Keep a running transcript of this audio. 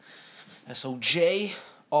SOJ,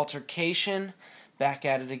 Altercation, back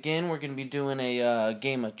at it again. We're going to be doing a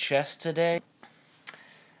game of chess today.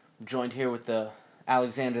 I'm joined here with the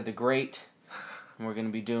Alexander the Great, and we're going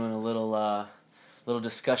to be doing a little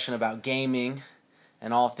discussion about gaming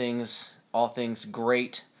and all things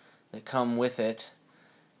great that come with it.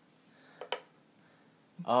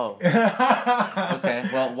 Oh. Okay,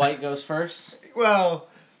 well, white goes first. Well,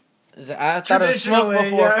 I thought it was smoke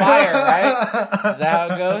before fire, right? Is that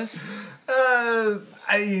how it goes?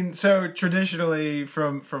 I mean, so traditionally,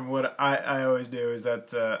 from what I always do is that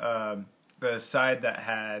the side that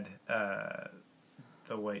had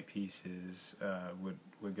the white pieces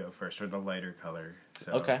would go first, or the lighter color.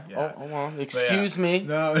 So, okay. Yeah. Oh, well, excuse me.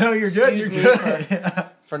 No, you're good. You're good.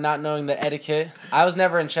 For not knowing the etiquette. I was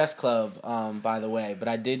never in chess club, by the way, but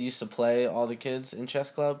I did used to play all the kids in chess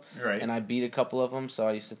club. Right. And I beat a couple of them, so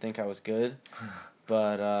I used to think I was good.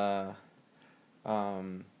 But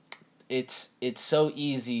it's so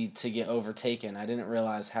easy to get overtaken. I didn't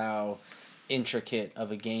realize how intricate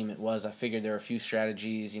of a game it was. I figured there were a few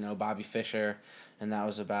strategies, Bobby Fischer, and that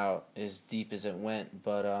was about as deep as it went.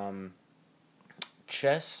 But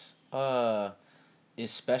chess is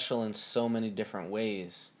special in so many different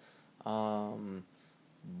ways. One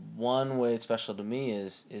way it's special to me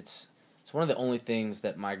is it's one of the only things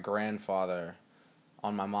that my grandfather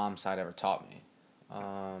on my mom's side ever taught me.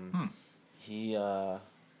 He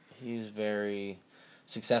was very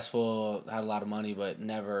successful, had a lot of money, but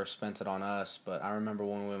never spent it on us. But I remember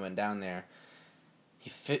when we went down there,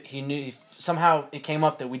 he knew somehow it came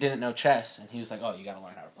up that we didn't know chess, and he was like, "Oh, you got to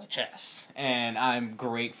learn how to play chess." And I'm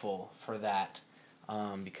grateful for that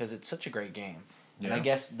because it's such a great game. Yeah. And I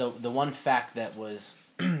guess the one fact that was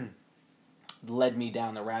led me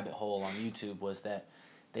down the rabbit hole on YouTube was that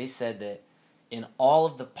they said that in all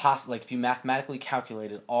of the if you mathematically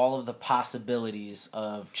calculated all of the possibilities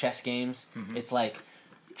of chess games, it's like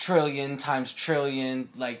trillion times trillion,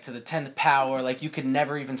 like to the 10th power. Like you could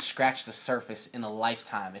never even scratch the surface in a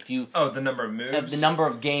lifetime. If you the number of moves, the number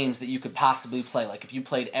of games that you could possibly play. Like if you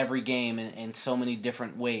played every game in so many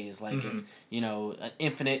different ways. Like if an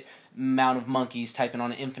infinite amount of monkeys typing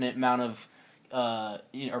on an infinite amount of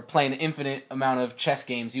or playing an infinite amount of chess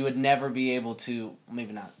games, you would never be able to.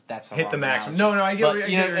 Maybe not. That's the hit wrong the maximum. analogy. No, I get what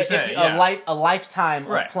you're saying. A lifetime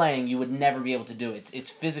Right. of playing, you would never be able to do it. It's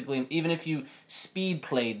physically, even if you speed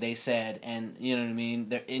played, they said, and you know what I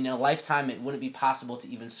mean. In a lifetime, it wouldn't be possible to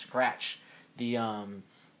even scratch the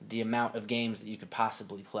amount of games that you could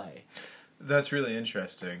possibly play. That's really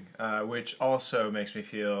interesting, which also makes me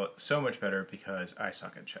feel so much better because I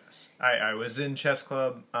suck at chess. I was in chess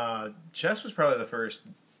club. Chess was probably the first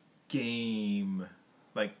game,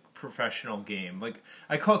 like professional game. Like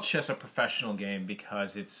I call chess a professional game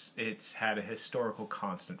because it's had a historical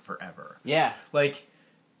constant forever. Yeah. Like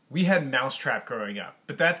we had Mousetrap growing up,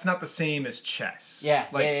 but that's not the same as chess. Yeah.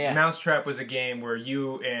 Like yeah. Mousetrap was a game where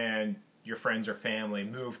you and your friends or family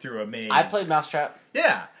move through a maze. I played Mousetrap.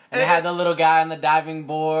 Yeah. And it had the little guy on the diving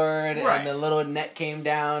board, right. And the little net came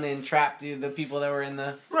down and trapped the people that were in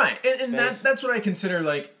the right. And that's what I consider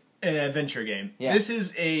like an adventure game. Yeah. This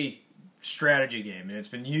is a strategy game, and it's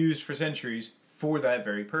been used for centuries for that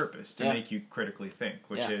very purpose, to make you critically think,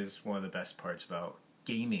 which is one of the best parts about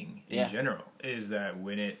gaming in general, is that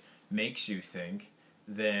when it makes you think,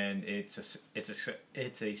 then it's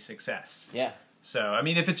a success. Yeah. So I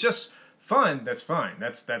mean, if it's just fun, that's fine.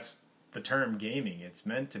 That's the term gaming. It's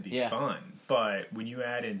meant to be fun, but when you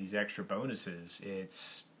add in these extra bonuses,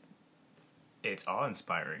 it's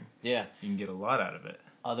awe-inspiring. Yeah, you can get a lot out of it.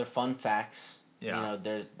 Other fun facts. Yeah,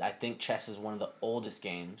 I think chess is one of the oldest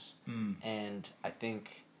games, and I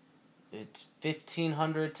think it's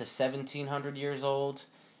 1,500 to 1,700 years old.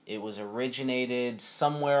 It was originated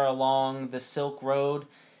somewhere along the Silk Road.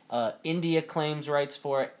 India claims rights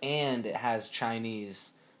for it, and it has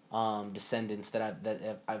Chinese descendants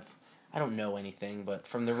I don't know anything, but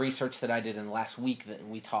from the research that I did in the last week that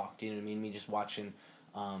we talked, you know what I mean? Me just watching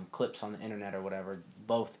clips on the internet or whatever,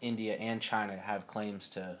 both India and China have claims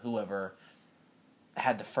to whoever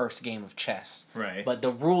had the first game of chess. Right. But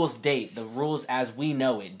the rules as we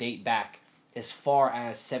know it date back as far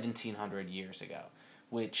as 1,700 years ago,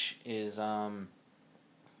 which is,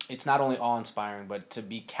 it's not only awe-inspiring, but to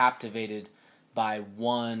be captivated by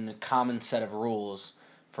one common set of rules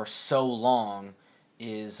for so long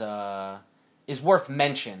is worth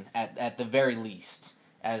mention at the very least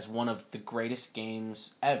as one of the greatest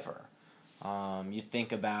games ever. You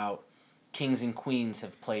think about kings and queens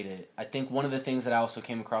have played it. I think one of the things that I also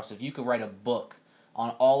came across, if you could write a book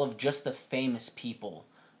on all of just the famous people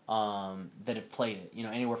that have played it,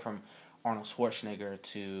 anywhere from Arnold Schwarzenegger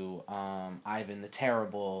to Ivan the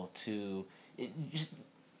Terrible to just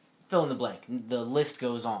fill in the blank. The list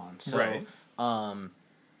goes on. So, Right.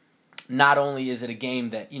 not only is it a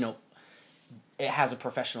game that, it has a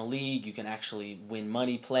professional league, you can actually win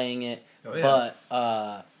money playing it, Oh, yeah.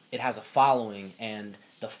 but it has a following, and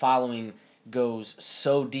the following goes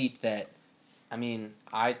so deep that,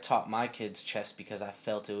 I taught my kids chess because I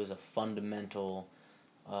felt it was a fundamental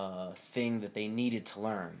thing that they needed to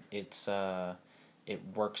learn. It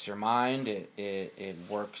works your mind, it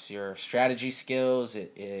works your strategy skills,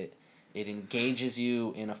 it engages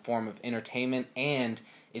you in a form of entertainment, and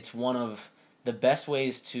it's one of the best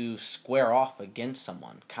ways to square off against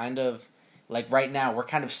someone. Kind of like right now, we're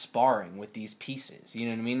kind of sparring with these pieces. You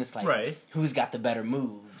know what I mean? It's like, Right. who's got the better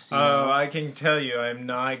moves? I can tell you I'm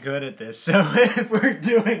not good at this. So if we're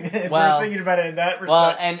thinking about it in that respect.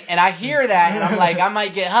 Well, and I hear that, and I'm like, I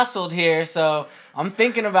might get hustled here, so I'm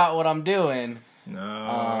thinking about what I'm doing.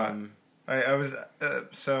 No. I was,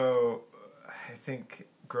 so I think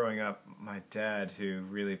growing up, my dad, who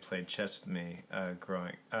really played chess with me,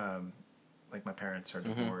 my parents are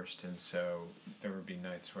divorced, and so there would be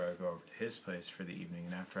nights where I would go over to his place for the evening,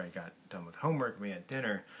 and after I got done with homework and we had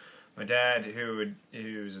dinner, my dad, who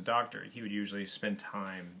was a doctor, he would usually spend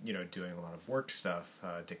time, doing a lot of work stuff,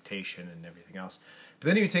 dictation and everything else, but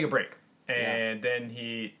then he would take a break, and then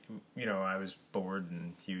he, I was bored,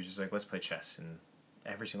 and he was just like, let's play chess, and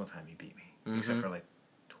every single time he beat me, except for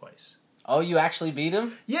twice. Oh, you actually beat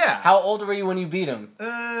him? Yeah. How old were you when you beat him?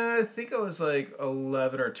 I think I was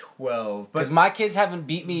 11 or 12. Because my kids haven't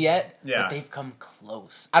beat me yet, but they've come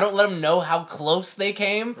close. I don't let them know how close they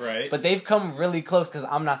came, right? But they've come really close because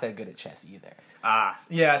I'm not that good at chess either.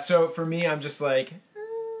 Yeah, so for me, I'm just I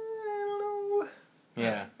don't know.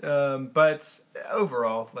 Yeah. But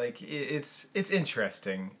overall, it's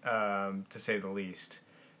interesting, to say the least.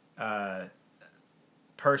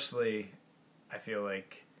 Personally, I feel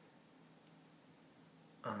like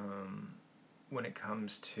when it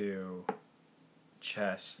comes to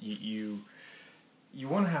chess, you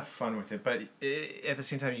want to have fun with it, but at the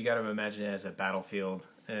same time, you got to imagine it as a battlefield.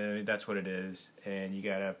 That's what it is, and you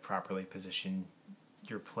got to properly position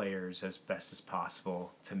your players as best as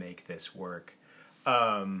possible to make this work.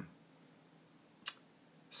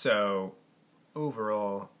 So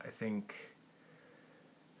overall, I think,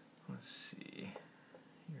 let's see,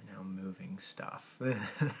 you're now moving stuff.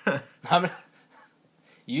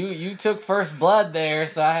 You took first blood there,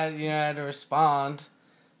 so I had to respond.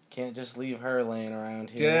 Can't just leave her laying around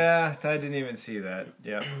here. Yeah, I didn't even see that.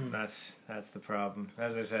 Yep, that's the problem.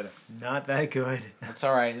 As I said, not that good. That's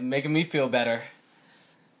all right. Making me feel better.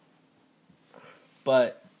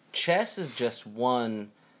 But chess is just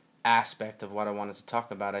one aspect of what I wanted to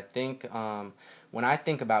talk about. I think when I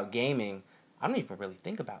think about gaming, I don't even really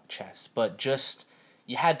think about chess, but just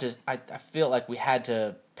you had to. I feel like we had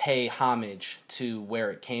to pay homage to where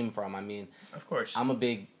it came from. Of course, I'm a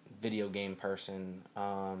big video game person.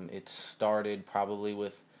 It started probably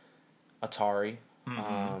with Atari.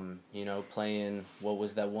 Playing, what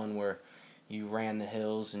was that one where you ran the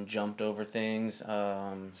hills and jumped over things?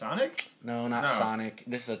 Sonic? No, not Sonic.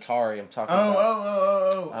 This is Atari I'm talking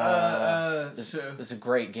about. It's a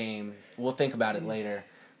great game. We'll think about it later.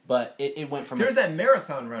 But it went from... There's that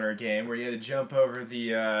Marathon Runner game where you had to jump over the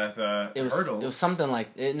hurdles. It was something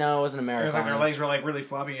like... No, it wasn't a marathon. It was like your legs were really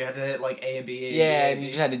floppy. You had to hit A and B. You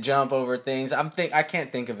just had to jump over things. I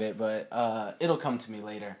can't think of it, but it'll come to me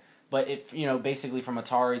later. But basically from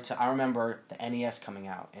Atari to... I remember the NES coming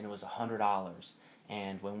out, and it was $100.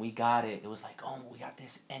 And when we got it, it was like, oh, we got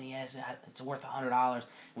this NES, it's worth $100. And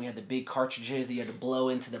we had the big cartridges that you had to blow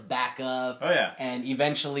into the back of. Oh, yeah. And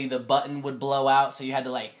eventually the button would blow out, so you had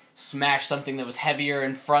to, smash something that was heavier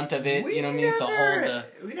in front of it, you know what I mean? So hold the...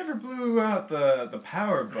 We never blew out the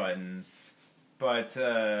power button, but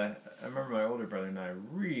I remember my older brother and I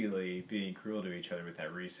really being cruel to each other with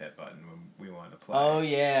that reset button when we wanted to play. Oh,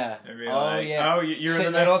 yeah. Yeah. Oh, you're in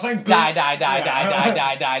the middle of something?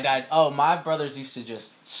 Die. Oh, my brothers used to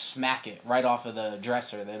just smack it right off of the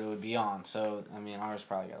dresser that it would be on. So, ours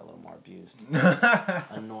probably got a little more abused than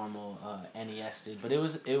a normal NES did. But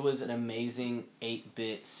it was an amazing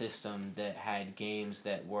 8-bit system that had games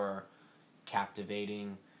that were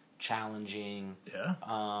captivating, challenging. Yeah.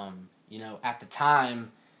 At the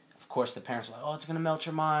time, of course, the parents were like, "Oh, it's gonna melt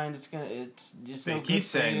your mind. They keep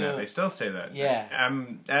saying that. They still say that. Yeah.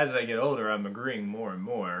 As I get older, I'm agreeing more and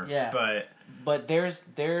more. Yeah. But there's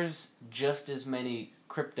just as many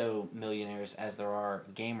crypto millionaires as there are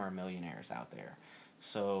gamer millionaires out there.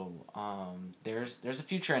 So there's a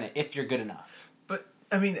future in it if you're good enough. But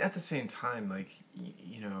at the same time,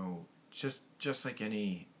 just like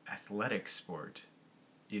any athletic sport.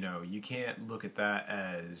 You can't look at that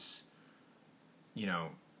as,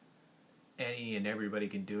 any and everybody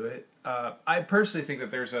can do it. I personally think that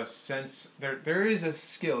there's a sense, there is a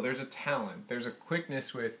skill, there's a talent, there's a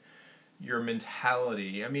quickness with your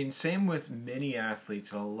mentality. I mean, same with many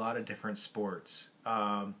athletes in a lot of different sports.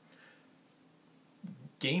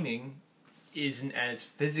 Gaming isn't as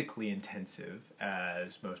physically intensive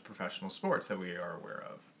as most professional sports that we are aware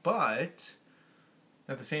of. But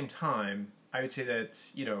at the same time, I would say that,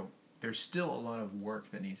 there's still a lot of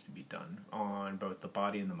work that needs to be done on both the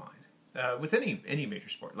body and the mind. With any major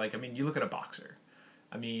sport. Like, I mean, you look at a boxer.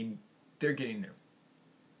 I mean, they're getting their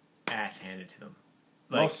ass handed to them.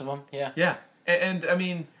 Like, most of them, yeah. Yeah. And I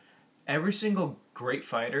mean, every single great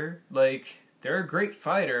fighter, they're a great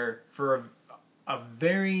fighter for a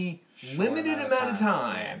very limited amount of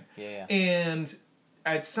time. Yeah. And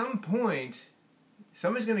at some point,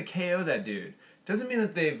 somebody's going to KO that dude. Doesn't mean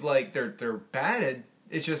that they're bad.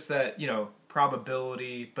 It's just that,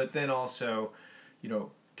 probability, but then also,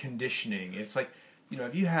 conditioning. It's like,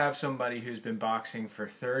 if you have somebody who's been boxing for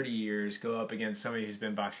 30 years go up against somebody who's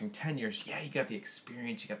been boxing 10 years, yeah, you got the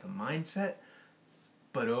experience, you got the mindset,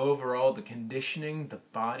 but overall the conditioning, the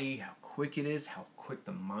body, how quick it is, how quick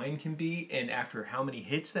the mind can be, and after how many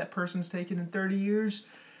hits that person's taken in 30 years,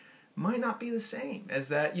 might not be the same as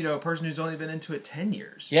that, a person who's only been into it 10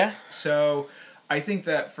 years. Yeah. So I think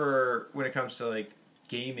that when it comes to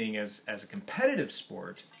gaming as a competitive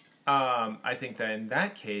sport, I think that in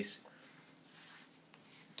that case,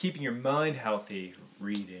 keeping your mind healthy,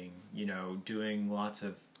 reading, doing lots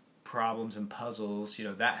of problems and puzzles,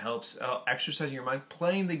 that helps. Exercising your mind,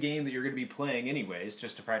 playing the game that you're going to be playing anyways,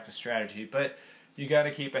 just to practice strategy. But you got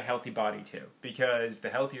to keep a healthy body too, because the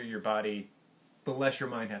healthier your body, the less your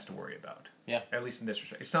mind has to worry about. Yeah. At least in this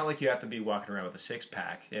respect. It's not like you have to be walking around with a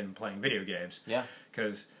six-pack and playing video games. Yeah.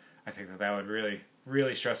 Because I think that would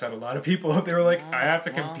really stress out a lot of people if they were like, I have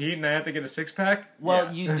to compete and I have to get a six-pack.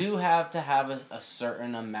 Well, you do have to have a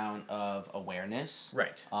certain amount of awareness.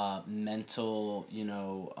 Right. Mental,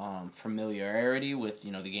 familiarity with,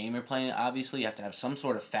 the game you're playing. Obviously, you have to have some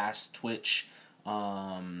sort of fast twitch,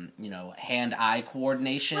 hand-eye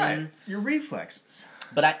coordination. Right. Your reflexes.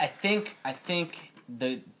 But I think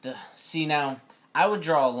see now, I would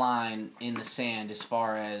draw a line in the sand as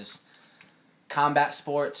far as combat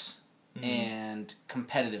sports and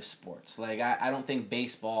competitive sports. I don't think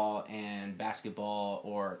baseball and basketball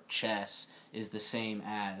or chess is the same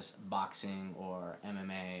as boxing or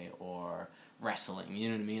MMA or wrestling. You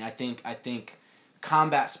know what I mean? I think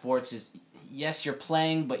combat sports is, yes, you're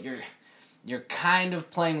playing, but you're kind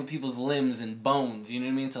of playing with people's limbs and bones. You know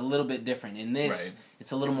what I mean? It's a little bit different. In this, right,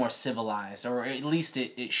 it's a little more civilized, or at least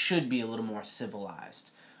it should be a little more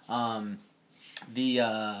civilized. I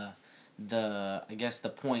guess the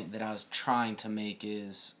point that I was trying to make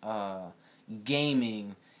is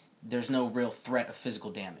gaming, there's no real threat of physical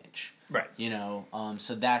damage. Right.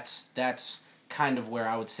 So that's kind of where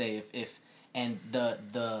I would say if and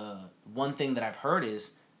the one thing that I've heard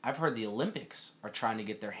the Olympics are trying to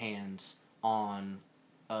get their hands on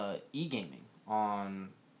e-gaming, on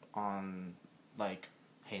like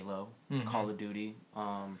Halo, Call of Duty,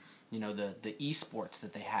 the esports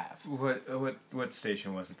that they have. What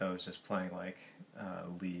station was it that was just playing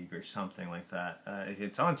League or something like that?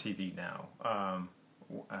 It's on TV now. I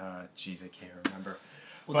can't remember.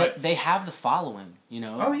 Well, they have the following,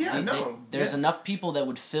 Oh yeah, there's enough people that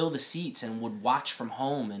would fill the seats and would watch from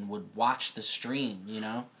home and would watch the stream,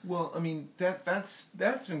 Well, I mean that's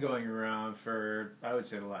been going around for, I would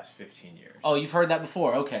say, the last 15 years. Oh, you've heard that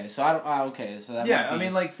before? Okay, so I don't. Okay, so that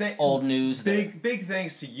might be old news. Big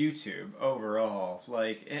thanks to YouTube overall,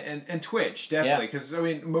 and Twitch definitely, because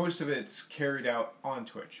most of it's carried out on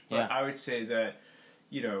Twitch. But I would say that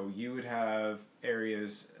you would have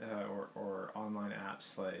areas or online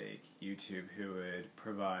apps like YouTube who would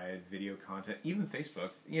provide video content, even Facebook,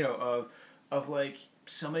 of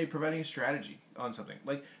somebody providing a strategy on something.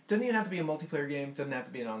 Doesn't even have to be a multiplayer game, doesn't have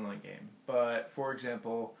to be an online game. But for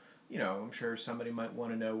example, I'm sure somebody might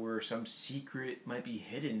want to know where some secret might be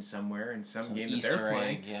hidden somewhere in some game that they're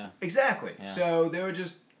playing. Yeah. Exactly. Yeah. So they would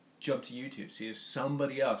just jump to YouTube, see if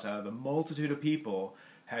somebody else out of the multitude of people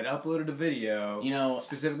had uploaded a video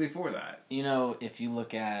specifically for that. If you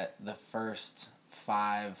look at the first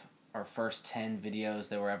 5 or first 10 videos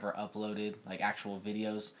that were ever uploaded, actual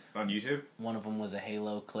videos. On YouTube? One of them was a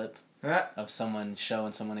Halo clip of someone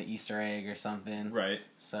showing someone an Easter egg or something. Right.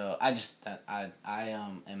 So I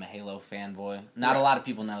am a Halo fanboy. Not a lot of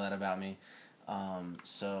people know that about me.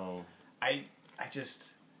 So I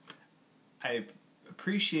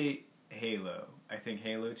appreciate Halo I think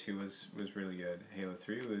Halo 2 was really good. Halo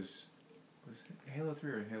 3 was it Halo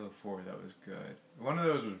 3 or Halo 4 that was good. One of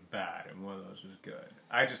those was bad, and one of those was good.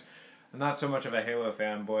 I'm not so much of a Halo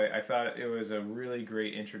fanboy. I thought it was a really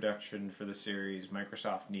great introduction for the series.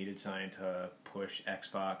 Microsoft needed something to push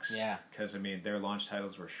Xbox. Yeah. Because, I mean, their launch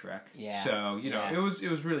titles were Shrek. Yeah. So, it was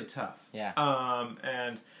really tough. Yeah.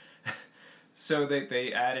 And so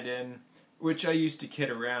they added in, which I used to kid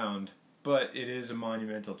around, but it is a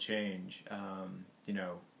monumental change.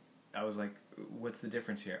 I was like, what's the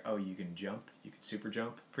difference here? Oh, you can jump. You can super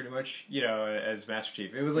jump, pretty much, as Master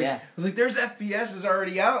Chief. It was like, there's FPS is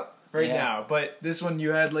already out now, but this one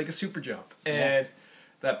you had like a super jump, and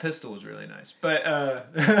that pistol was really nice. But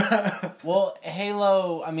well,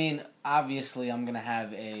 Halo. I mean, obviously, I'm gonna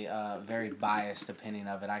have a very biased opinion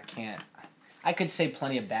of it. I could say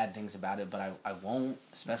plenty of bad things about it, but I won't,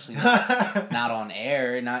 especially not on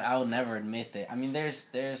air. I will never admit that. I mean,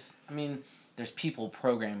 there's people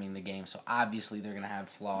programming the game, so obviously they're going to have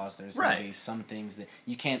flaws. There's going to be some things that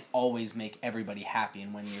you can't always make everybody happy,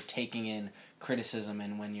 and when you're taking in criticism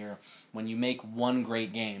and when you make one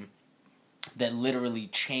great game that literally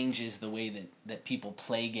changes the way that people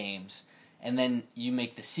play games, and then you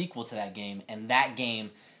make the sequel to that game, and that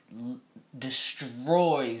game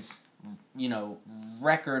destroys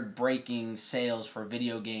record-breaking sales for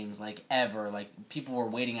video games like ever. Like, people were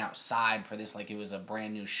waiting outside for this like it was a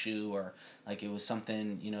brand new shoe, or like it was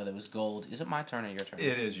something, that was gold. Is it my turn or your turn?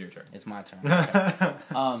 It is your turn. It's my turn.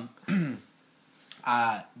 Okay.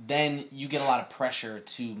 Then you get a lot of pressure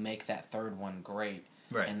to make that third one great.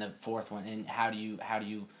 Right. And the fourth one. And how do you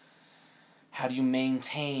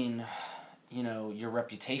maintain your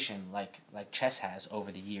reputation like chess has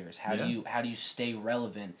over the years? How do you stay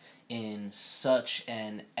relevant in such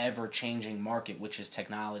an ever-changing market, which is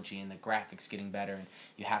technology and the graphics getting better, and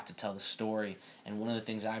you have to tell the story? And one of the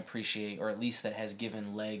things I appreciate, or at least that has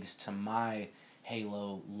given legs to my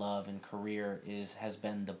Halo love and career, has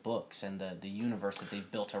been the books and the universe that they've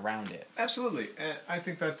built around it. Absolutely. And I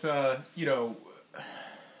think that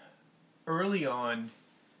early on,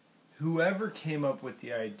 whoever came up with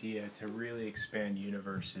the idea to really expand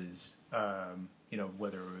universes,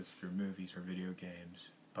 whether it was through movies or video games,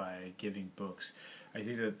 by giving books, I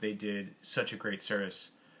think that they did such a great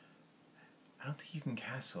service. I don't think you can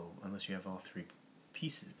castle unless you have all three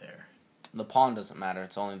pieces there. The pawn doesn't matter.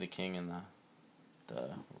 It's only the king and the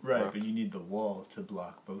right, rook. but you need the wall to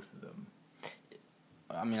block both of them.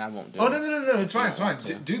 I mean, I won't do it. it. No, it's fine, it's fine.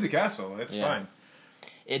 Do the castle, it's fine.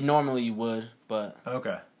 It normally you would, but...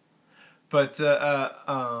 Okay. But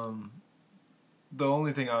the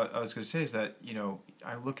only thing I was going to say is that,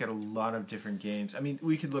 I look at a lot of different games. I mean,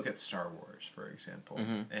 we could look at Star Wars, for example.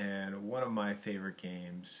 Mm-hmm. And one of my favorite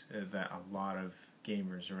games that a lot of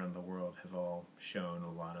gamers around the world have all shown a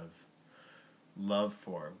lot of love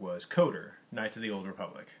for was Coder, Knights of the Old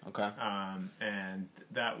Republic. Okay. And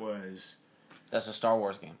that was... That's a Star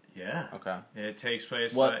Wars game? Yeah. Okay. It takes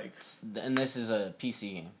place And this is a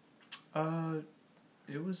PC game?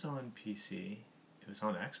 It was on PC. It was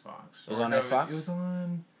on Xbox. It was on Xbox? It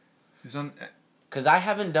was on... Because I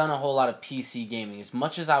haven't done a whole lot of PC gaming. As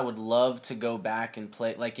much as I would love to go back and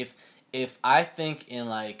play... Like, if I think in,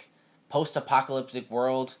 like, post-apocalyptic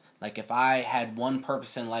world, like, if I had one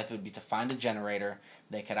purpose in life, it would be to find a generator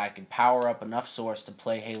that I could power up enough source to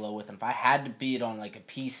play Halo with. And if I had to be it on, like, a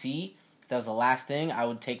PC, if that was the last thing, I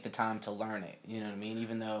would take the time to learn it. You know what I mean?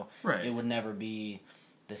 Even though it would never be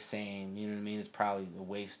the same. You know what I mean? It's probably a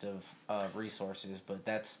waste of resources, but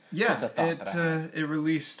that's just a thought that I had. It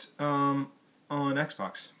released... on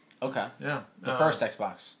Xbox. Okay. Yeah. The first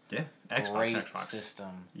Xbox. Yeah. Great Xbox.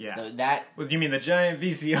 system. Yeah. What do you mean, the giant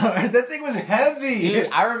VCR? That thing was heavy! Dude,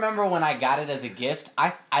 I remember when I got it as a gift,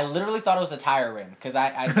 I literally thought it was a tire rim. Because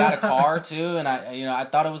I got a car, too, and I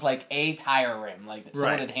thought it was like a tire rim. Like,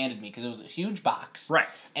 someone had handed me, because it was a huge box.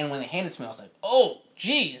 Right. And when they handed it to me, I was like, oh,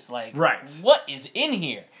 geez. Like, what is in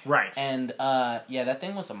here? Right. And, that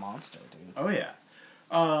thing was a monster, dude. Oh, yeah.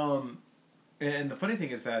 And the funny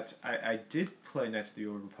thing is that I did play Knights of the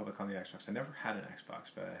Old Republic on the Xbox. I never had an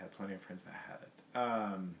Xbox, but I had plenty of friends that had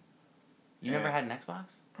it. You never had an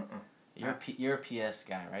Xbox? You're a PS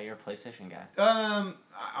guy, right? You're a PlayStation guy.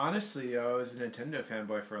 Honestly, I was a Nintendo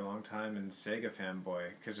fanboy for a long time and Sega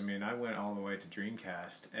fanboy. Because, I went all the way to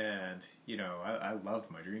Dreamcast. And, I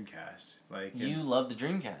loved my Dreamcast. You love the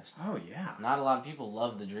Dreamcast? Oh, yeah. Not a lot of people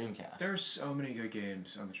love the Dreamcast. There's so many good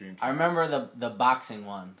games on the Dreamcast. I remember the boxing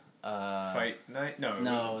one. Fight Night?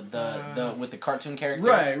 No, the with the cartoon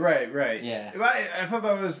characters. Right. Yeah. I thought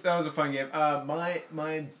that was a fun game.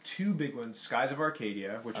 My two big ones: Skies of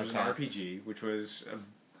Arcadia, which was an RPG, which was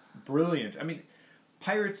brilliant.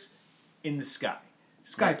 Pirates in the sky.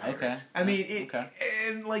 Sky Okay. pirates. I mean, Okay.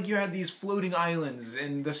 and like you had these floating islands,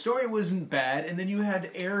 and the story wasn't bad, and then you had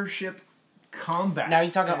airship combat. Now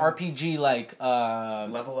you're talking and RPG like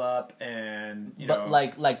level up, and you but know,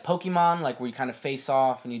 like Pokemon, like where you kind of face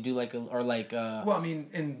off and you do like well, I mean,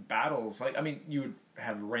 in battles, like I mean, you would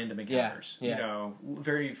have random encounters. Yeah. You know,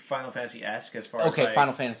 very Final Fantasy-esque as far okay, as like,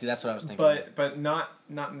 Final Fantasy. That's what I was thinking. but not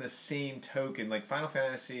in the same token. Like Final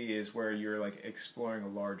Fantasy is where you're like exploring a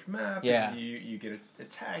large map. Yeah. And you get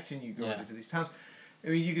attacked and you go Yeah. into these towns. I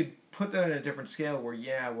mean, you could put that on a different scale where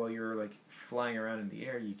while you're like flying around in the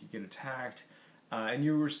air, you could get attacked. And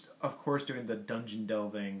you were, of course, doing the dungeon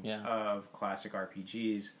delving of classic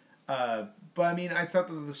RPGs. But I mean, I thought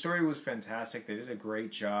that the story was fantastic. They did a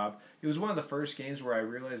great job. It was one of the first games where I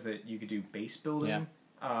realized that you could do base building.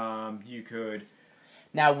 Yeah. You could.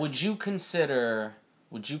 Now, would you consider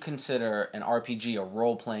an RPG a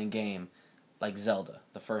role playing game like Zelda,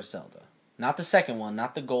 the first Zelda? Not the second one,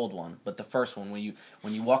 not the gold one, but the first one when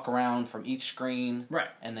you walk around from each screen, Right.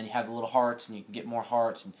 And then you have the little hearts, and you can get more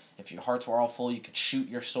hearts. And if your hearts were all full, you could shoot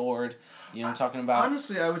your sword. You know what I'm talking about?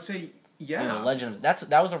 Honestly, I would say yeah. You know, Legend of,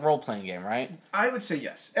 that was a role playing game, right? I would say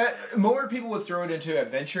yes. More people would throw it into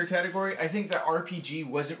adventure category. I think that RPG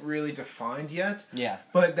wasn't really defined yet. Yeah.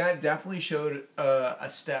 But that definitely showed a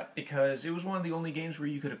step because it was one of the only games where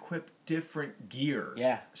you could equip different gear.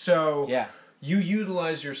 Yeah. So Yeah. you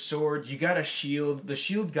utilized your sword. You got a shield. The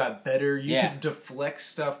shield got better. You could deflect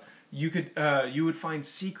stuff. You could you would find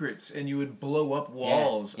secrets and you would blow up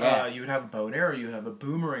walls. Yeah. You would have a bow and arrow. You would have a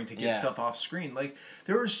boomerang to get stuff off screen. Like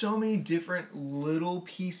there were so many different little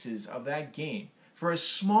pieces of that game for as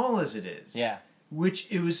small as it is. Yeah. Which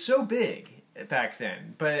it was so big back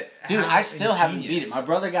then, but Dude, I still haven't beat it. ingenious. My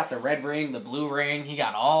brother got the red ring, the blue ring. He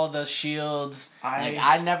got all the shields. I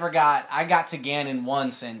got to Ganon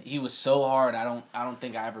once, and he was so hard. I don't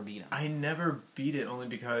think I ever beat him. I never beat it only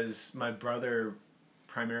because my brother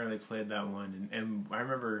primarily played that one, and I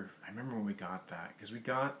remember when we got that because we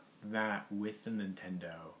got that with the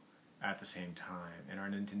Nintendo at the same time, and our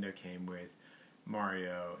Nintendo came with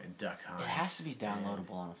Mario and Duck Hunt. It has to be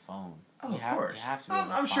downloadable on a phone. Oh, of course. You have to be able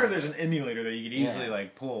to I'm sure find there's it. an emulator that you could easily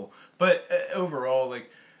like pull, but overall,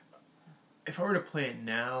 like if I were to play it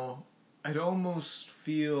now, I'd almost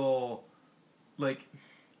feel like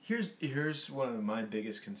here's one of my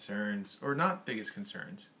biggest concerns, or not biggest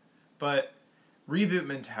concerns, but reboot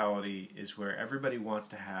mentality is where everybody wants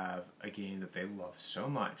to have a game that they love so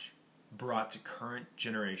much brought to current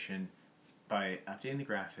generation by updating the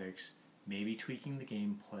graphics, maybe tweaking the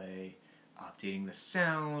gameplay, updating the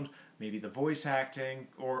sound, maybe the voice acting,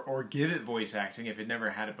 or give it voice acting if it never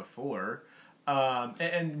had it before,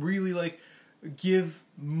 and really like give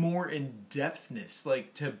more in-depthness,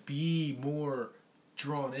 like to be more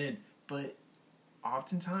drawn in. But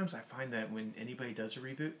oftentimes I find that when anybody does a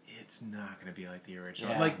reboot, it's not going to be like the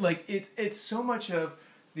original. Yeah. Like it's so much of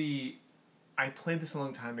the I played this a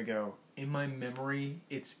long time ago. In my memory,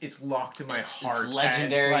 it's locked in my heart. It's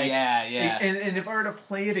legendary. As, like, yeah. And if I were to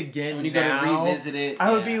play it again When you now, go to revisit it,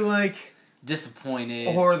 I would be like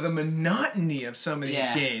disappointed. or the monotony of some of these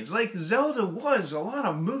Yeah. games. Like Zelda was a lot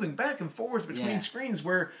of moving back and forth between Yeah. screens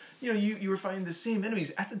where, you know, you were fighting the same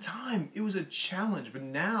enemies. At the time, it was a challenge, but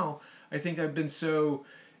now I think I've been so,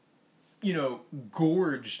 you know,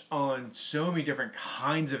 gorged on so many different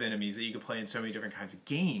kinds of enemies that you could play in so many different kinds of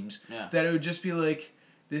games that it would just be like,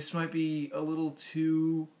 this might be a little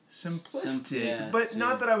too simplistic. But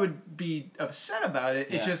not that I would be upset about it.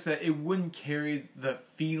 It's just that it wouldn't carry the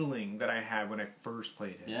feeling that I had when I first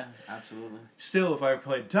played it. Yeah, absolutely. Still, if I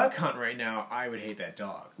played Duck Hunt right now, I would hate that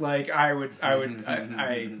dog. Like I know.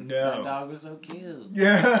 That dog was so cute.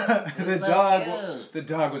 Yeah, so the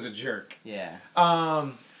dog was a jerk. Yeah.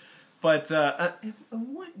 But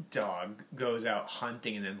what dog goes out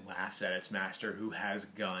hunting and then laughs at its master who has a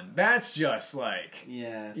gun? That's just like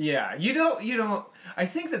yeah. You don't. I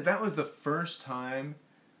think that was the first time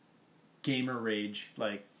gamer rage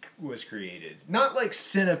like was created. Not like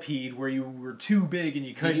Centipede where you were too big and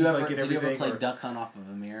you couldn't get everything. Did you ever play Duck Hunt off of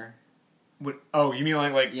a mirror? What? Oh, you mean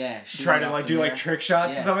like try to like do like trick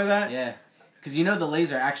shots and stuff like that? Yeah. Because you know the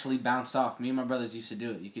laser actually bounced off. Me and my brothers used to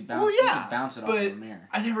do it. You could bounce. Well, yeah, you could bounce it off of a mirror.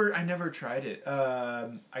 I never tried it.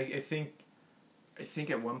 I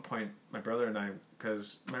think at one point my brother and I,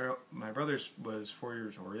 because my brother's was 4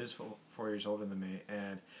 years or is 4 years older than me,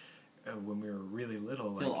 and when we were really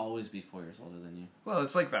little, like, he'll always be 4 years older than you. Well,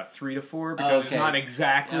 it's like that 3 to 4 because it's not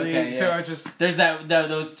exactly. Okay, yeah. So it's just there's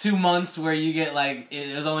those 2 months where you get like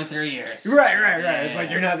there's only 3 years. Right. Yeah, It's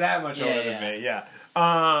like you're not that much older than me. Yeah.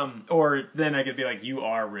 Or then I could be like, you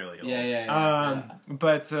are really old. Yeah.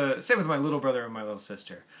 But same with my little brother and my little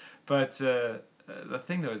sister. But the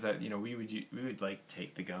thing though is that we would like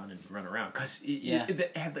take the gun and run around because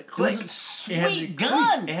it had the click. It was a sweet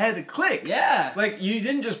gun. It had the click. Yeah. Like you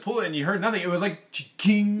didn't just pull it and you heard nothing. It was like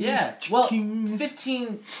king. Yeah. Well,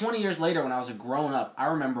 15, 20 years later, when I was a grown up, I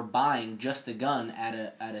remember buying just the gun at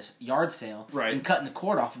a yard sale and cutting the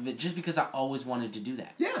cord off of it just because I always wanted to do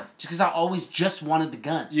that. Yeah. Just because I always just wanted the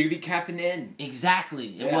gun. You could be Captain N. Exactly.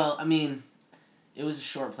 Yeah. Well, I mean, it was a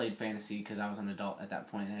short-played fantasy because I was an adult at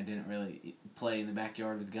that point and I didn't really play in the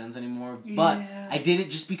backyard with guns anymore. Yeah. But I did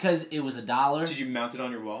it just because it was $1. Did you mount it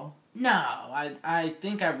on your wall? No, I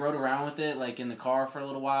think I rode around with it like in the car for a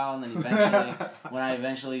little while, and then eventually, when I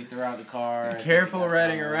eventually threw out the car, careful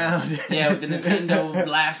riding around. Yeah, with the Nintendo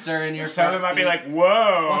blaster in your. Someone might be like,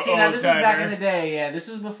 "Whoa!" Well, see, now this was back in the day. Yeah, this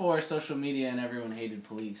was before social media and everyone hated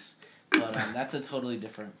police. But that's a totally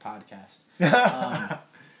different podcast.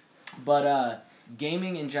 But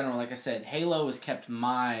gaming in general, like I said, Halo has kept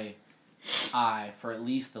my eye for at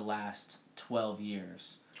least the last 12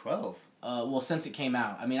 years. 12? Well, since it came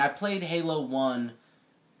out. I mean, I played Halo 1.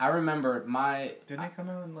 I remember Didn't it come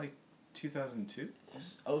out in, like, 2002? It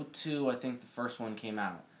was 2002, I think the first one came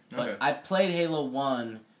out. But Okay. I played Halo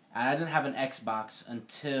 1, and I didn't have an Xbox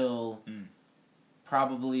until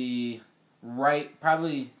probably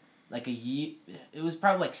like a year. It was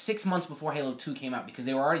probably like 6 months before Halo 2 came out because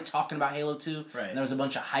they were already talking about Halo 2. Right. And there was a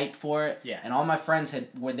bunch of hype for it. Yeah. And all my friends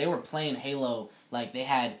they were playing Halo, like they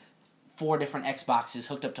had 4 different Xboxes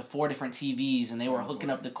hooked up to 4 different TVs and they were hooking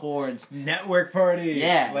up the cords. Network party.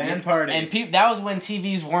 Yeah. LAN party. And that was when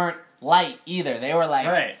TVs weren't light either. They were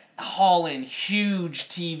like hauling huge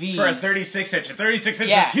TVs. For a 36-inch. A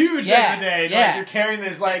 36-inch was huge back in the day. Yeah. Like you're carrying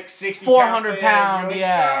this like 60 400 pound, like,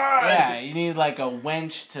 yeah. You need like a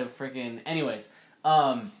winch to freaking... Anyways,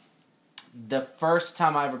 the first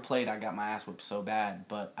time I ever played, I got my ass whipped so bad,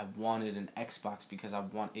 but I wanted an Xbox because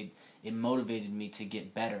it motivated me to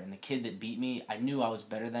get better. And the kid that beat me, I knew I was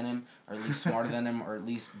better than him, or at least smarter than him, or at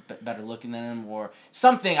least better looking than him, or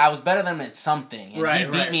something. I was better than him at something. And he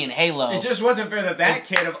beat me in Halo. It just wasn't fair that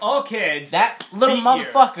kid of all kids, that little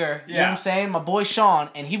motherfucker, you know what I'm Yeah. saying? My boy Sean,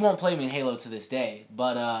 and he won't play me in Halo to this day.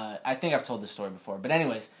 But I think I've told this story before. But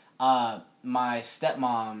anyways, my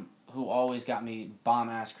stepmom, who always got me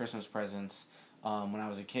bomb-ass Christmas presents when I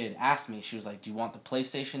was a kid, asked me, she was like, do you want the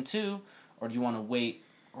PlayStation 2, or do you want to wait,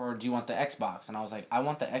 or do you want the Xbox? And I was like, I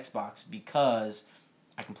want the Xbox because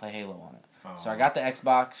I can play Halo on it. Oh. So I got the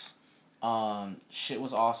Xbox. Shit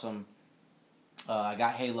was awesome. I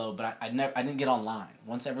got Halo, but I didn't get online.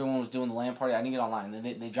 Once everyone was doing the LAN party, I didn't get online. And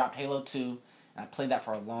then they dropped Halo 2, and I played that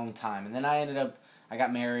for a long time. And then I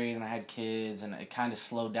got married, and I had kids, and it kind of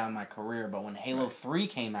slowed down my career. But when Halo 3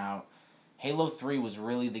 came out, Halo 3 was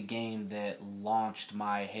really the game that launched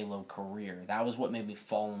my Halo career. That was what made me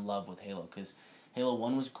fall in love with Halo, because Halo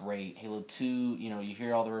 1 was great. Halo 2, you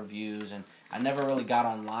hear all the reviews, and I never really got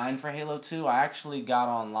online for Halo 2. I actually got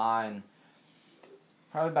online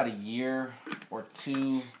probably about a year or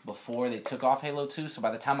two before they took off Halo 2. So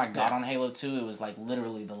by the time I got on Halo 2, it was like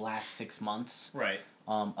literally the last 6 months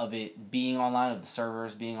of it being online, of the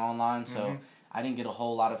servers being online. So I didn't get a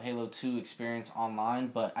whole lot of Halo 2 experience online,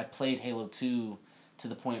 but I played Halo 2 to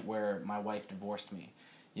the point where my wife divorced me.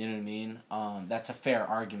 You know what I mean? That's a fair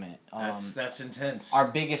argument. That's intense. Our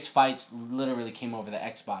biggest fights literally came over the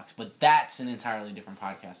Xbox, but that's an entirely different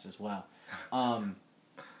podcast as well.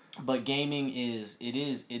 But gaming is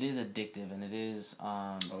addictive, and it is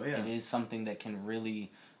it is something that can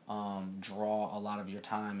really draw a lot of your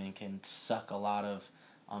time and can suck a lot of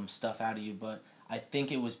stuff out of you. But I think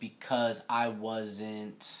it was because I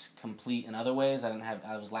wasn't complete in other ways.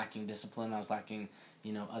 I was lacking discipline. I was lacking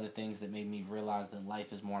other things that made me realize that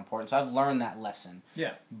life is more important. So I've learned that lesson.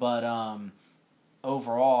 Yeah. But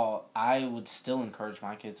overall, I would still encourage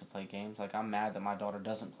my kids to play games. Like, I'm mad that my daughter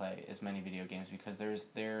doesn't play as many video games because there's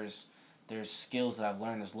skills that I've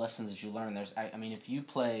learned. There's lessons that you learn. I mean, if you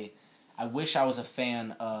play... I wish I was a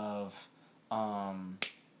fan of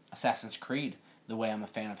Assassin's Creed the way I'm a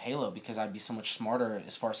fan of Halo, because I'd be so much smarter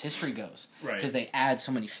as far as history goes. Right. Because they add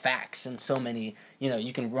so many facts and so many,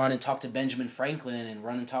 you can run and talk to Benjamin Franklin and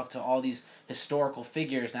run and talk to all these historical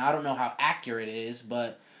figures. Now, I don't know how accurate it is,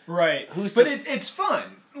 but... Right. It's fun.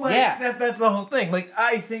 Like, yeah. That's the whole thing. Like,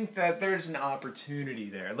 I think that there's an opportunity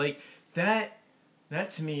there. Like, that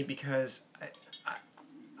to me, because...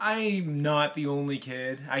 I'm not the only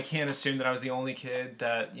kid. I can't assume that I was the only kid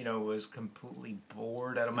that, was completely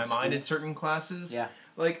bored out of my mind in certain classes. Yeah.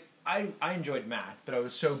 Like, I enjoyed math, but I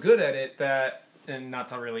was so good at it that, and not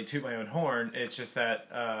to really toot my own horn, it's just that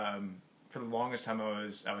for the longest time I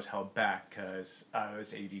was held back because I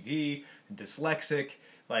was ADD and dyslexic.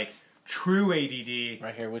 Like, true ADD,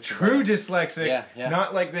 Right here with you, true brother. dyslexic, Yeah.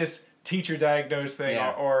 not like this teacher diagnosed thing,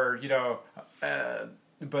 Yeah. or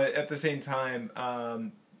but at the same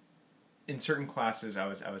time, in certain classes I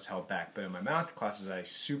was held back, but in my math classes I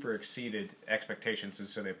super exceeded expectations, and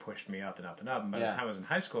so they pushed me up and up and up. And by the time I was in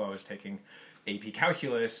high school, I was taking AP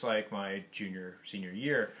Calculus like my senior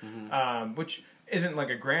year, which isn't like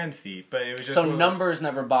a grand feat, but it was just So numbers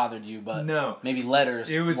never bothered you, but no, maybe letters.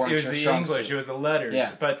 it was weren't your the strong English, suit. it was the letters.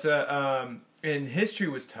 Yeah. But and history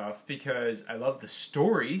was tough because I loved the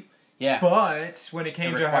story. Yeah. But when it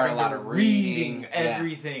came to required having a lot to of reading reading.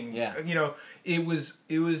 everything, Yeah. it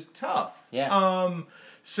was tough. Yeah.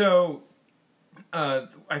 So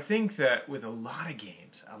I think that with a lot of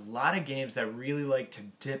games that really like to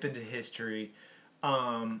dip into history,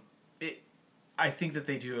 I think that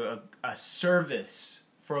they do a service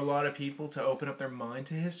for a lot of people to open up their mind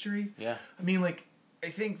to history. Yeah. I mean, like, I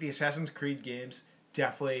think the Assassin's Creed games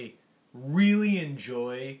definitely really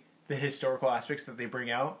enjoy the historical aspects that they bring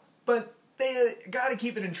out, but they got to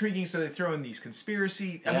keep it intriguing, so they throw in these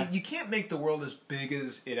conspiracy. I mean, you can't make the world as big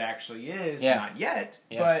as it actually is, not yet.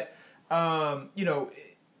 Yeah. But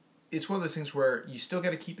it's one of those things where you still got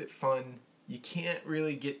to keep it fun. You can't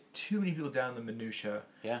really get too many people down the minutia.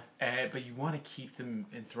 Yeah. But you want to keep them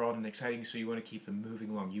enthralled and exciting, so you want to keep them moving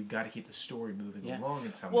along. You've got to keep the story moving along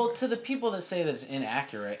in some way. Well, to the people that say that it's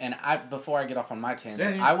inaccurate, and before I get off on my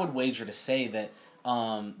tangent, Yeah. I would wager to say that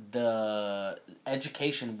the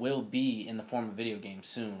education will be in the form of video games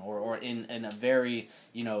soon, or in a very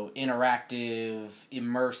interactive,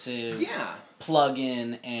 immersive, plug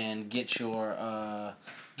in and get your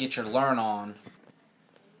learn on.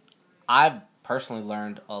 I've personally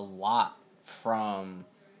learned a lot from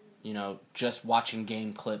just watching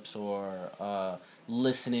game clips or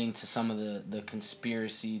listening to some of the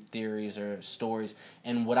conspiracy theories or stories.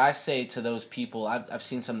 And what I say to those people, I've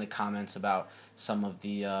seen some of the comments about some of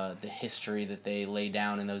the history that they lay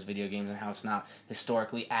down in those video games and how it's not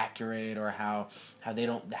historically accurate, or how they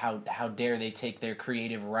don't how dare they take their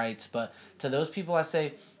creative rights. But to those people, I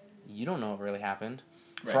say, you don't know what really happened.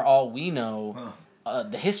 Right. For all we know,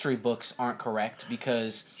 the history books aren't correct,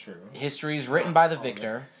 because history is written by the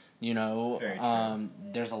victor.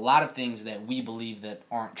 There's a lot of things that we believe that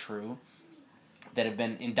aren't true, that have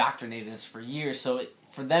been indoctrinated in us for years. So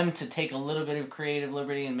for them to take a little bit of creative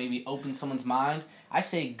liberty and maybe open someone's mind, I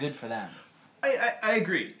say good for them. I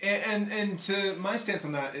agree. And to my stance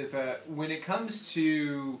on that is that when it comes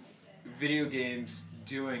to video games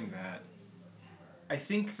doing that, I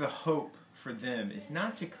think the hope for them is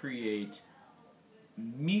not to create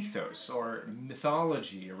mythos or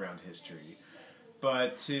mythology around history,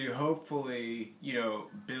 but to hopefully,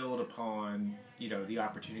 build upon, the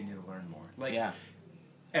opportunity to learn more.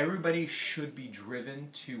 Everybody should be driven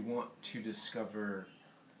to want to discover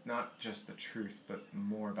not just the truth, but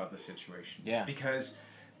more about the situation. Yeah. Because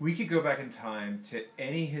we could go back in time to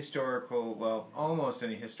almost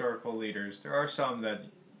any historical leaders. There are some that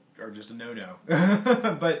are just a no-no.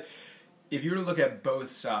 But if you were to look at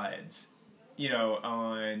both sides,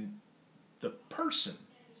 on the person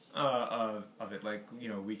of it,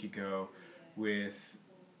 we could go with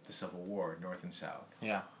the Civil War, North and South.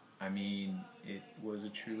 Yeah. I mean, it was a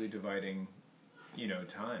truly dividing,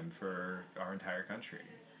 time for our entire country.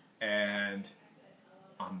 And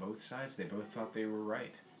on both sides, they both thought they were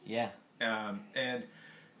right. Yeah. And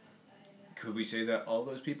could we say that all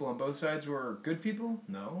those people on both sides were good people?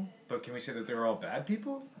 No. But can we say that they were all bad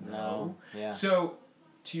people? No. Yeah. So,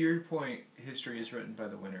 to your point, history is written by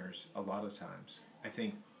the winners a lot of times. I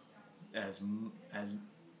think as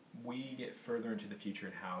we get further into the future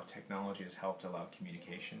and how technology has helped allow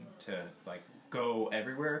communication to go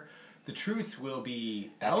everywhere, the truth will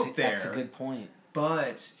be out there. That's a good point.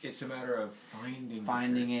 But it's a matter of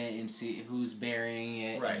finding it and see who's burying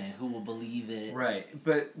it, right, and then who will believe it. Right.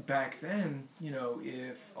 But back then,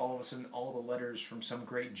 if all of a sudden all the letters from some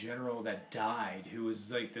great general that died, who was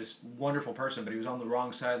this wonderful person, but he was on the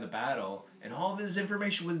wrong side of the battle, and all of his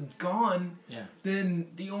information was gone, then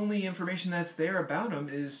the only information that's there about him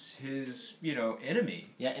is his, enemy.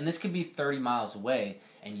 Yeah, and this could be 30 miles away,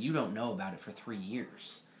 and you don't know about it for 3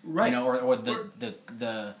 years. Right. Or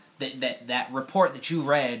that report that you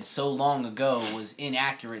read so long ago was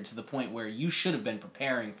inaccurate to the point where you should have been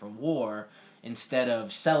preparing for war instead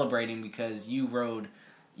of celebrating because you read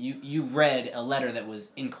a letter that was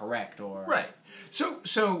incorrect or right.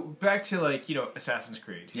 So back to Assassin's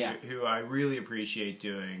Creed, who I really appreciate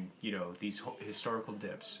doing these historical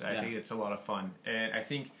dips. I think it's a lot of fun, and I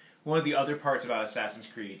think one of the other parts about Assassin's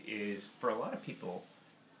Creed is for a lot of people,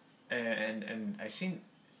 and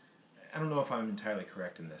I don't know if I'm entirely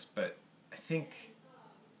correct in this, but I think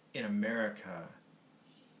in America,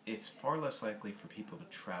 it's far less likely for people to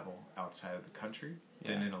travel outside of the country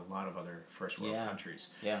than in a lot of other first world countries.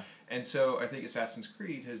 Yeah. And so I think Assassin's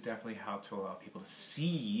Creed has definitely helped to allow people to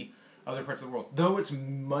see other parts of the world, though it's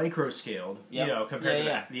micro-scaled, compared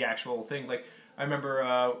to the actual thing. Like, I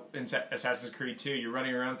remember in Assassin's Creed 2, you're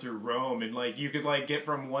running around through Rome, and, like, you could, like, get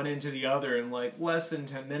from one end to the other in, like, less than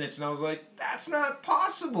 10 minutes, and I was like, that's not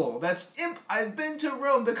possible! I've been to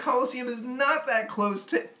Rome, the Colosseum is not that close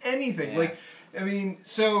to anything. Like, I mean,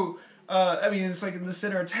 so, it's like in the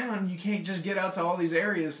center of town, you can't just get out to all these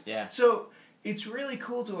areas. Yeah. So, it's really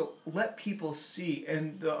cool to let people see,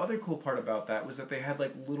 and the other cool part about that was that they had,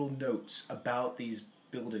 like, little notes about these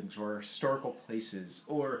buildings or historical places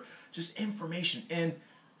or just information. And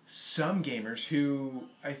some gamers who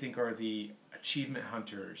I think are the achievement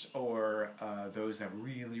hunters or those that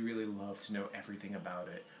really, really love to know everything about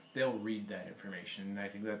it, they'll read that information. And I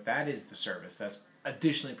think that is the service that's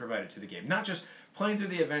additionally provided to the game. Not just playing through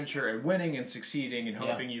the adventure and winning and succeeding and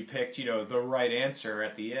hoping you picked, the right answer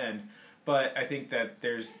at the end, but I think that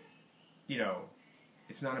there's,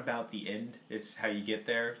 it's not about the end, it's how you get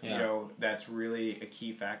there. That's really a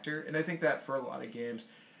key factor. And I think that for a lot of games,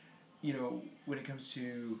 when it comes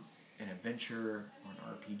to an adventure or an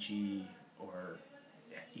RPG or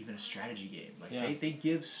even a strategy game, like they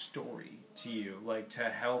give story to you, like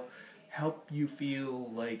to help you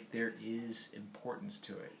feel like there is importance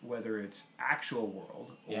to it, whether it's actual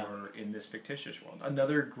world or in this fictitious world.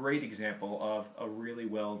 Another great example of a really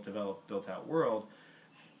well-developed, built-out world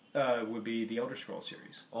would be the Elder Scrolls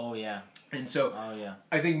series. Oh, yeah. And so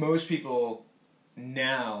I think most people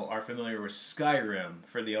now are familiar with Skyrim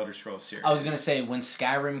for the Elder Scrolls series. I was going to say, when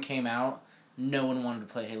Skyrim came out, no one wanted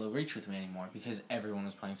to play Halo Reach with me anymore because everyone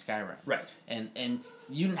was playing Skyrim. Right. And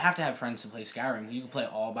you didn't have to have friends to play Skyrim. You could play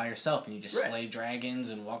all by yourself, and you just slay dragons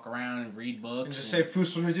and walk around and read books. And just say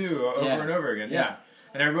Fus Madu over and over again. Yeah.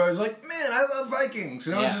 And everybody was like, man, I love Vikings.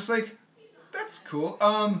 And I was just like, that's cool.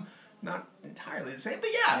 Not entirely the same, but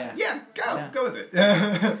go with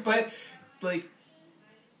it. But, like,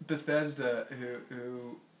 Bethesda,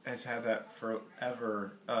 who has had that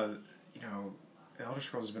forever, Elder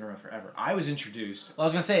Scrolls has been around forever. I was introduced. Well, I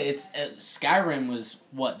was gonna say Skyrim was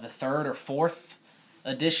what, the 3rd or 4th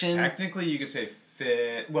edition. Technically, you could say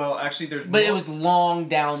 5th. Well, actually, but it was long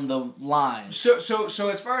down the line. So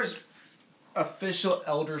as far as official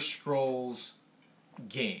Elder Scrolls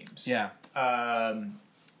games,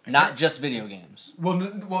 not just video games.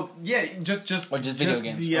 Just video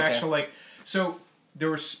games. The actual so there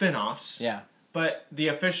were spin-offs. Yeah, but the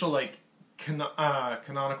official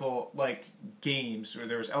canonical games, where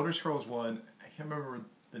there was Elder Scrolls 1, I can't remember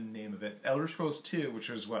the name of it, Elder Scrolls 2, which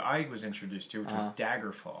was what I was introduced to, which was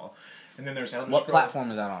Daggerfall, and then there's Elder Scrolls... What platform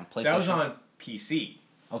is that on? PlayStation? That was on PC.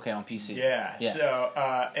 Okay, on PC. Yeah. So,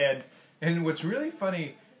 and what's really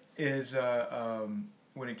funny is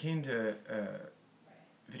when it came to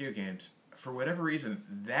video games, for whatever reason,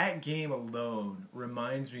 that game alone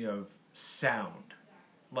reminds me of sound.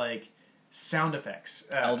 Like... sound effects.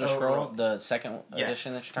 Elder Scroll, the 2nd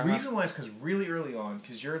edition that you're talking about? Reason why is because really early on,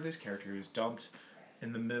 because you're this character who's dumped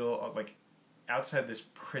in the middle of, outside this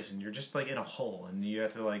prison. You're just, in a hole, and you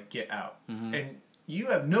have to, get out. Mm-hmm. And you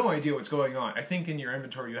have no idea what's going on. I think in your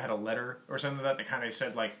inventory you had a letter or something like that kind of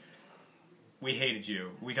said, we hated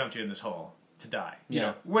you. We dumped you in this hole to die.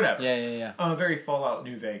 Whatever. Yeah. Very Fallout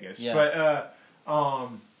New Vegas. Yeah. But,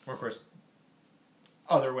 of course...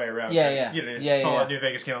 other way around. Fallout New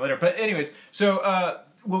Vegas came out later. But anyways, so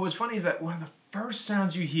what was funny is that one of the first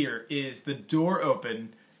sounds you hear is the door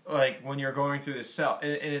open, when you're going through this cell,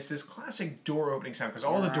 and it's this classic door opening sound because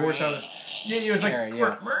all the doors sound. It was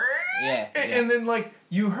and then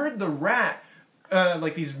you heard the rat.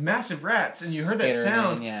 These massive rats, and you heard that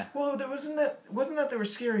sound. Yeah. Well, wasn't that they were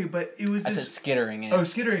scary, but it was. I said skittering. Oh,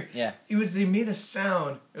 skittering. Yeah. It was. They made a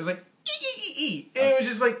sound. It was like ee. And it was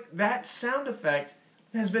just that sound effect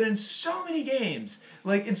has been in so many games.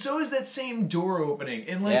 And so is that same door opening.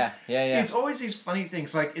 And it's always these funny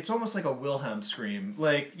things. It's almost like a Wilhelm scream.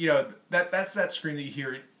 That's that scream that you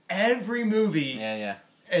hear in every movie. Yeah.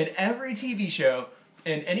 And every TV show.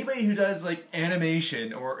 And anybody who does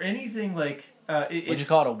animation or anything would you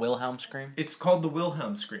call it a Wilhelm scream? It's called the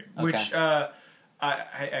Wilhelm scream. Okay. Which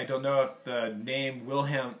I don't know if the name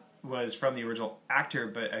Wilhelm was from the original actor,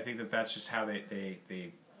 but I think that's just how they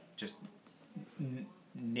just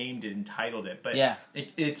named it and titled it. But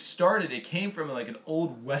it came from an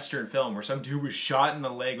old Western film where some dude was shot in the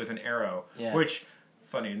leg with an arrow, which,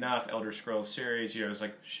 funny enough, Elder Scrolls series, it was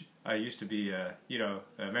I used to be an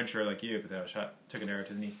adventurer like you, but then I was shot, took an arrow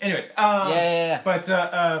to the knee. Anyways, But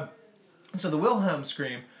so the Wilhelm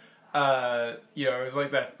scream it was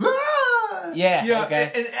like that. Yeah,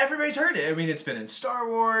 okay. And everybody's heard it. I mean, it's been in Star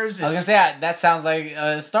Wars. I was gonna say that sounds like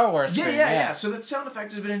a Star Wars. Yeah. So that sound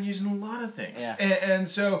effect has been used in a lot of things. Yeah. And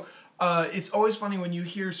so it's always funny when you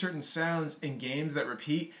hear certain sounds in games that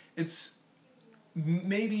repeat. It's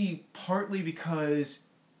maybe partly because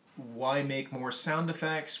why make more sound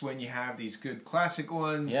effects when you have these good classic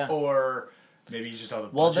ones, or maybe you just all the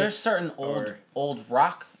budget. Well, there's certain old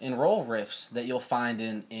rock and roll riffs that you'll find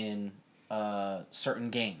in certain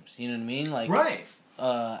games. You know what I mean? Like, right.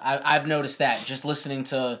 I've noticed that just listening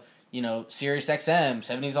to Sirius XM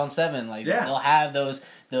 70s on 7. Like they'll have those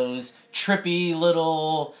trippy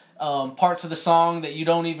little parts of the song that you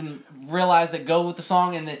don't even realize that go with the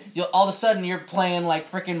song, and then all of a sudden you're playing like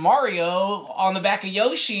freaking Mario on the back of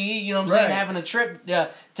Yoshi. You know what I'm saying? Having a trip,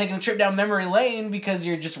 taking a trip down memory lane because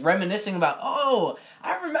you're just reminiscing about, oh,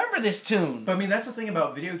 I remember this tune. But I mean, that's the thing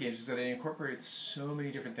about video games is that it incorporates so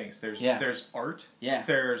many different things. There's art. Yeah.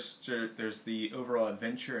 There's the overall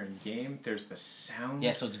adventure and game. There's the sound.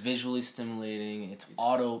 Yeah, so it's visually stimulating. It's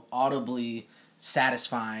audibly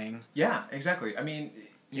satisfying. Yeah, exactly. I mean,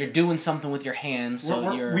 you're doing something with your hands, so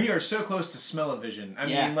we are so close to smell-o-vision. I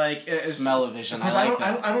mean, like smell-o-vision. Because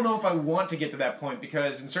I don't know if I want to get to that point,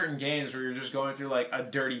 because in certain games where you're just going through like a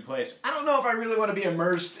dirty place, I don't know if I really want to be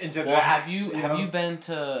immersed into that. Well, have you been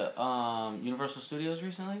to Universal Studios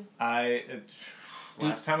recently?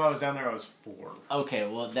 Last time I was down there, I was 4. Okay,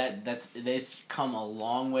 well they've come a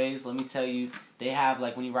long ways. Let me tell you, they have,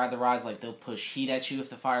 like, when you ride the rides, like, they'll push heat at you if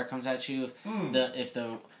the fire comes at you. If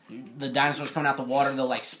the dinosaurs coming out the water, they'll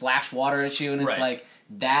like splash water at you, and it's like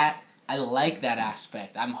that. I like that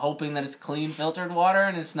aspect. I'm hoping that it's clean filtered water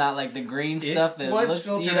and it's not like the green stuff that was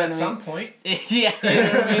filtered at some point. Yeah, you know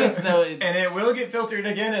what I mean? So it's, and it will get filtered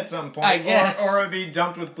again at some point. I guess. Or it'll be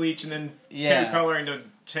dumped with bleach and then food coloring to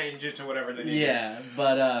change it to whatever they need. Yeah,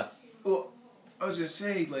 but well, I was gonna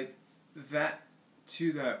say, like, that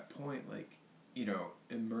to that point, like,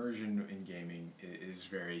 immersion in gaming is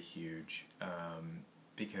very huge.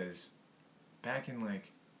 Because back in,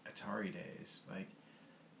 like, Atari days, like,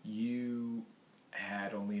 you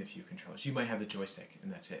had only a few controllers. You might have the joystick,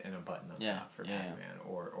 and that's it, and a button on top for Pac-Man,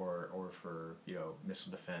 or for,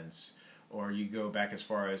 missile defense. Or you go back as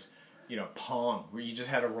far as, Pong, where you just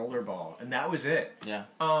had a roller ball, and that was it. Yeah.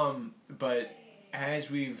 But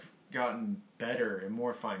as we've gotten better and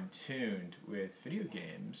more fine-tuned with video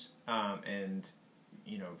games, and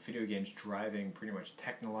video games driving pretty much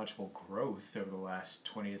technological growth over the last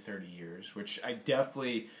 20 to 30 years, which I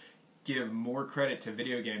definitely give more credit to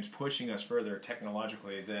video games pushing us further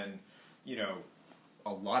technologically than,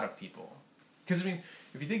 a lot of people. Because, I mean,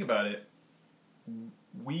 if you think about it,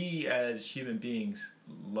 we as human beings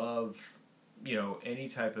love, any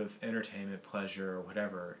type of entertainment, pleasure, or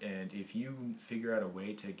whatever, and if you figure out a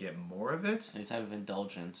way to get more of it... Any type of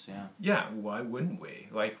indulgence, yeah. Yeah, why wouldn't we?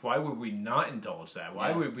 Like, why would we not indulge that?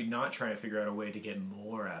 Why would we not try to figure out a way to get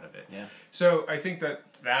more out of it? Yeah. So, I think that,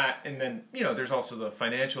 and then, there's also the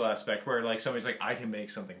financial aspect where, like, somebody's like, I can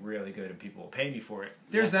make something really good and people will pay me for it.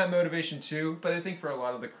 There's that motivation, too, but I think for a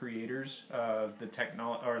lot of the creators of the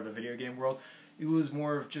the video game world, it was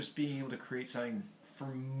more of just being able to create something for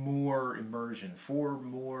more immersion, for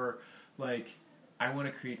more, like, I want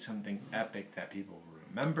to create something epic that people will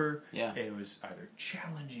remember. Yeah. It was either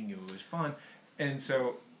challenging, it was fun. And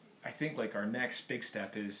so I think, like, our next big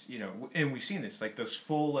step is, and we've seen this, like, those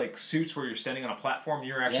full, like, suits where you're standing on a platform and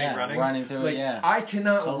you're actually running through like, it, yeah. I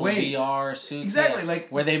cannot Total wait. VR suits. Exactly, yeah. like...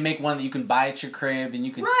 Where they make one that you can buy at your crib and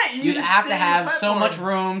you can... Right, you have to have so much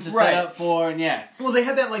room to set up for, and Well, they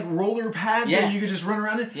had that, like, roller pad that you could just run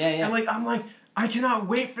around in. Yeah. And, like, I'm like... I cannot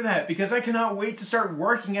wait for that, because I cannot wait to start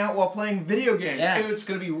working out while playing video games. Yeah. And it's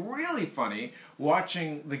going to be really funny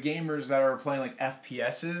watching the gamers that are playing, like,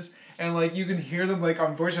 FPSs, and, like, you can hear them, like,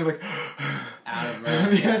 on voice, like... Out of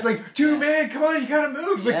breath. It's like, dude, man, come on, you gotta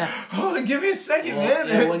move. It's like, hold on, give me a second, man.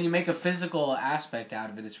 Yeah, when you make a physical aspect out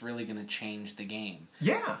of it, it's really going to change the game.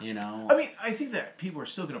 Yeah. I mean, I think that people are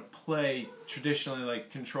still going to play traditionally,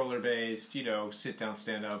 like, controller-based, sit down,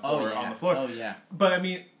 stand up, or on the floor. Oh, yeah. But, I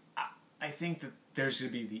mean... I think that there's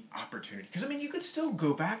going to be the opportunity. Because, I mean, you could still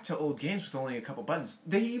go back to old games with only a couple buttons.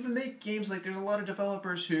 They even make games, like, there's a lot of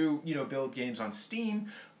developers who, build games on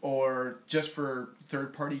Steam or just for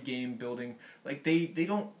third-party game building. Like, they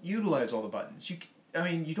don't utilize all the buttons. You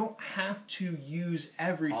don't have to use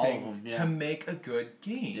everything to make a good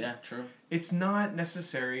game. Yeah, true. It's not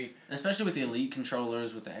necessary. Especially with the Elite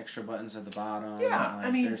controllers with the extra buttons at the bottom. Yeah, like,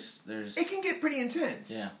 I mean, there's... it can get pretty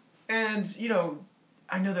intense. Yeah. And,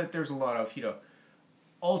 I know that there's a lot of,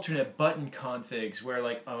 alternate button configs where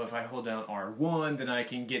like, oh, if I hold down R1, then I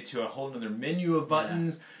can get to a whole other menu of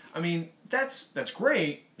buttons. Yeah. I mean, that's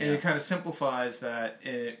great, and it kind of simplifies that,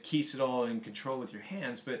 and it keeps it all in control with your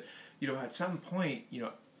hands. But at some point,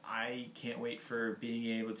 I can't wait for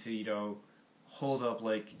being able to hold up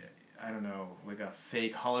like, I don't know, like a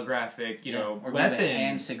fake holographic, or weapon. Give a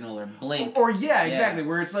hand signal or blink. Or exactly,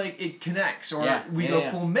 where it's like it connects. Or we go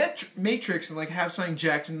full Matrix and like have something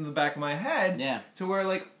jacked into the back of my head to where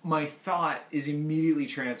like my thought is immediately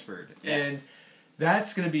transferred. Yeah. And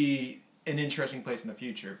that's going to be an interesting place in the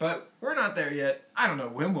future. But we're not there yet. I don't know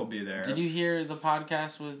when we'll be there. Did you hear the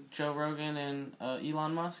podcast with Joe Rogan and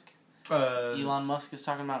Elon Musk? Elon Musk is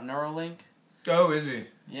talking about Neuralink. Oh, is he?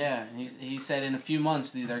 Yeah, he said in a few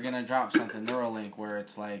months they're going to drop something, Neuralink, where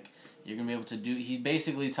it's like you're going to be able to do... He's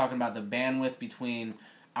basically talking about the bandwidth between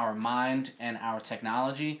our mind and our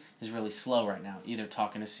technology is really slow right now, either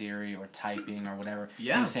talking to Siri or typing or whatever.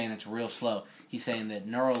 Yeah. He's saying it's real slow. He's saying that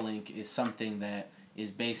Neuralink is something that is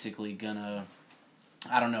basically going to...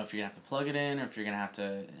 I don't know if you're going to have to plug it in or if you're going to have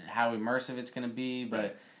to... How immersive it's going to be,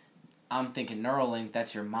 but... I'm thinking Neuralink,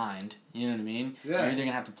 that's your mind. You know what I mean? Yeah. You're either going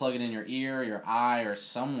to have to plug it in your ear, your eye, or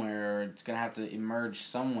somewhere, or it's going to have to emerge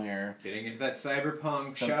somewhere. Getting into that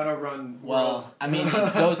cyberpunk Shadowrun world. Well, I mean,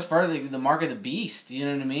 it goes further, the mark of the beast, you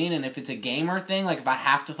know what I mean? And if it's a gamer thing, like if I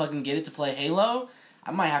have to fucking get it to play Halo,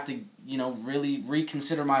 I might have to, really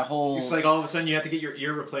reconsider my whole... It's like all of a sudden you have to get your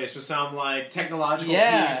ear replaced with some, like, technological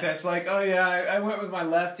piece that's like, oh yeah, I went with my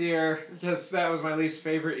left ear because that was my least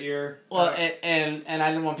favorite ear. Well, and I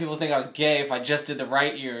didn't want people to think I was gay if I just did the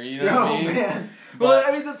right ear, you know what I mean? Oh, man. Well,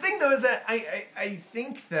 I mean, the thing, though, is that I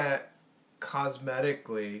think that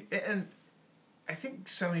cosmetically... And I think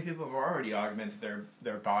so many people have already augmented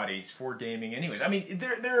their bodies for gaming anyways. I mean,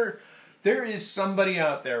 there is somebody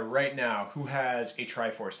out there right now who has a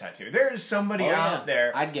Triforce tattoo. There is somebody out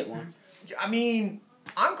there. I'd get one. I mean,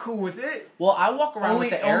 I'm cool with it. Well, I walk around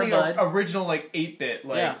with the Airbud. Original, like, 8-bit,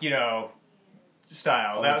 like,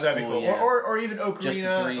 style. That'd be cool. Yeah. Or even Ocarina. Just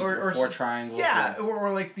the 3 or 4 triangles. Yeah,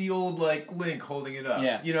 or like the old, like, Link holding it up.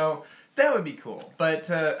 Yeah. That would be cool.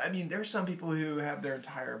 But, I mean, there's some people who have their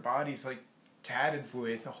entire bodies, like, tatted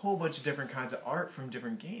with a whole bunch of different kinds of art from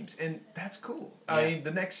different games. And that's cool. Yeah. I mean,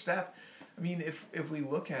 the next step... I mean, if we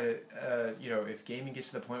look at it, if gaming gets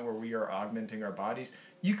to the point where we are augmenting our bodies,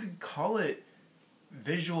 you could call it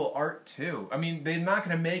visual art too. I mean, they're not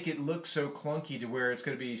going to make it look so clunky to where it's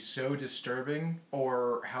going to be so disturbing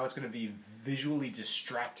or how it's going to be visually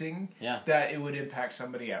distracting that it would impact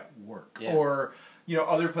somebody at work or,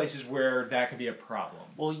 other places where that could be a problem.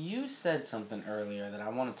 Well, you said something earlier that I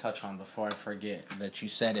want to touch on before I forget that you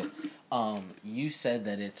said it. You said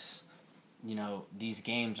that it's... these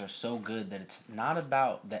games are so good that it's not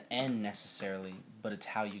about the end necessarily, but it's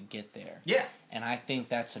how you get there. Yeah. And I think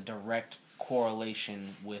that's a direct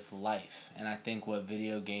correlation with life. And I think what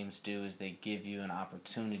video games do is they give you an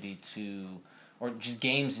opportunity to, or just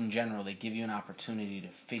games in general, they give you an opportunity to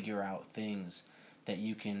figure out things that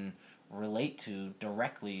you can relate to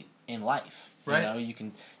directly in life. Right.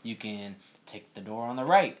 You can take the door on the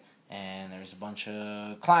right, and there's a bunch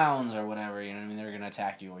of clowns or whatever, you know what I mean, they're going to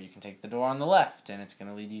attack you. Or you can take the door on the left, and it's going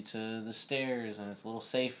to lead you to the stairs, and it's a little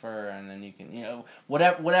safer, and then you can,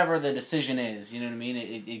 whatever the decision is, you know what I mean,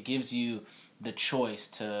 it gives you the choice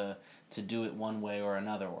to do it one way or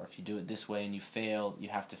another. Or if you do it this way and you fail, you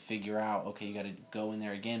have to figure out, okay, you got to go in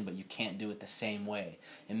there again, but you can't do it the same way.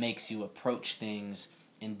 It makes you approach things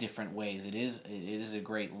in different ways. It is a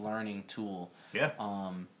great learning tool. Yeah.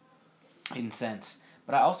 In sense.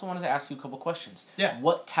 But I also wanted to ask you a couple questions. Yeah.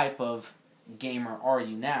 What type of gamer are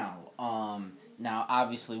you now? Now,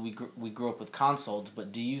 obviously, we grew up with consoles,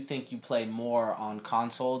 but do you think you play more on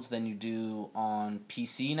consoles than you do on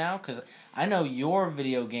PC now? Because I know your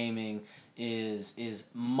video gaming is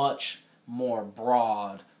much more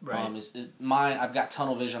broad. Right. Mine, I've got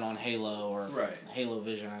tunnel vision on Halo, or Halo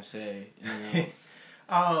vision, I say.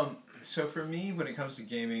 So for me, when it comes to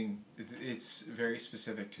gaming, it's very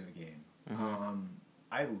specific to the game. Mm-hmm.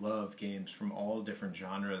 I love games from all different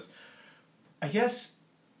genres. I guess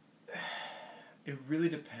it really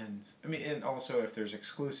depends. I mean, and also if there's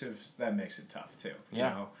exclusives, that makes it tough too.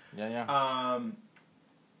 Yeah. Yeah.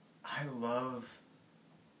 I love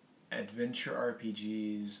adventure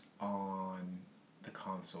RPGs on the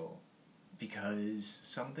console because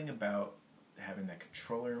something about having that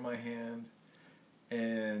controller in my hand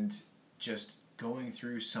and just going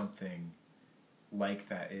through something like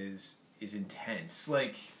that is intense.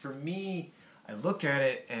 Like, for me, I look at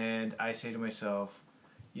it and I say to myself,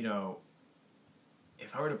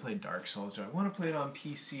 if I were to play Dark Souls, do I want to play it on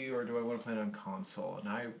PC or do I want to play it on console? And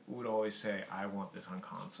I would always say I want this on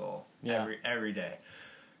console every day.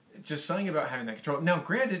 Just something about having that control. Now,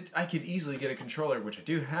 granted, I could easily get a controller, which I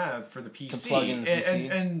do have, for the PC, to plug in the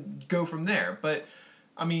PC. And go from there. But,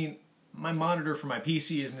 I mean, my monitor for my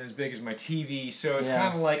PC isn't as big as my TV, so it's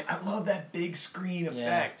kind of like, I love that big screen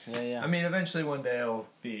effect. Yeah. I mean, eventually one day I'll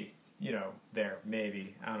be, there,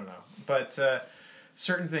 maybe. I don't know. But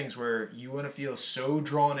certain things where you want to feel so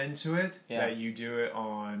drawn into it that you do it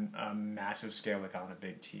on a massive scale, like on a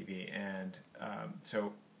big TV. And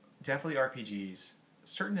so, definitely RPGs.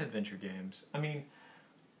 Certain adventure games. I mean,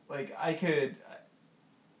 like I could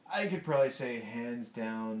probably say hands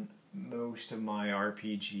down most of my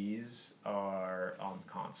RPGs are on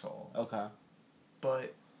console. Okay.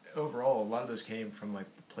 But overall, a lot of those came from like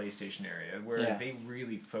the PlayStation area, where they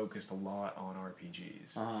really focused a lot on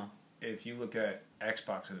RPGs. Uh-huh. If you look at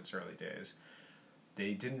Xbox in its early days,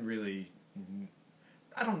 they didn't really.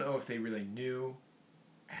 I don't know if they really knew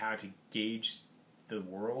how to gauge the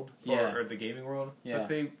world or the gaming world, but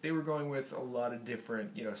they were going with a lot of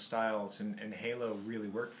different styles, and Halo really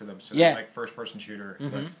worked for them. So like first person shooter,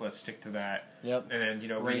 let's stick to that. Yep. And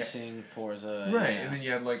then racing, Forza, right, and then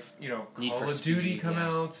you had like Call of Duty come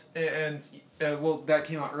out, and that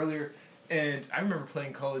came out earlier, and I remember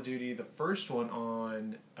playing Call of Duty, the first one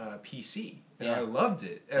on PC, and I loved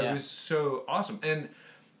it. It was so awesome. And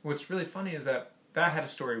what's really funny is that had a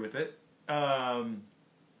story with it.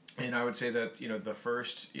 And I would say that the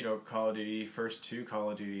first Call of Duty, first two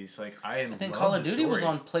Call of Duties, like I think Call of Duty was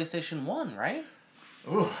on PlayStation 1, right?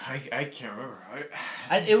 Oh, I can't remember.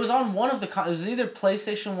 It was on one of the. It was either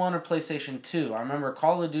PlayStation 1 or PlayStation 2. I remember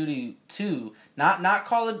Call of Duty 2, not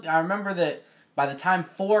Call of. I remember that by the time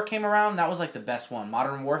 4 came around, that was like the best one.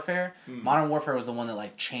 Modern Warfare. Mm-hmm. Modern Warfare was the one that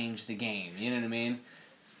like changed the game. You know what I mean?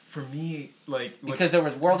 For me, because there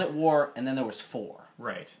was World at War and then there was 4.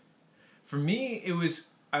 Right. For me, it was.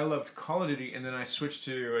 I loved Call of Duty, and then I switched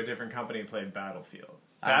to a different company and played Battlefield.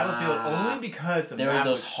 Battlefield only because the map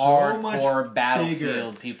was so much hardcore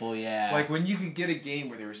Battlefield bigger. People, Like when you could get a game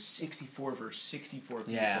where there was 64 versus 64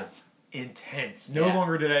 people. Intense. No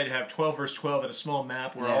longer did I have 12 versus 12 at a small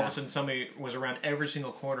map where all of a sudden somebody was around every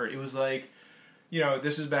single corner. It was like,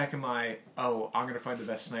 this is back in my, I'm going to find the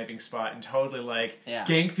best sniping spot and totally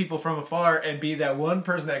gank people from afar and be that one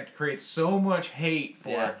person that creates so much hate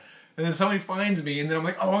for and then somebody finds me, and then I'm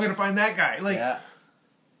like, I'm going to find that guy.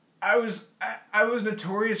 I was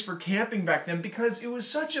notorious for camping back then because it was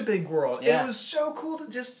such a big world. It was so cool to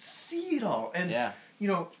just see it all. And,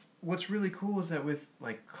 what's really cool is that with,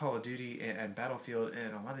 Call of Duty and Battlefield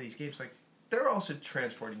and a lot of these games, they're also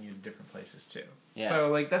transporting you to different places, too. Yeah.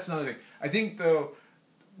 So, that's another thing. I think, though,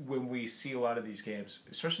 when we see a lot of these games,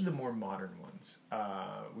 especially the more modern ones,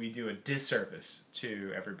 we do a disservice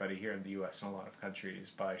to everybody here in the U.S. and a lot of countries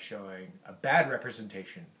by showing a bad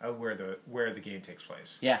representation of where the game takes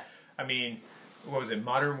place. Yeah. I mean, what was it,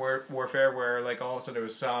 Modern Warfare, where all of a sudden there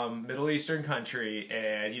was some Middle Eastern country,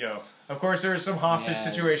 and of course there was some hostage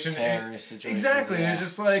situation, terrorist situation. Exactly, and it's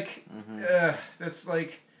just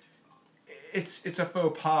that's it's a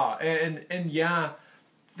faux pas, and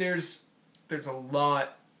there's a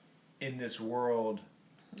lot in this world.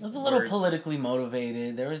 It was a little politically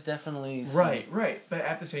motivated. There was definitely some... Right. But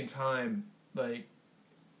at the same time,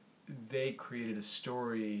 they created a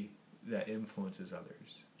story that influences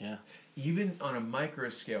others. Yeah. Even on a micro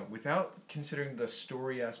scale, without considering the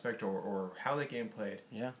story aspect or how the game played.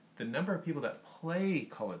 Yeah. The number of people that play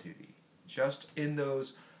Call of Duty, just in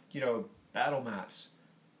those, battle maps,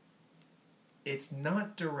 it's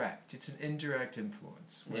not direct. It's an indirect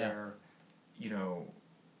influence where,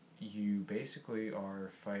 you basically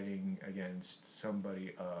are fighting against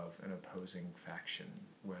somebody of an opposing faction,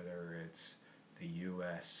 whether it's the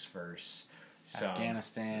U.S. versus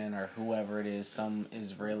Afghanistan or whoever it is, some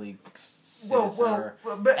Israeli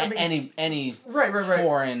any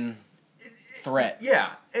foreign threat.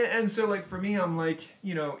 Yeah, and so for me, I'm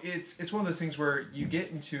it's one of those things where you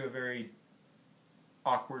get into a very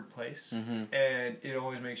awkward place, and it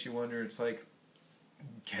always makes you wonder. It's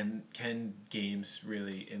can games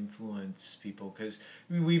really influence people? Because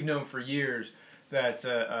we've known for years that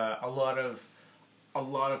a lot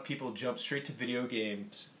of people jump straight to video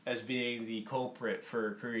games as being the culprit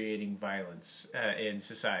for creating violence in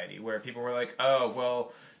society, where people were like, oh,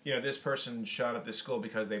 well, this person shot up this school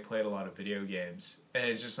because they played a lot of video games. And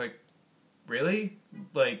it's just really?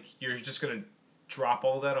 You're just going to drop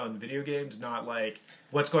all that on video games, not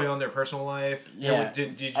what's going on in their personal life? Yeah.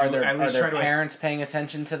 Did you are their at least try to parents paying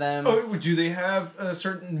attention to them? Oh, do they have a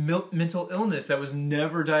certain mental illness that was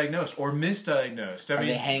never diagnosed or misdiagnosed? Are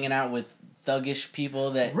they hanging out with thuggish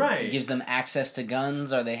people that Right. gives them access to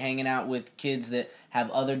guns? Are they hanging out with kids that have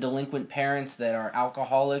other delinquent parents that are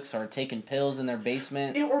alcoholics or taking pills in their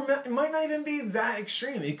basement? It might not even be that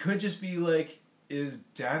extreme. It could just be like, is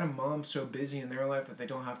dad and mom so busy in their life that they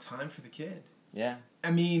don't have time for the kid? Yeah.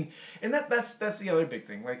 I mean, and that's the other big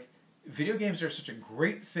thing. Like, video games are such a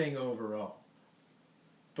great thing overall,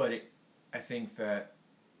 but I think that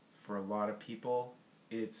for a lot of people,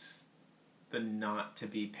 it's the not to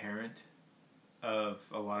be parent of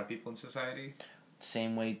a lot of people in society.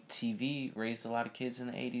 Same way TV raised a lot of kids in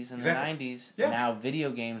the 80s and Exactly. the 90s. Yeah. Now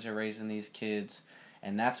video games are raising these kids,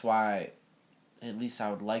 and that's why, at least I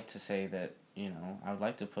would like to say that, I would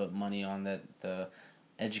like to put money on that the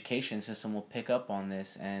education system will pick up on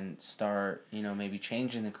this and start, maybe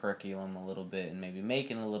changing the curriculum a little bit and maybe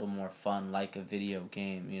making it a little more fun, like a video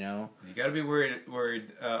game, You got to be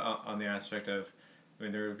worried on the aspect of,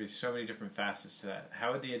 there would be so many different facets to that.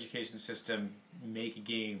 How would the education system make a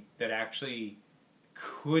game that actually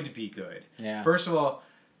could be good? Yeah. First of all,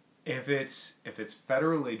 if it's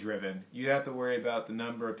federally driven, you have to worry about the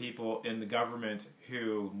number of people in the government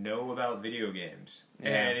who know about video games. Yeah.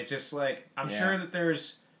 And it's just like, I'm sure that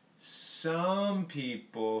there's some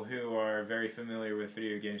people who are very familiar with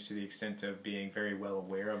video games to the extent of being very well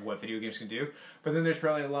aware of what video games can do. But then there's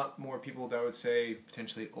probably a lot more people that I would say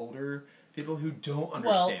potentially older people who don't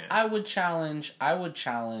understand. Well, I would challenge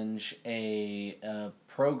a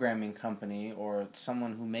programming company or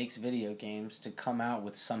someone who makes video games to come out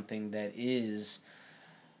with something that is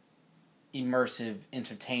immersive,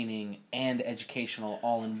 entertaining, and educational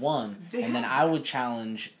all in one. Then I would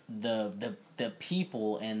challenge the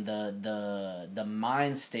people and the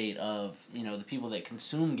mind state of, the people that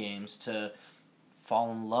consume games to fall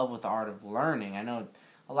in love with the art of learning. I know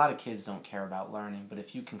a lot of kids don't care about learning, but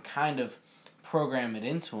if you can kind of program it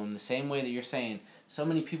into them the same way that you're saying, so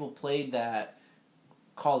many people played that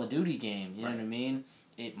Call of Duty game, you know what I mean?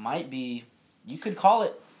 It might be, you could call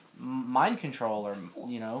it mind control or,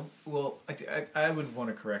 Well, I would want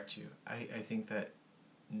to correct you. I think that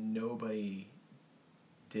nobody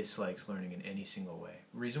dislikes learning in any single way.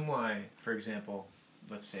 Reason why, for example,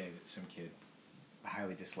 let's say that some kid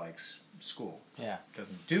highly dislikes school. Yeah.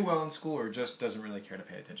 Doesn't do well in school or just doesn't really care to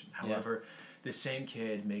pay attention. However, the same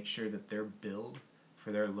kid makes sure that their build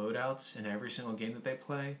for their loadouts in every single game that they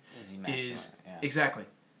play is exactly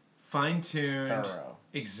fine-tuned. It's thorough.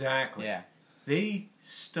 Exactly. Yeah. They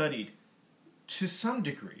studied to some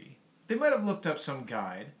degree. They might have looked up some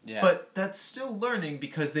guide, Yeah. but that's still learning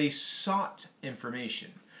because they sought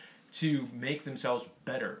information to make themselves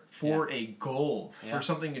better for a goal, for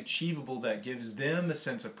something achievable that gives them a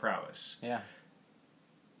sense of prowess. Yeah.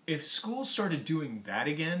 If schools started doing that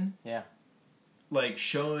again, like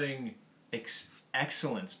showing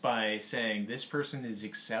excellence by saying this person is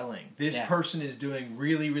excelling, this person is doing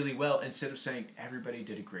really, really well, instead of saying everybody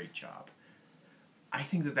did a great job. I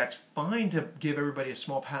think that that's fine to give everybody a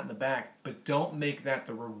small pat on the back, but don't make that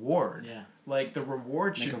the reward. Yeah. Like, the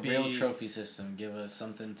reward should be... Make a real trophy system. Give us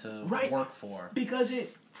something to work for. Because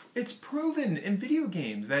it's proven in video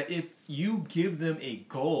games that if you give them a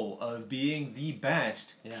goal of being the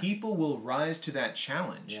best, people will rise to that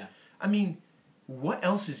challenge. Yeah. I mean, what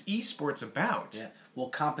else is esports about? Yeah. Well,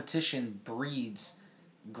 competition breeds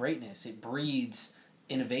greatness. It breeds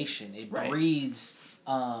innovation. It breeds,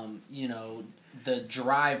 the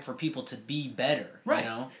drive for people to be better. Right. You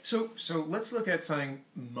know? So let's look at something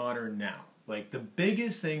modern now. Like, the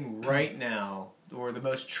biggest thing right now, or the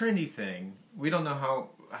most trendy thing, we don't know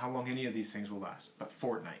how long any of these things will last, but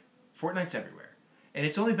Fortnite. Fortnite's everywhere. And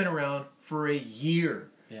it's only been around for a year.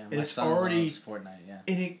 Yeah, and my it's son already loves Fortnite, yeah.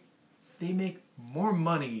 And they make more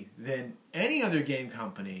money than any other game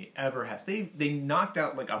company ever has. They knocked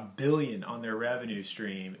out like $1 billion on their revenue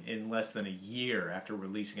stream in less than a year after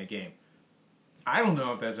releasing a game. I don't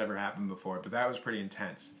know if that's ever happened before, but that was pretty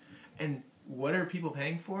intense. And what are people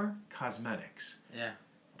paying for? Cosmetics. Yeah.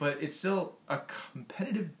 But it's still a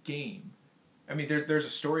competitive game. I mean, there's a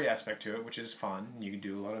story aspect to it, which is fun. You can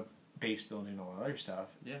do a lot of base building and all that other stuff.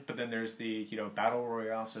 Yeah. But then there's the battle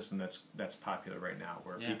royale system that's popular right now,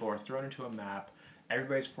 where people are thrown into a map.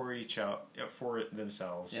 Everybody's for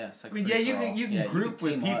themselves. Yeah, it's like you can group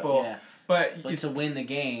with team people, up, but to win the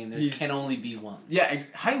game, there can only be one. Yeah,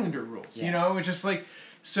 Highlander rules. Yeah. It's just like,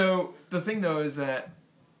 so the thing though is that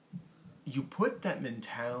you put that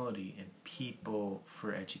mentality in people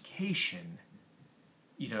for education.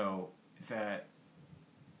 That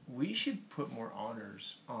we should put more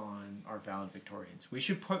honors on our valedictorians. We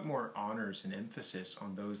should put more honors and emphasis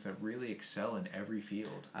on those that really excel in every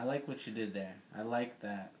field. I like what you did there. I like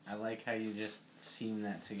that. I like how you just seam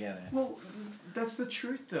that together. Well, that's the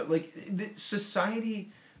truth, though. Like,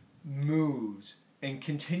 society moves and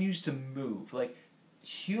continues to move. Like,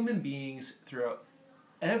 human beings throughout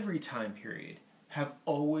every time period have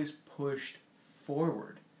always pushed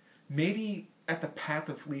forward. Maybe at the path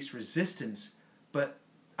of least resistance, but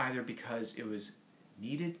either because it was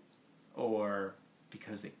needed or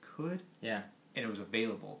because they could. Yeah. And it was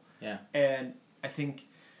available. Yeah. And I think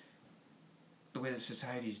the way that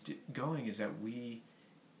society's going is that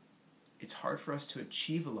it's hard for us to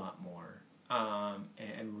achieve a lot more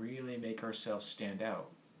and really make ourselves stand out.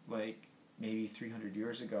 Like, maybe 300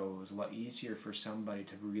 years ago, it was a lot easier for somebody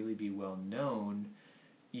to really be well known,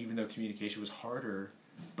 even though communication was harder.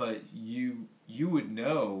 But you would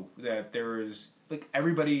know that there was, like,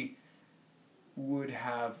 everybody would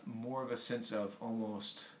have more of a sense of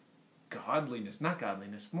almost godliness, not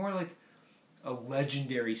godliness, more like a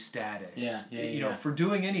legendary status. Yeah, you know, for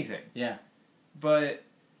doing anything. Yeah. But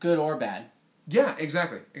good or bad. Yeah,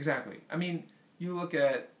 exactly. I mean, you look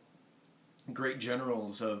at great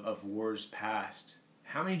generals of wars past.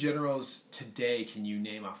 How many generals today can you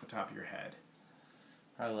name off the top of your head?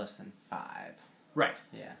 Probably less than 5. Right.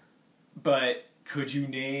 Yeah. But could you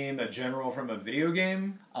name a general from a video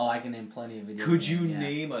game? Oh, I can name plenty of video Could games. you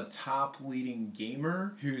name a top leading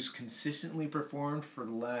gamer who's consistently performed for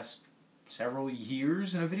the last several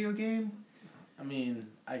years in a video game? I mean,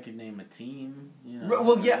 I could name a team. You know.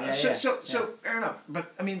 Well, yeah. So fair enough.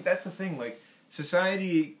 But I mean, that's the thing. Like,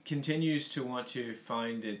 society continues to want to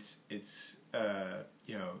find its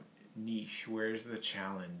niche. Where's the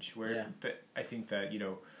challenge? But I think that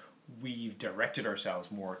we've directed ourselves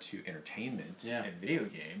more to entertainment and video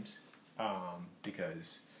games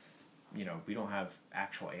because we don't have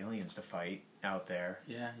actual aliens to fight out there.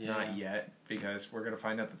 Not yet, because we're gonna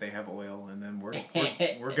find out that they have oil, and then we're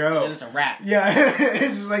go. It's a wrap. Yeah,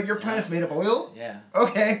 it's just like your planet's made of oil. Yeah.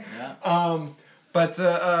 Okay. Yeah. But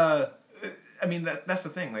I mean that's the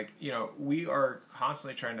thing. Like we are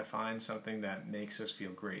constantly trying to find something that makes us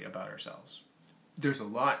feel great about ourselves. There's a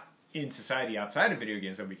lot in society outside of video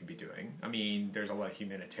games that we can be doing. I mean, there's a lot of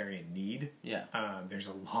humanitarian need. Yeah. There's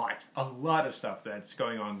a lot of stuff that's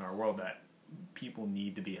going on in our world that people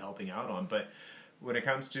need to be helping out on. But when it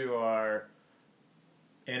comes to our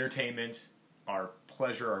entertainment, our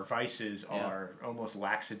pleasure, our vices, our almost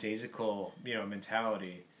lackadaisical,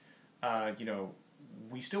 mentality,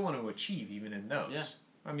 we still want to achieve even in those. Yeah.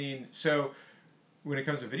 I mean, so when it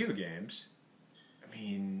comes to video games, I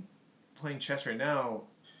mean, playing chess right now,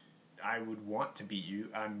 I would want to beat you.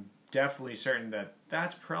 I'm definitely certain that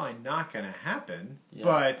that's probably not going to happen. Yeah,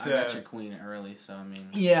 but I got your queen early, so I mean.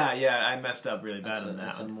 Yeah, I messed up really bad on that.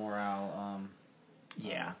 That's a morale.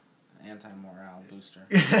 Yeah. Anti-morale booster.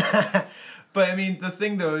 But I mean, the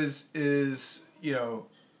thing though is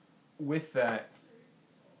with that,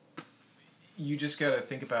 you just got to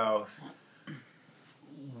think about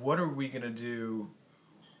what are we going to do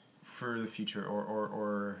for the future,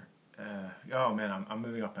 or oh man, I'm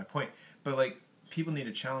moving off my point. But like, people need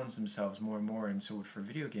to challenge themselves more and more, and so for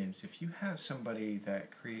video games, if you have somebody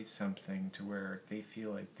that creates something to where they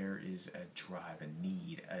feel like there is a drive, a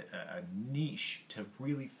need, a niche to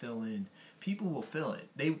really fill in, people will fill it.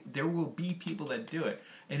 There will be people that do it,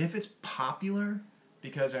 and if it's popular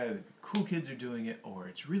because either cool kids are doing it, or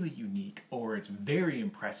it's really unique, or it's very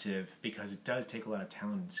impressive because it does take a lot of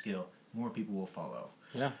talent and skill, more people will follow.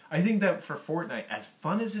 Yeah. I think that for Fortnite, as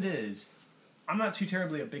fun as it is, I'm not too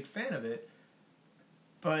terribly a big fan of it,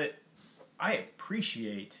 but I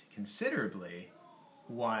appreciate considerably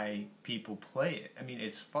why people play it. I mean,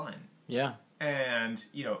 it's fun. Yeah. And,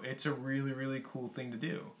 it's a really, really cool thing to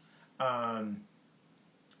do.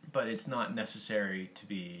 But it's not necessary to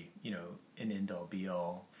be, an end-all,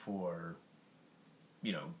 be-all for,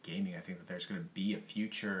 gaming. I think that there's going to be a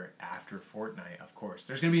future after Fortnite, of course.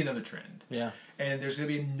 There's going to be another trend. Yeah. And there's going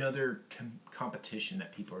to be another competition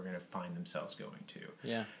that people are going to find themselves going to.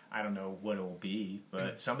 Yeah. I don't know what it will be,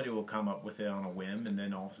 but somebody will come up with it on a whim, and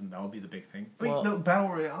then all of a sudden that'll be the big thing. Well, the Battle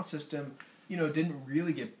Royale system, didn't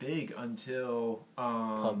really get big until...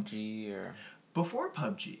 PUBG or... Before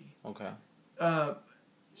PUBG. Okay.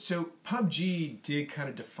 So PUBG did kind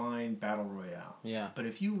of define Battle Royale. Yeah. But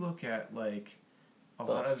if you look at, like...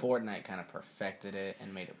 But Fortnite kind of perfected it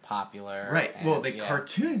and made it popular. Right. And, well, they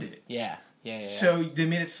cartooned it. Yeah. So they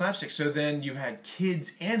made it slapstick. So then you had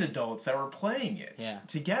kids and adults that were playing it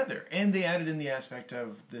together. And they added in the aspect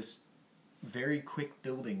of this very quick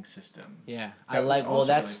building system. Yeah, That was well, also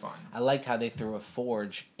that's really fun. I liked how they threw a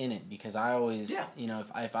forge in it, because I always, Yeah. you know,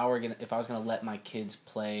 if I was gonna let my kids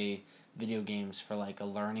play video games for like a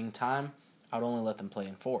learning time, I'd only let them play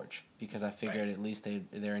in Forge, because I figured at least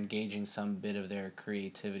they're engaging some bit of their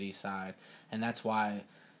creativity side, and that's why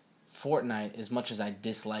Fortnite, as much as I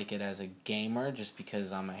dislike it as a gamer, just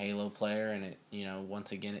because I'm a Halo player, and it, you know,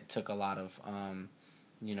 once again, it took a lot of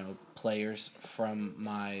you know, players from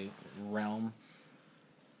my realm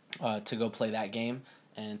to go play that game,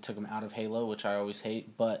 and took them out of Halo, which I always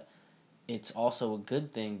hate. But it's also a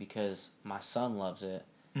good thing because my son loves it,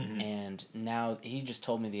 and now he just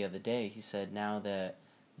told me the other day. He said now that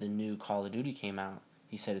the new Call of Duty came out,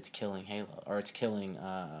 he said it's killing Halo, or it's killing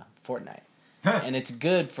Fortnite. And it's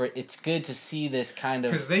good to see this kind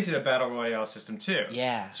of, because they did a battle royale system too.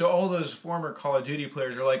 Yeah. So all those former Call of Duty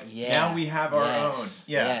players are like, now we have our own.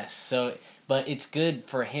 Yeah. Yes. So, but it's good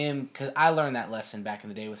for him, because I learned that lesson back in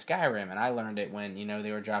the day with Skyrim, and I learned it when, you know,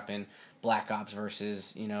 they were dropping Black Ops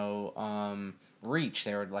versus, you know, Reach.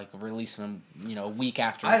 They were like releasing them, you know, a week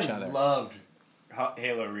after each other. I loved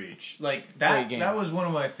Halo Reach. Like that. That was one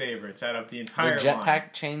of my favorites out of the entire The jetpack line.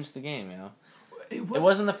 changed the game, you know. It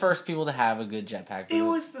wasn't the first people to have a good jetpack. It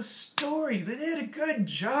was the story. They did a good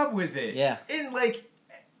job with it. Yeah. And like,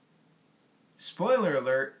 spoiler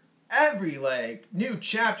alert, every like new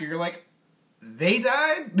chapter, you're like, they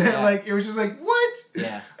died? Yeah. Like, it was just like, what?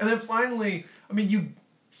 Yeah. And then finally, I mean,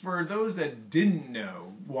 for those that didn't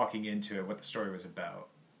know walking into it what the story was about,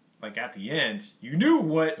 like at the end, you knew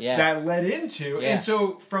what that led into. Yeah. And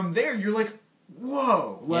so from there, you're like,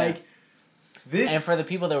 whoa. Like, this. And for the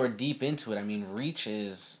people that were deep into it, I mean, Reach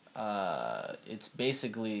is, it's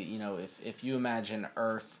basically, you know, if you imagine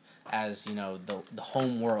Earth as, you know, the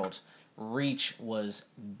home world, Reach was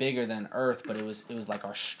bigger than Earth, but it was like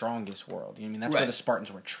our strongest world. You know what I mean? That's where the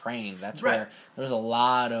Spartans were trained. That's where there was a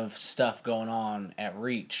lot of stuff going on at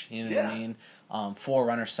Reach. You know what I mean?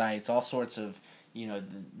 Forerunner sites, all sorts of, you know,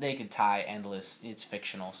 they could tie endless. It's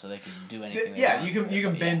fictional, so they can do anything. You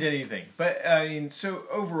can bend anything. But I mean, so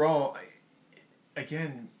overall,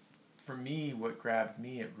 again, for me, what grabbed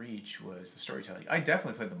me at Reach was the storytelling. I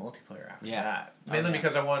definitely played the multiplayer after that. Mainly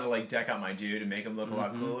because I wanted to like deck out my dude and make him look a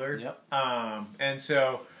lot cooler. Yep. And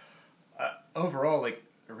so overall, like,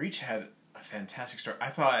 Reach had a fantastic story. I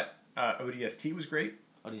thought ODST was great.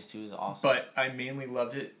 ODST was awesome. But I mainly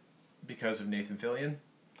loved it because of Nathan Fillion.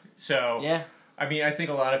 So yeah. I mean, I think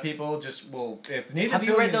a lot of people just will. If Nathan Have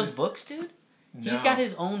you read those books, dude? No. He's got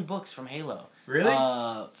his own books from Halo. Really?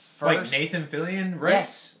 First, like Nathan Fillion, right?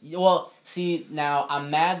 Yes. Well, see, now I'm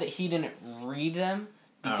mad that he didn't read them,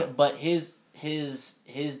 but his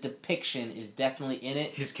depiction is definitely in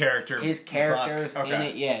it. His character's in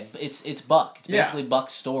it. Yeah, it's Buck. It's basically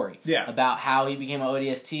Buck's story. Yeah. About how he became an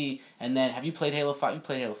ODST, and then have you played Halo 5? You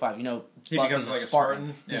played Halo 5. You know, he Buck becomes is like a Spartan.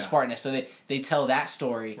 Yeah. He's a Spartan. So they tell that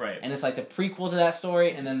story, right? And it's like the prequel to that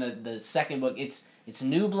story, and then the second book it's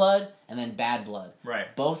New Blood and then Bad Blood.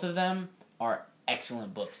 Right. Both of them are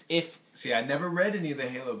excellent books. See, I never read any of the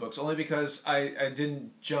Halo books, only because I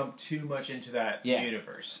didn't jump too much into that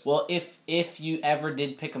universe. Well, if you ever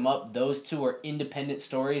did pick them up, those two are independent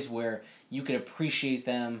stories where you could appreciate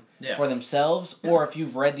them for themselves, or if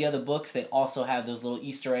you've read the other books, they also have those little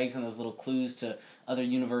Easter eggs and those little clues to other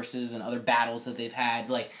universes and other battles that they've had.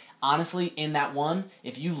 Like, honestly, in that one,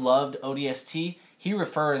 if you loved ODST, he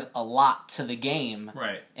refers a lot to the game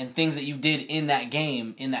and things that you did in that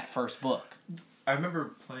game in that first book. I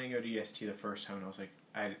remember playing ODST the first time, and I was like,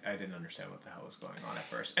 I didn't understand what the hell was going on at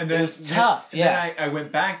first. And then it was tough, Then I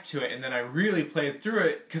went back to it, and then I really played through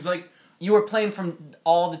it, because, like... You were playing from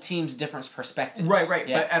all the team's different perspectives. Right.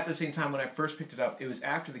 Yeah. But at the same time, when I first picked it up, it was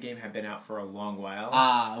after the game had been out for a long while.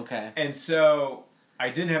 Ah, okay. And so, I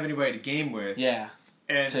didn't have anybody to game with. Yeah.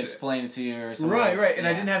 And to explain it to you or something. Right. And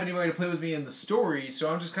I didn't have anybody to play with me in the story,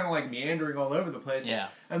 so I'm just kind of like meandering all over the place. Yeah.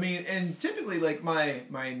 I mean, and typically, like, my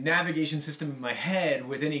navigation system in my head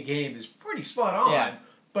with any game is pretty spot on. Yeah.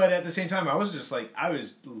 But at the same time, I was just like, I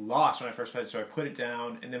was lost when I first played it, so I put it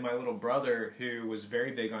down, and then my little brother, who was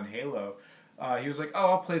very big on Halo, he was like,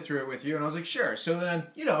 "Oh, I'll play through it with you," and I was like, "Sure." So then,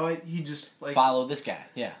 you know, he just like follow this guy,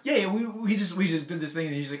 yeah. We just did this thing,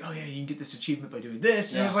 and he's like, "Oh yeah, you can get this achievement by doing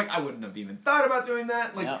this," and I was like, "I wouldn't have even thought about doing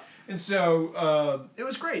that," like, and so it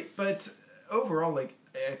was great. But overall, like,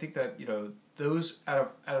 I think that, you know, those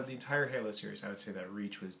out of the entire Halo series, I would say that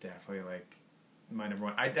Reach was definitely like my number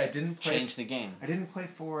one. I didn't play change the game. I didn't play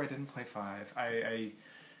 4. I didn't play 5. I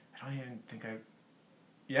don't even think I.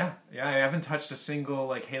 Yeah, I haven't touched a single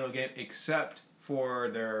like Halo game except for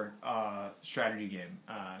their strategy game.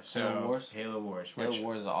 Halo Wars? Halo Wars. Halo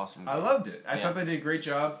Wars is an awesome game. I loved it. I thought they did a great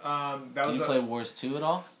job. Did you play Wars 2 at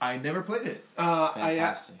all? I never played it. It's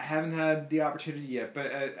fantastic. I haven't had the opportunity yet,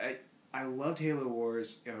 but I loved Halo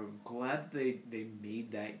Wars. I'm glad they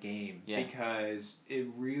made that game because it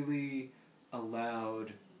really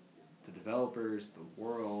allowed the developers, the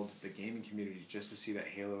world, the gaming community just to see that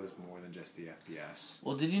Halo is more than just the FPS.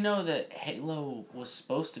 Well, did you know that Halo was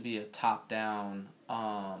supposed to be a top-down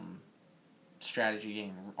strategy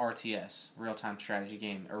game, RTS, real-time strategy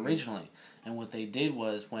game, originally? And what they did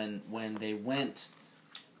was when they went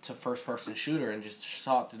to first-person shooter and just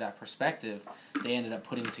saw it through that perspective, they ended up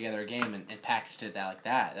putting together a game and packaged it like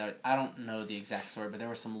that. I don't know the exact story, but there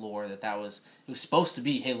was some lore that it was supposed to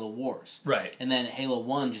be Halo Wars. Right. And then Halo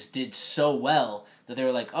 1 just did so well that they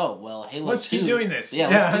were like, oh, well, Halo 2... Let's keep doing this. Yeah,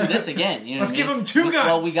 let's do this again. You know let's what I mean? give them two guns.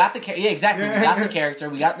 Well, we got the... Yeah, exactly. We got the character.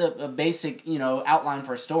 We got the basic, outline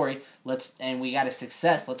for a story. And we got a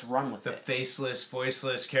success. Let's run with the it. The faceless,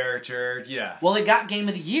 voiceless character. Yeah. Well, it got Game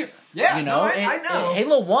of the Year. Yeah, I know.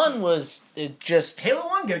 Halo 1 was just... Halo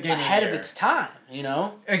 1 got Game of the Year. Ahead of its time,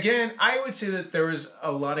 Again, I would say that there was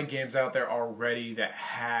a lot of games out there already that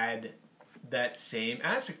had that same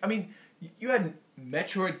aspect. I mean, you had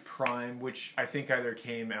Metroid Prime, which I think either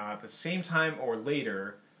came out at the same time or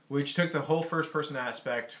later, which took the whole first-person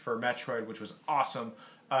aspect for Metroid, which was awesome.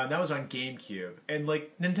 That was on GameCube. And,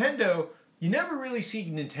 Nintendo, you never really see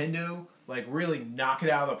Nintendo, really knock it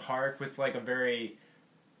out of the park with, a very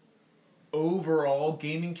overall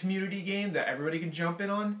gaming community game that everybody can jump in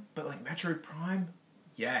on. But, Metroid Prime,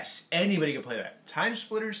 yes, anybody can play that. Time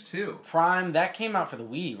Splitters, too. Prime, that came out for the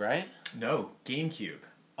Wii, right? No, GameCube.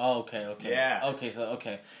 Oh, okay. Yeah.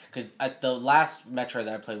 Okay. Because the last Metroid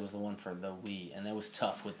that I played was the one for the Wii, and it was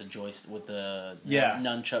tough with the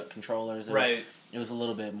nunchuck controllers. It was a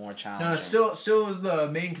little bit more challenging. No, still was the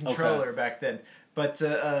main controller back then. But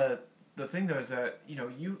the thing though is that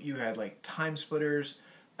you had Time Splitters.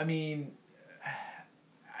 I mean,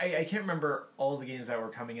 I can't remember all the games that were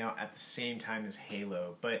coming out at the same time as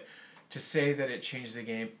Halo, but to say that it changed the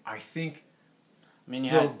game, I think. I mean,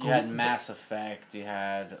 you had Mass Effect, you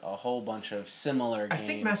had a whole bunch of similar games. I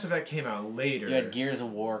think Mass Effect came out later. You had Gears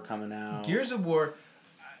of War coming out. Gears of War.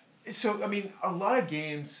 So, I mean, a lot of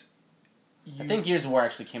games... I think Gears of War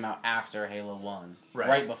actually came out after Halo 1.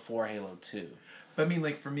 Right before Halo 2. But, I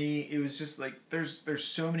mean, for me, it was just, there's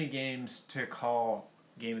so many games to call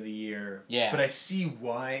Game of the Year. Yeah. But I see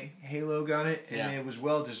why Halo got it, and it was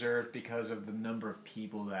well-deserved because of the number of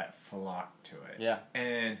people that flocked to it. Yeah.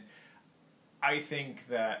 And... I think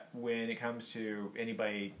that when it comes to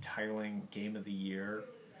anybody titling Game of the Year,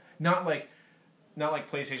 not like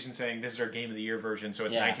PlayStation saying this is our Game of the Year version, so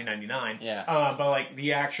it's $19.99. Yeah. But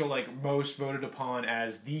the actual most voted upon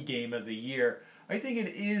as the Game of the Year, I think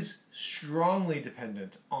it is strongly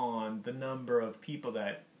dependent on the number of people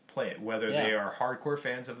that play it, whether they are hardcore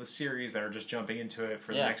fans of the series that are just jumping into it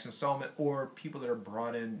for the next installment, or people that are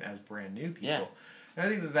brought in as brand new people. Yeah. And I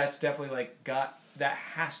think that that's definitely that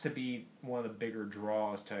has to be one of the bigger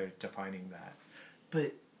draws to finding that.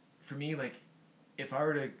 But for me, if I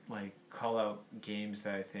were to call out games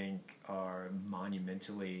that I think are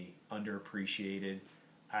monumentally underappreciated,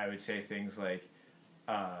 I would say things like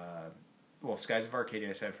Skies of Arcadia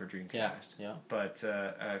I said for Dreamcast. Yeah. But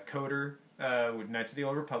Coder, with Knights of the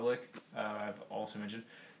Old Republic, I've also mentioned.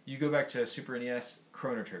 You go back to Super NES,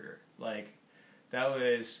 Chrono Trigger. That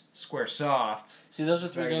was Squaresoft. See, those are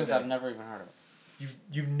three games I've never even heard of.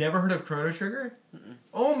 You've never heard of Chrono Trigger? Mm-mm.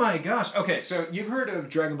 Oh my gosh. Okay, so you've heard of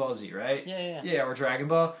Dragon Ball Z, right? Yeah. Yeah, or Dragon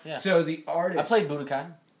Ball. Yeah. So the artist... I played Budokai.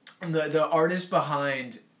 The artist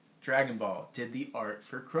behind Dragon Ball did the art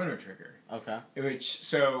for Chrono Trigger. Okay.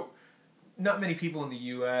 So, not many people in the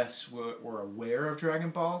U.S. were aware of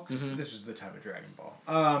Dragon Ball, because this was the time of Dragon Ball.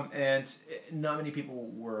 And not many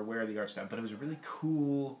people were aware of the art style, but it was a really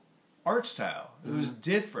cool art style. It was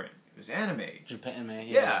different. It was anime. Japan, man.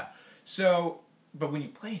 Yeah. So, but when you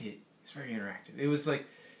played it, it's very interactive. It was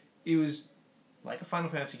like a Final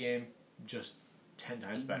Fantasy game, just 10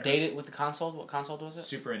 times better. Dated with the console? What console was it?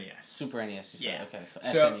 Super NES. Super NES, you said. Yeah. Okay, so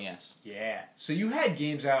SNES. Yeah. So you had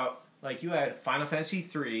games out, you had Final Fantasy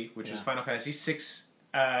 3, which was Final Fantasy 6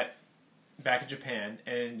 back in Japan,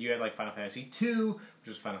 and you had Final Fantasy 2, which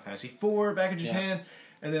was Final Fantasy 4 back in Japan,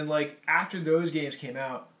 and then after those games came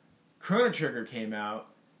out, Chrono Trigger came out,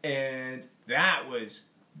 and that was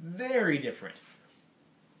very different.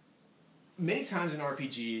 Many times in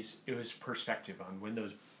RPGs, it was perspective on when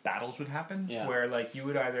those battles would happen, where you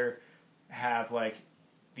would either have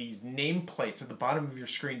these nameplates at the bottom of your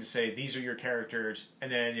screen to say these are your characters,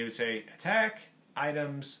 and then it would say attack,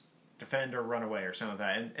 items, defend or run away or something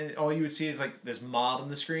like that. And all you would see is like this mob on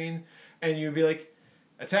the screen, and you'd be like,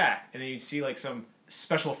 attack, and then you'd see like some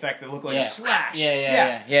special effect that looked like a slash.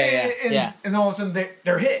 And all of a sudden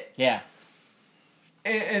they're hit. Yeah.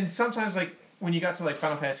 And sometimes like when you got to like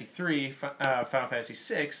Final Fantasy 3, Final Fantasy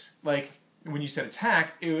 6, like when you said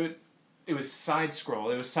attack, it was side scroll.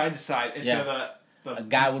 It was side to side, and so a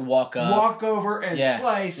guy would walk over and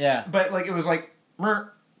slice. Yeah. But like it was like and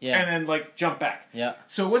then like jump back. Yeah.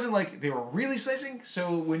 So it wasn't like they were really slicing.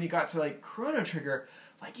 So when you got to like Chrono Trigger,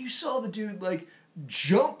 like you saw the dude like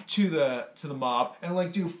jump to the mob and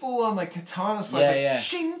like do full on like katana slice,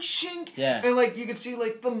 shink shink, and like you could see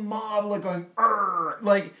like the mob like going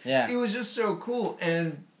like it was just so cool.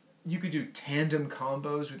 And you could do tandem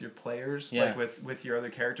combos with your players, like with your other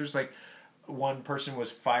characters. Like one person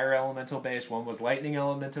was fire elemental based, one was lightning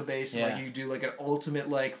elemental based, and like you do like an ultimate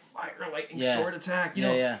like fire lightning sword attack. You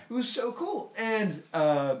know, it was so cool. And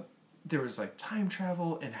there was like time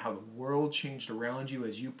travel and how the world changed around you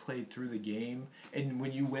as you played through the game. And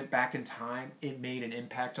when you went back in time, it made an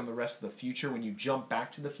impact on the rest of the future when you jump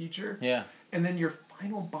back to the future. Yeah. And then your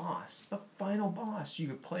final boss, you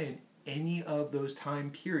could play in any of those time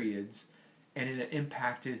periods, and it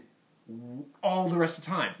impacted all the rest of the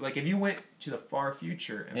time. Like if you went to the far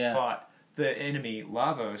future and fought the enemy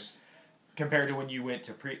Lavos, compared to when you went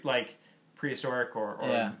to prehistoric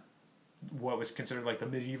or what was considered like the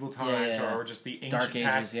medieval times or just the ancient Dark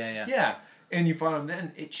past. Ages, Yeah, and you fought them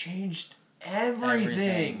then, it changed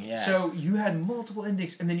everything. So you had multiple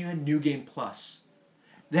endings, and then you had New Game Plus.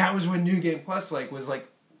 That was when New Game Plus was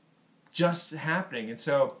just happening, and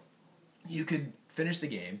so you could finish the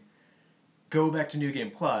game, go back to New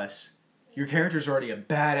Game Plus. Your character's already a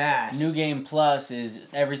badass. New Game Plus is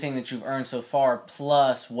everything that you've earned so far,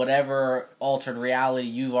 plus whatever altered reality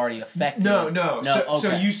you've already affected. No.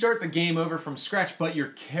 So you start the game over from scratch, but your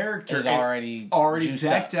character is already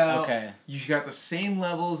decked out. Okay. You got the same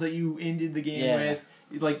levels that you ended the game with.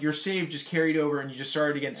 Like your save just carried over and you just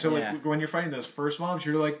started again. So like when you're fighting those first mobs,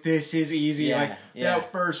 you're like, this is easy.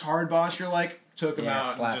 That first hard boss, you're like, took him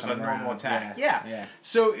out and just a normal attack. Yeah.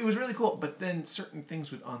 So it was really cool. But then certain things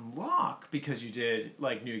would unlock because you did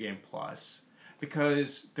like New Game Plus.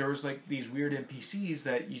 Because there was like these weird NPCs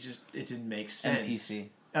that it didn't make sense. NPC.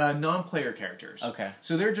 Non-player characters. Okay.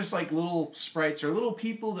 So they're just like little sprites or little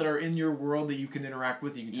people that are in your world that you can interact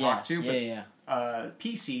with, you can talk to. But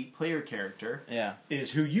PC player character is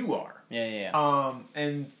who you are.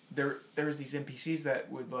 And there was these NPCs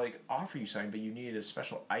that would like offer you something, but you needed a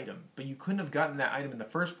special item. But you couldn't have gotten that item in the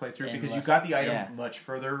first playthrough because you got the item much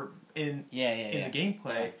further in the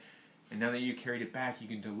gameplay. And now that you carried it back, you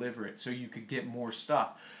can deliver it, so you could get more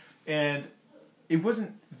stuff. And it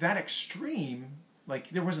wasn't that extreme. Like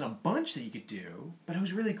there wasn't a bunch that you could do, but it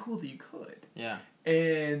was really cool that you could. Yeah.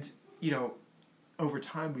 And over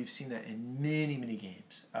time we've seen that in many, many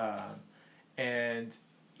games. And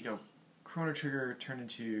Chrono Trigger turned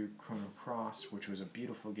into Chrono Cross, which was a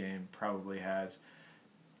beautiful game. Probably has,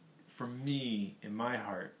 for me, in my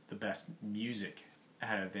heart, the best music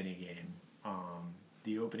out of any game.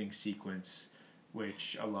 The opening sequence,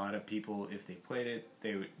 which a lot of people, if they played it,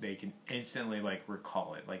 they can instantly like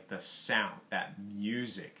recall it, like the sound, that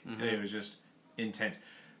music. It was just intense.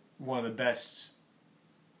 One of the best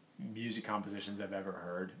music compositions I've ever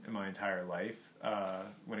heard in my entire life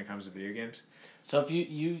when it comes to video games. So if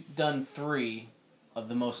you've done 3 of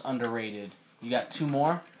the most underrated, you got 2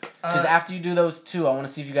 more? Because after you do those 2, I want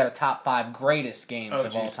to see if you got a top 5 greatest games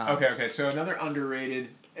of all time. Okay. So another underrated.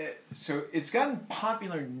 So it's gotten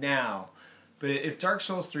popular now, but if Dark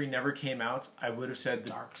Souls 3 never came out, I would have said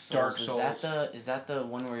Dark Souls. Is that the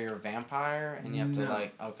one where you're a vampire and you have to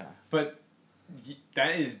okay? But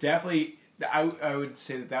that is definitely. I would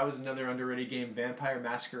say that was another underrated game, Vampire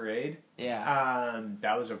Masquerade. Yeah.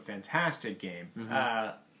 That was a fantastic game.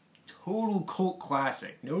 Mm-hmm. Total cult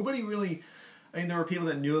classic. Nobody really. I mean, there were people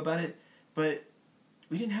that knew about it, but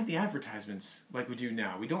we didn't have the advertisements like we do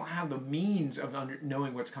now. We don't have the means of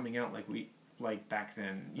knowing what's coming out like back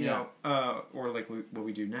then, you know, or like what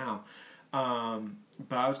we do now.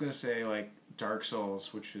 But I was gonna say like Dark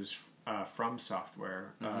Souls, which was From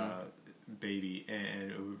Software, baby,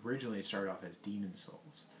 and originally it started off as Demon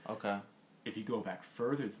Souls. Okay. If you go back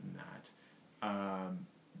further than that,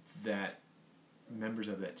 that members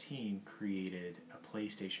of that team created a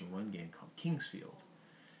PlayStation 1 game called Kingsfield.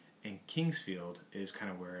 And Kingsfield is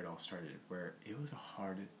kind of where it all started, where it was a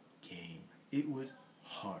hard game. It was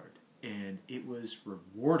hard, and it was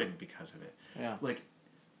rewarding because of it. Yeah. Like,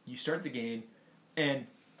 you start the game, and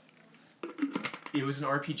it was an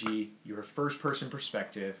RPG. You were first-person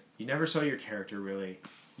perspective. You never saw your character, really.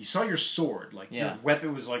 you saw your sword, like your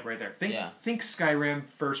weapon was like right there. Think Skyrim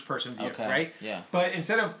first person view, right? Yeah. But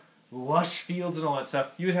instead of lush fields and all that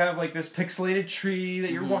stuff, you would have like this pixelated tree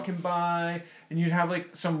that you're walking by, and you'd have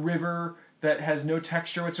like some river that has no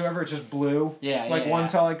texture whatsoever. It's just blue. One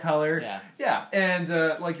solid color. Yeah. And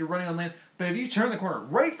like you're running on land. But if you turn the corner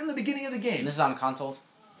right from the beginning of the game. And this is on console?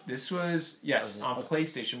 This was, on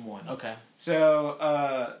PlayStation 1. Okay.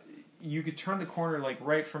 So you could turn the corner like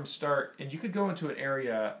right from start, and you could go into an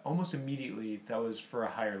area almost immediately that was for a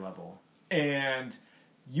higher level. And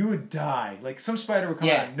you would die. Like some spider would come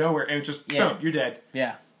out of nowhere, and it just, boom, you're dead.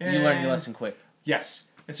 Yeah. And you learned your lesson quick. Yes.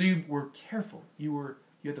 And so you were careful. You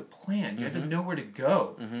had to plan. You had to know where to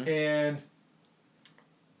go. And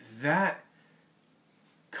that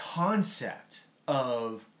concept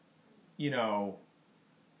of,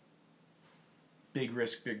 big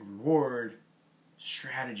risk, big reward,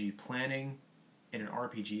 strategy, planning in an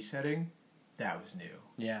RPG setting, that was new.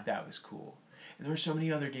 Yeah. That was cool. And there are so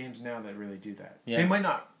many other games now that really do that. Yeah. They might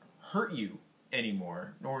not hurt you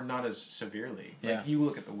anymore, nor not as severely. Like you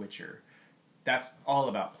look at The Witcher. That's all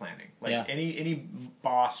about planning. Like any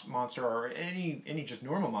boss monster or any just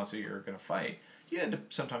normal monster you're going to fight, you had to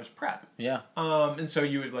sometimes prep. Yeah. And so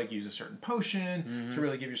you would like use a certain potion to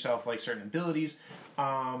really give yourself like certain abilities.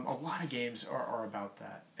 A lot of games are about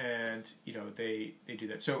that, and they do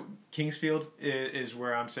that. So Kingsfield is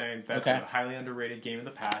where I'm saying that's a highly underrated game in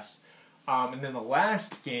the past. And then the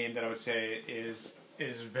last game that I would say is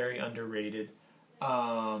very underrated.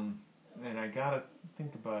 And I gotta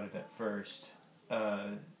think about it at first.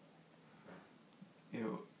 I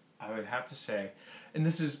would have to say, and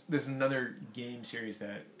this is another game series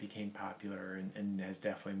that became popular and has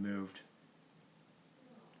definitely moved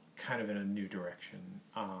kind of in a new direction.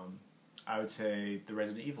 I would say the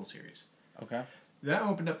Resident Evil series. Okay. That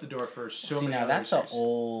opened up the door for so many. See, now other that's series. an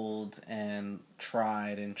old and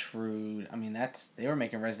tried and true. I mean, they were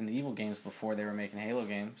making Resident Evil games before they were making Halo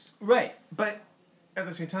games. Right, but at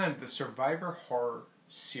the same time, the Survivor horror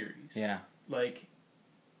series. Yeah. Like,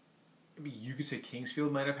 you could say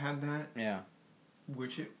Kingsfield might have had that. Yeah.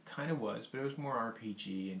 Which it kind of was, but it was more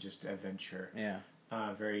RPG and just adventure. Yeah.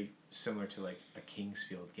 Very similar to like a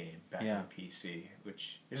Kingsfield game back on PC,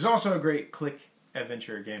 which is also a great click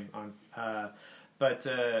adventure game on. But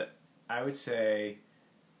I would say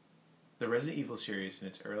the Resident Evil series in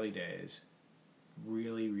its early days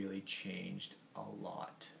really, really changed a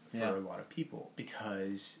lot for a lot of people,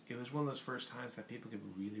 because it was one of those first times that people could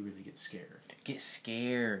really, really get scared. Get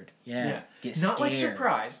scared. Yeah. Get not scared. like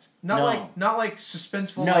surprised. Not like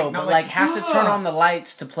suspenseful. No, not but like have to turn on the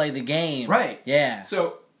lights to play the game. Right. Yeah.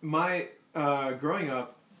 So my growing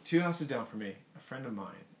up, 2 houses down from me, a friend of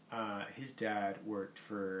mine, his dad worked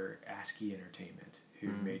for ASCII Entertainment, who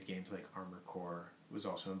made games like Armored Core, was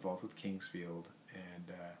also involved with Kingsfield,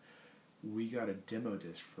 and we got a demo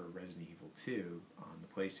disc for Resident Evil 2 on the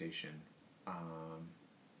PlayStation,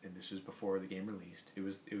 and this was before the game released. It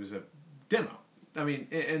was a demo. I mean,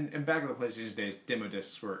 and back in the PlayStation days, demo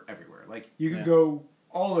discs were everywhere. Like, you could go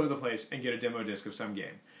all over the place and get a demo disc of some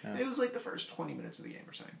game. Yeah. It was like the first 20 minutes of the game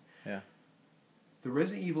or something. Yeah. The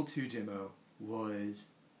Resident Evil 2 demo was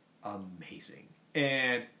amazing.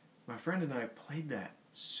 And my friend and I played that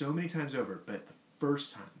so many times over, but the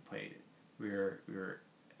first time we played it, we were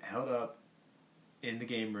held up in the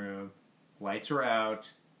game room, lights were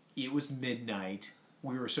out, it was midnight,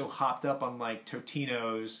 we were so hopped up on like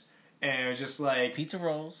Totino's, and it was just like pizza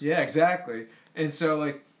rolls. Yeah, exactly. And so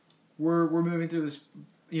like we're moving through this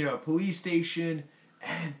police station,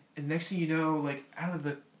 and next thing you know, like out of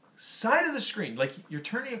the side of the screen, like you're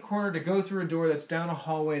turning a corner to go through a door that's down a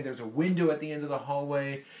hallway, there's a window at the end of the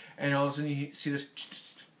hallway, and all of a sudden you see this,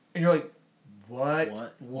 and you're like,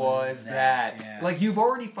 what was that? Yeah. Like, you've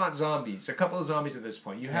already fought zombies, a couple of zombies at this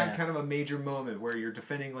point. You had kind of a major moment where you're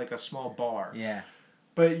defending like a small bar. Yeah.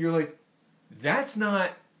 But you're like, that's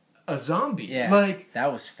not a zombie. Yeah. Like,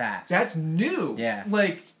 that was fast. That's new. Yeah.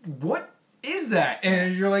 Like, what is that?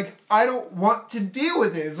 And you're like, I don't want to deal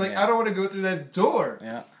with it. It's like, I don't want to go through that door.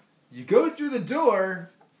 Yeah. You go through the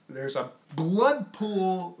door, there's a blood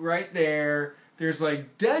pool right there. There's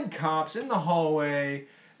like dead cops in the hallway,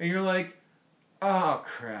 and you're like, oh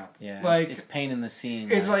crap! Yeah, like it's pain in the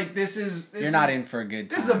scene. It's like this you're not in for a good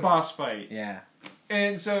time. This is a boss fight. Yeah.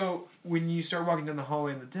 And so when you start walking down the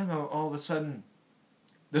hallway in the demo, all of a sudden,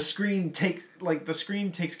 the screen takes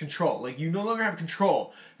control. Like, you no longer have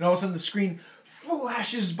control, and all of a sudden the screen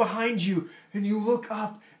flashes behind you, and you look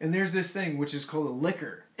up, and there's this thing which is called a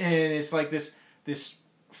licker, and it's like this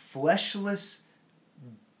fleshless,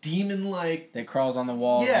 demon-like that crawls on the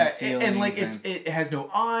walls and ceilings. And like it has no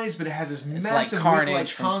eyes, but it has this massive like Carnage like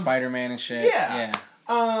from Spider-Man and shit. Yeah.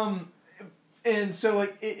 And so,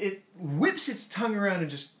 like, it whips its tongue around and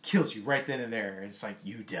just kills you right then and there. It's like,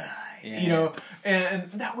 you die. Yeah. You know?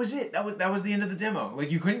 And that was it. That was the end of the demo.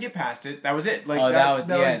 Like, you couldn't get past it. That was it. Like,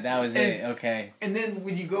 that was it. Okay. And then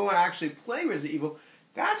when you go and actually play Resident Evil,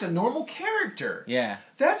 that's a normal character. Yeah.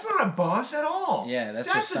 That's not a boss at all. Yeah,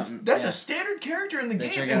 that's just something... That's a standard character in the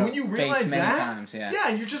that game. And when you realize many that... times, yeah,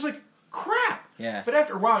 you're just like, crap. Yeah. But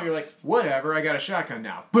after a while, you're like, whatever, I got a shotgun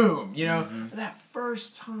now. Boom. You know? Mm-hmm. That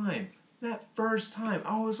first time,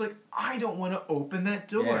 I was like, I don't want to open that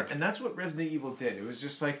door. Yeah. And that's what Resident Evil did. It was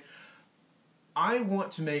just like, I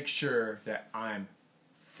want to make sure that I'm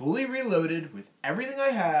fully reloaded with everything I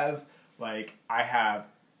have. Like, I have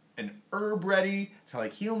an herb ready to,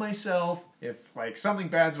 like, heal myself if, like, something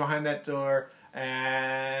bad's behind that door.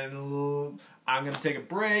 And I'm going to take a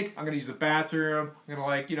break. I'm going to use the bathroom. I'm going to,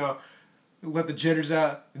 like, you know, let the jitters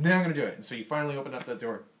out. And then I'm going to do it. And so you finally open up that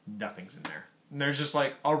door. Nothing's in there. And there's just,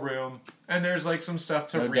 like, a room, and there's, like, some stuff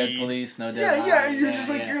to read. No dead police, no dead... Yeah, and you're just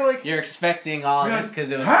like, you're like... You're expecting all this because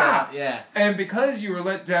it was... Yeah. And because you were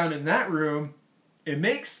let down in that room, it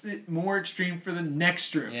makes it more extreme for the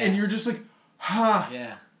next room. Yeah. And you're just like,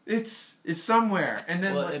 yeah. It's somewhere. And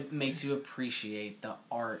then... Well, it makes you appreciate the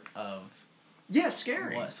art of... Yeah,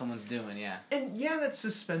 scary. What someone's doing, yeah. And yeah, that's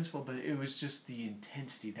suspenseful, but it was just the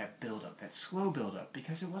intensity, that build-up, that slow build-up,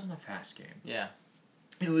 because it wasn't a fast game. Yeah.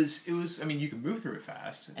 It was. I mean, you can move through it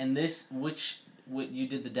fast. And this, you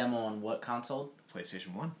did the demo on what console?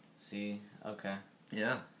 PlayStation 1. See, okay.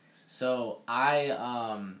 Yeah. So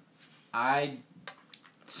I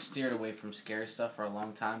steered away from scary stuff for a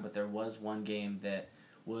long time, but there was one game that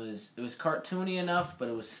was cartoony enough, but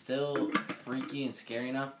it was still freaky and scary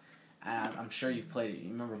enough. I'm sure you've played it.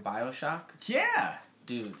 You remember BioShock? Yeah.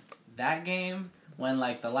 Dude, that game. When,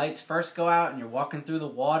 like, the lights first go out and you're walking through the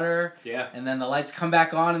water, yeah, and then the lights come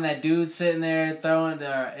back on and that dude's sitting there throwing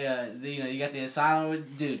you got the asylum,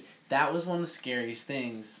 dude, that was one of the scariest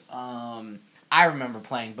things I remember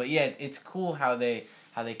playing. But yeah, it's cool how they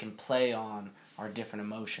can play on our different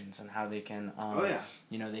emotions and how they can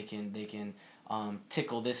you know, they can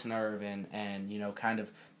tickle this nerve and you know, kind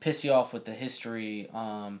of piss you off with the history,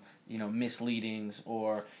 you know, misleadings,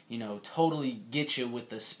 or, you know, totally get you with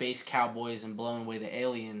the space cowboys and blowing away the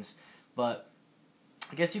aliens. But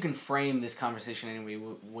I guess you can frame this conversation any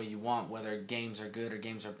way you want, whether games are good or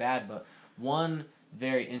games are bad. But one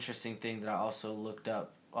very interesting thing that I also looked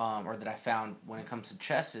up, or that I found when it comes to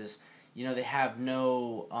chess is, you know, they have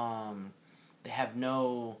no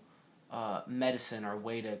medicine or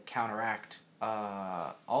way to counteract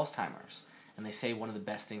Alzheimer's. And they say one of the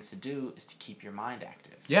best things to do is to keep your mind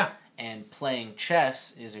active. Yeah. And playing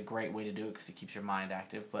chess is a great way to do it because it keeps your mind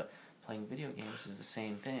active, but playing video games is the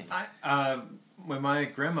same thing. When my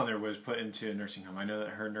grandmother was put into a nursing home, I know that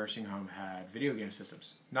her nursing home had video game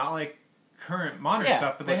systems. Not like current modern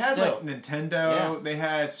stuff, but they had like Nintendo, they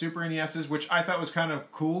had Super NESs, which I thought was kind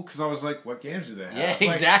of cool because I was like, what games do they have? Yeah,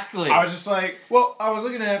 like, exactly. I was just like, well, I was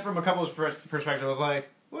looking at it from a couple of perspectives. I was like,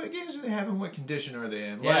 what games do they have and what condition are they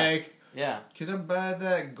in? Yeah. Like, yeah. Could I buy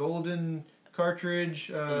that golden cartridge?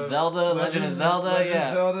 Zelda, Legend of Zelda,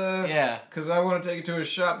 Zelda. Yeah. Because I want to take it to a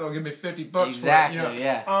shop that'll give me $50 exactly, for it. You know?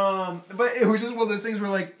 Yeah. But it was just one of those things where,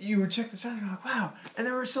 like, you would check this out and you're like, wow. And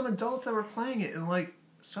there were some adults that were playing it, and, like,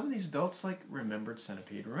 some of these adults, like, remembered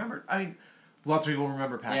Centipede. I mean, lots of people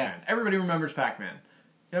remember Pac-Man. Yeah. Everybody remembers Pac-Man.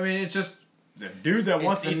 I mean, it's just the dude that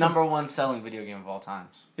wants the number one selling video game of all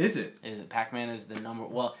times. Is it? Pac-Man is the number...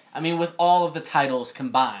 Well, I mean, with all of the titles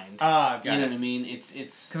combined. Got you know what I mean? It's...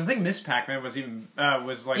 Because I think Miss Pac-Man was even...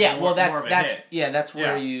 was like more of a hit. Yeah, that's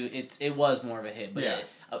where it was more of a hit. But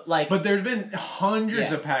but there's been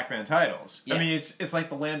hundreds of Pac-Man titles. Yeah. I mean, it's like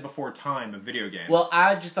the land before time of video games. Well,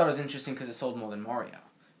 I just thought it was interesting because it sold more than Mario.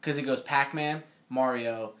 Because it goes Pac-Man,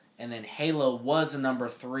 Mario... And then Halo was a number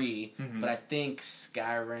 3, but I think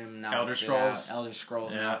Skyrim knocked Elder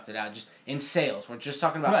Scrolls knocked it out. Just in sales, we're just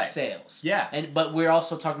talking about sales. Yeah. But we're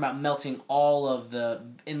also talking about melting all of the,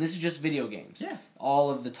 and this is just video games. Yeah.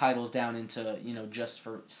 All of the titles down into, just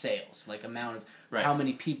for sales, like amount of how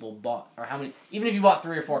many people bought, or how many, even if you bought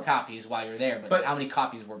 3 or 4 copies while you're there, but how many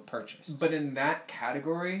copies were purchased. But in that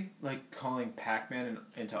category, like calling Pac-Man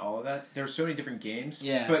into all of that, there were so many different games.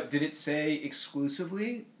 Yeah. But did it say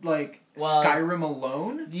exclusively, like, Skyrim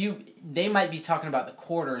alone? They might be talking about the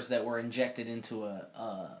quarters that were injected into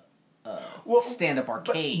a stand-up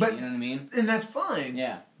arcade, but, you know what I mean? And that's fine.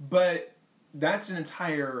 Yeah. But that's an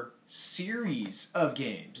entire series of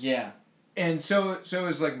games. Yeah. And so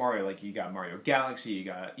is like Mario. Like you got Mario Galaxy, you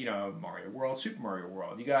got Mario World, Super Mario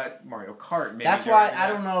World, you got Mario Kart. Maybe that's why I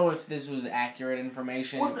don't know if this was accurate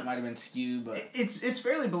information. Well, it might have been skewed, but it's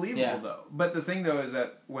fairly believable though. But the thing though is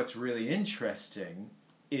that what's really interesting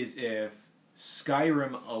is if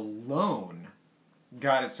Skyrim alone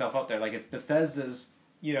got itself up there. Like if Bethesda's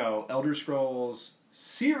Elder Scrolls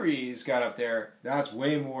series got up there, that's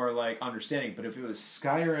way more like understanding. But if it was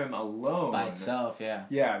Skyrim alone by itself,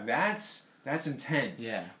 that's intense.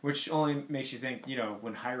 Yeah, which only makes you think,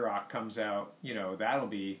 when High Rock comes out, that'll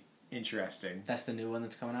be interesting. That's the new one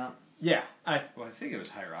that's coming out. Yeah, I think it was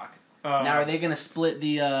High Rock. Now, are they gonna split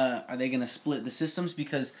the systems?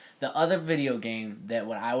 Because the other video game that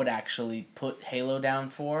what I would actually put Halo down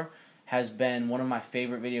for has been one of my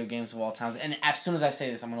favorite video games of all time. And as soon as I say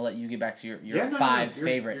this, I'm gonna let you get back to your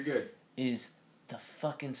favorite. You're good. Is the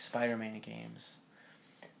fucking Spider-Man games.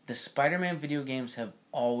 The Spider-Man video games have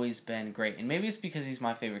always been great, and maybe it's because he's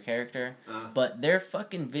my favorite character. But they're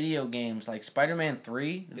fucking video games like Spider-Man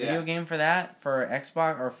 3, the video game for that for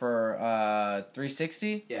Xbox or for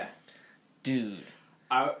 360. Yeah. Dude,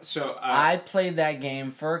 I played that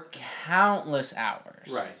game for countless hours.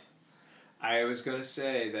 Right. I was going to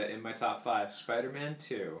say that in my top 5, Spider-Man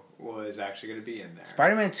 2 was actually going to be in there.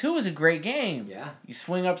 Spider-Man 2 was a great game. Yeah. You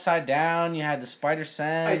swing upside down, you had the spider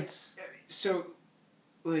sense.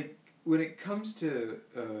 Like, when it comes to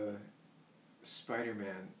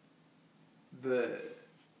Spider-Man, the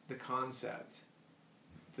concept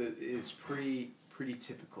is pretty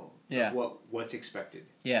typical of what's expected.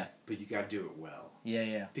 Yeah. But you got to do it well.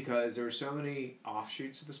 Yeah. Because there were so many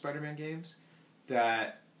offshoots of the Spider-Man games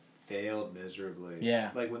that failed miserably.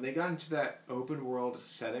 Yeah. Like when they got into that open world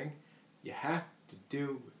setting, you have to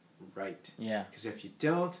do right. Yeah. Because if you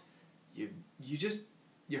don't, you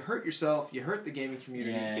hurt yourself, you hurt the gaming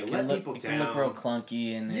community, you let people down. It can look real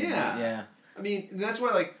clunky and yeah. I mean, that's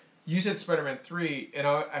why like you said Spider-Man 3, and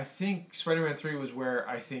I think Spider-Man 3 was where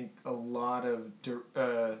I think a lot of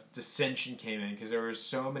dissension came in because there were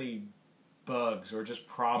so many bugs or just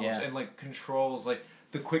problems and like controls, like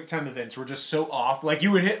the QuickTime events were just so off. Like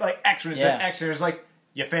you would hit like X when it said X, and it was like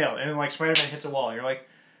you failed, and then like Spider-Man hits a wall, and you're like,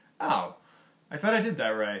 oh, I thought I did that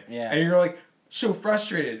right. Yeah, and you're like so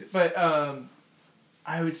frustrated. But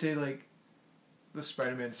I would say like the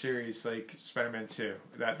Spider-Man series, like Spider-Man 2,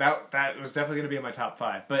 that was definitely going to be in my top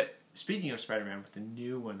 5. But speaking of Spider-Man, with the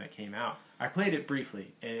new one that came out, I played it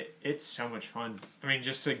briefly. It's so much fun. I mean,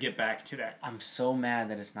 just to get back to that. I'm so mad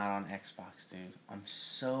that it's not on Xbox, dude. I'm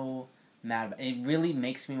so mad. It really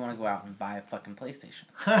makes me want to go out and buy a fucking PlayStation.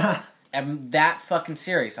 I'm that fucking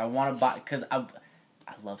serious. I want to buy, because I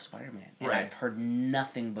love Spider-Man. And I've heard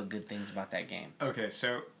nothing but good things about that game. Okay,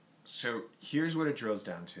 so here's what it drills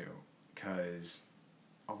down to. Because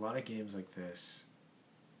a lot of games like this,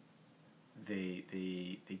 they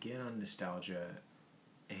get on nostalgia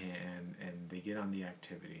and they get on the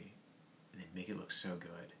activity and they make it look so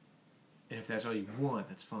good. And if that's all you want,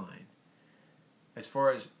 that's fine. As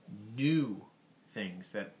far as new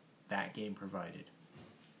things that game provided,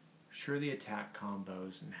 sure, the attack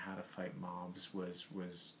combos and how to fight mobs was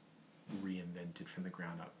reinvented from the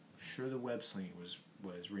ground up. Sure, the web slinging was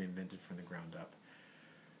reinvented from the ground up.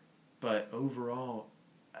 But overall,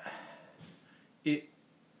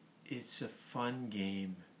 it's a fun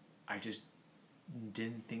game. I just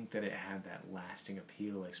didn't think that it had that lasting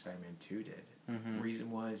appeal like Spider-Man 2 did. Mm-hmm. The reason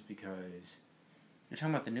was because... You're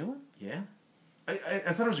talking about the new one? Yeah. I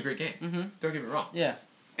thought it was a great game. Mm-hmm. Don't get me wrong. Yeah.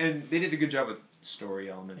 And they did a good job with story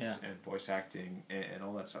elements and voice acting and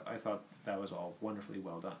all that stuff. I thought that was all wonderfully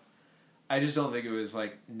well done. I just don't think it was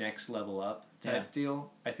like next level up type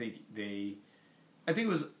deal. I think it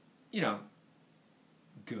was...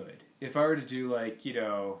 good. If I were to do like,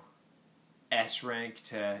 S rank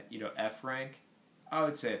to, F rank, I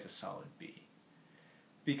would say it's a solid B.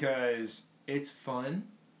 Because it's fun,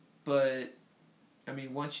 but, I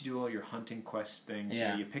mean, once you do all your hunting quest things,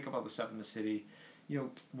 you pick up all the stuff in the city,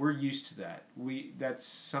 we're used to that. That's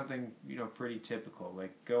something, pretty typical.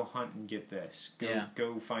 Like, go hunt and get this.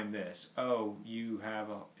 Go find this. Oh, you have,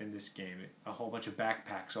 in this game, a whole bunch of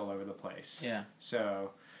backpacks all over the place. Yeah.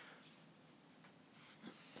 So...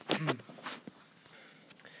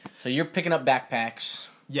 So you're picking up backpacks.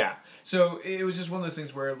 Yeah. So it was just one of those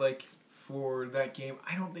things where, like, for that game,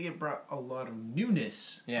 I don't think it brought a lot of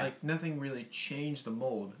newness. Yeah. Like, nothing really changed the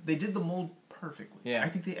mold. They did the mold perfectly. Yeah. I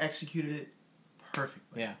think they executed it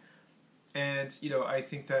perfectly. Yeah. And, I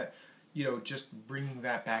think that, just bringing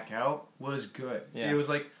that back out was good. Yeah. It was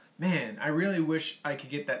like, man, I really wish I could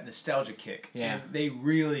get that nostalgia kick. Yeah. And they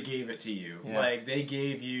really gave it to you. Yeah. Like, they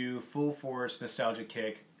gave you full force nostalgia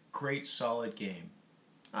kick. Great, solid game.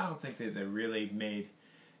 I don't think that they really made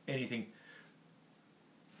anything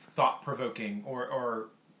thought-provoking or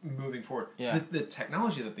moving forward. Yeah. The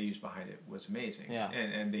technology that they used behind it was amazing. Yeah.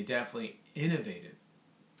 And they definitely innovated.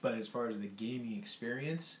 But as far as the gaming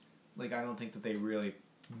experience, like, I don't think that they really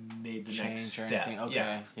made the next Change or step. anything.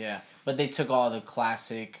 Okay, yeah. But they took all the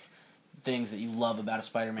classic things that you love about a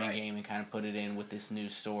Spider-Man game and kind of put it in with this new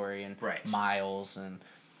story and Miles and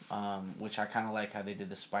which I kind of like how they did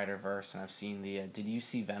the Spider-Verse, and I've seen the did you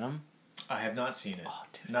see Venom? I have not seen it. Oh,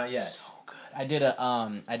 dude, not yet. So good. I did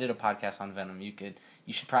a podcast on Venom. You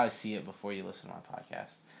should probably see it before you listen to my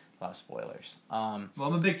podcast. A lot of spoilers. Well,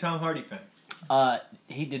 I'm a big Tom Hardy fan.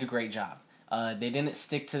 He did a great job. They didn't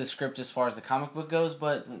stick to the script as far as the comic book goes,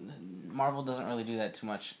 but Marvel doesn't really do that too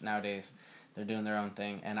much nowadays. They're doing their own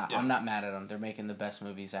thing, and I'm not mad at them. They're making the best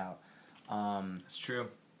movies out. That's true.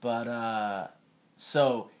 But,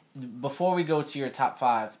 so, before we go to your top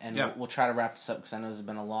 5, and we'll try to wrap this up because I know this has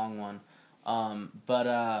been a long one,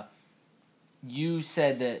 but you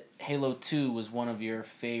said that Halo 2 was one of your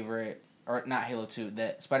favorite, or not Halo 2,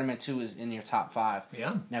 that Spider-Man 2 is in your top 5.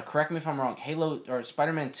 Yeah. Now, correct me if I'm wrong,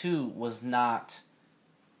 Spider-Man 2 was not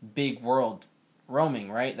big world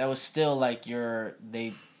roaming, right? That was still like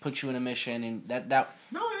they put you in a mission, and that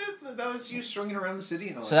No, that was you swinging around the city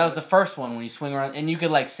and all. So that was the first one when you swing around, and you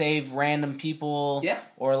could like save random people,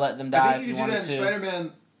 or let them die if you wanted to.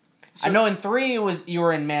 Spider-Man. I know in 3 you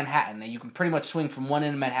were in Manhattan, and you can pretty much swing from one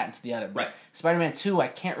end of Manhattan to the other. But Spider-Man 2, I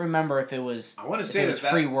can't remember if it was. I want to say it was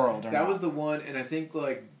free world or that not. was the one, and I think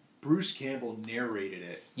like Bruce Campbell narrated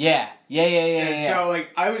it. Yeah. And so like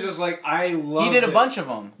I was just like I love. He did a bunch of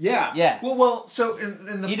them. Yeah. Well. So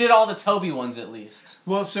in the he did all the Toby ones at least.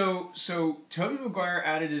 Well, so Tobey Maguire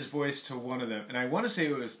added his voice to one of them, and I want to say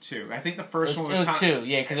it was 2. I think the first one was. It was 2,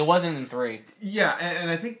 because it wasn't in 3. Yeah, and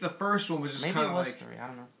I think the first one was just kind of like. Maybe it was 3. I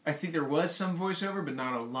don't know. I think there was some voiceover, but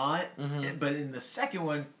not a lot. Mm-hmm. But in the second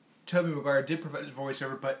one, Tobey Maguire did provide his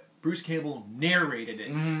voiceover, but Bruce Campbell narrated it,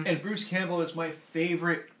 and Bruce Campbell is my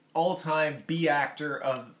favorite all-time B actor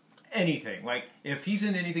of anything. Like, if he's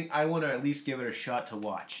in anything, I want to at least give it a shot to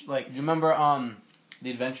watch. Like, Do you remember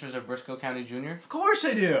The Adventures of Briscoe County Jr.? Of course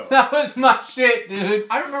I do. That was my shit, dude.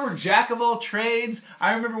 I remember Jack of All Trades.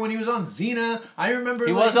 I remember when he was on Xena. I remember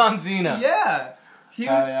he was on Xena. Yeah. He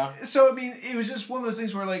was, yeah. So, I mean, it was just one of those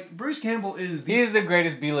things where, like, Bruce Campbell is the... He's the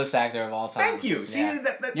greatest B-list actor of all time. Thank you. See,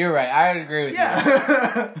 that... You're right. I agree with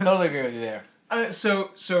you. Totally agree with you there.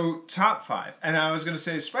 So top 5, and I was going to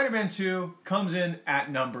say Spider-Man 2 comes in at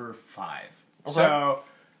number 5. Okay. So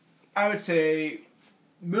I would say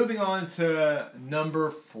moving on to number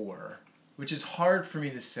 4, which is hard for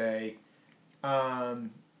me to say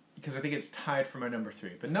because I think it's tied for my number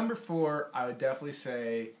 3. But number 4, I would definitely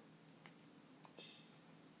say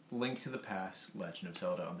Link to the Past: Legend of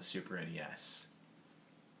Zelda on the Super NES.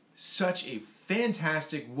 Such a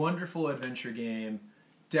fantastic, wonderful adventure game.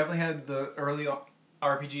 Definitely had the early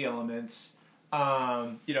RPG elements.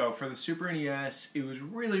 For the Super NES, it was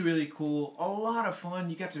really, really cool. A lot of fun.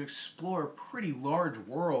 You got to explore a pretty large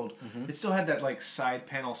world. Mm-hmm. It still had that like side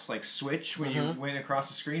panel like switch when you went across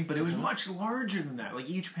the screen, but it was much larger than that. Like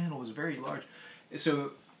each panel was very large.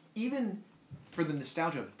 So even for the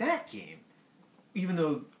nostalgia of that game, even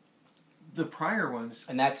though the prior ones,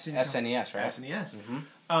 and that's SNES, right? SNES. Mm-hmm.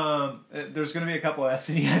 There's going to be a couple of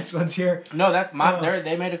SNES ones here. No, that's mine.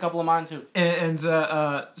 They made a couple of mine too. And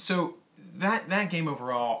so that game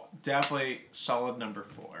overall, definitely solid number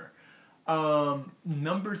 4.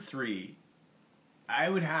 Number 3, I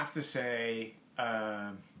would have to say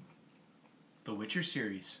the Witcher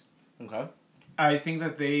series. Okay. I think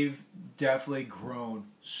that they've definitely grown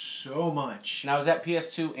so much. Now, is that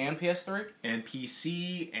PS2 and PS3? And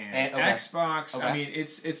PC and Xbox. Okay. I mean,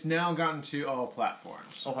 it's now gotten to all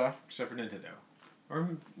platforms. Okay. Except for Nintendo. Or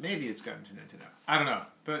maybe it's gotten to Nintendo. I don't know.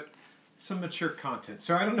 But some mature content.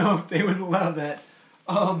 So I don't know if they would allow that.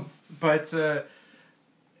 But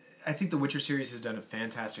I think the Witcher series has done a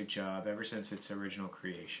fantastic job ever since its original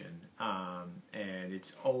creation. And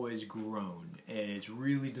it's always grown. And it's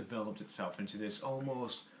really developed itself into this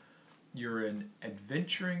almost... You're an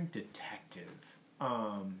adventuring detective.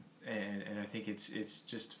 And I think it's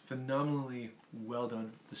just phenomenally well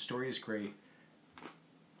done. The story is great.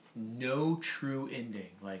 No true ending.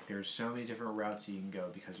 Like, there's so many different routes you can go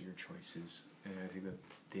because of your choices. And I think that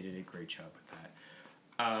they did a great job with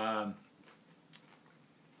that.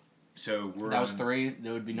 So we're that was 3.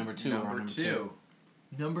 That would be number 2.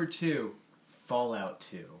 Number 2, Fallout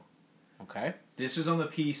 2. Okay. This was on the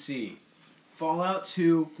PC. Fallout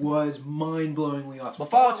 2 was mind-blowingly awesome. Well,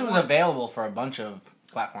 Fallout 2 was available for a bunch of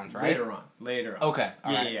platforms, right? Later on. Okay.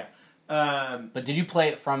 Yeah. But did you play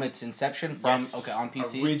it from its inception? Yes, on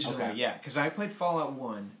PC? Originally, Okay. yeah. Because I played Fallout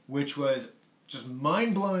 1, which was just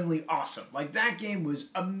mind-blowingly awesome. Like, that game was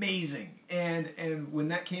amazing. And when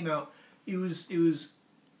that came out, it was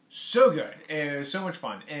so good. And it was so much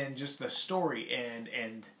fun. And just the story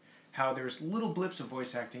and how there was little blips of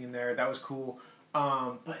voice acting in there. That was cool.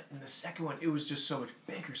 But in the second one, it was just so much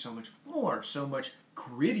bigger, so much more, so much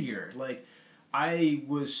grittier. Like, I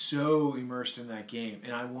was so immersed in that game,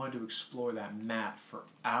 and I wanted to explore that map for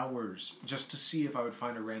hours just to see if I would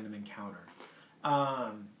find a random encounter.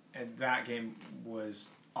 And that game was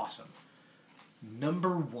awesome.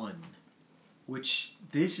 Number 1, which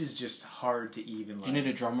this is just hard to even. Do you need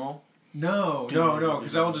a drum roll? No,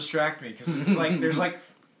 because that will distract me. Because it's like there's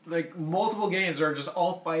like multiple games that are just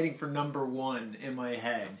all fighting for number 1 in my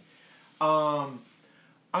head. I'm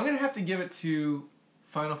gonna have to give it to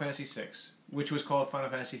Final Fantasy VI, which was called Final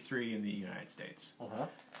Fantasy III in the United States. Uh-huh.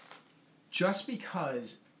 Just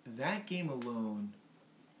because that game alone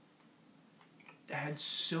had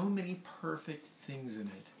so many perfect things in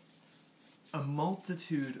it. A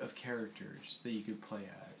multitude of characters that you could play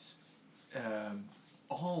as.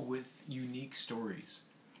 All with unique stories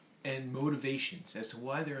and motivations as to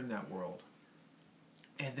why they're in that world.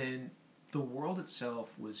 And then the world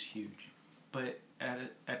itself was huge. But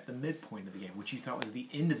at the midpoint of the game, which you thought was the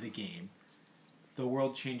end of the game, the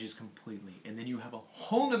world changes completely. And then you have a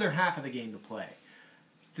whole other half of the game to play.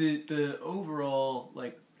 The overall,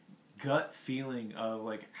 like, gut feeling of,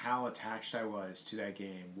 like, how attached I was to that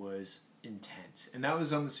game was intense. And that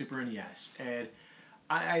was on the Super NES. And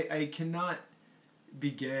I cannot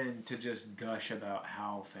begin to just gush about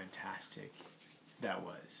how fantastic that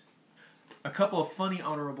was. A couple of funny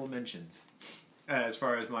honorable mentions as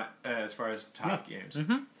far as top games.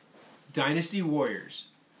 Mm-hmm. Dynasty Warriors.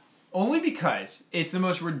 Only because it's the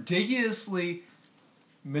most ridiculously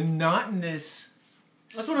monotonous.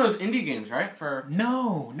 That's one of those indie games, right?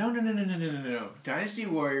 No. Dynasty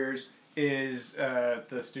Warriors is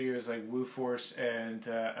the studios like WooForce, and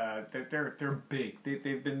they're big.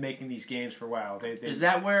 They've been making these games for a while. Is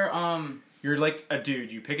that where you're like a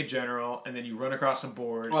dude? You pick a general, and then you run across a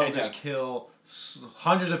board okay. and just kill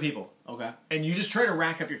hundreds of people. Okay. And you just try to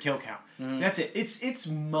rack up your kill count. Mm-hmm. That's it. It's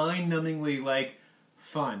mind-numbingly like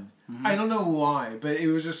fun. Mm-hmm. I don't know why, but it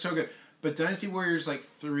was just so good. But Dynasty Warriors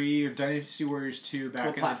 3 or Dynasty Warriors 2 back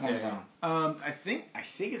What in platform the is day. that on? I think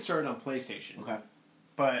it started on PlayStation. Okay.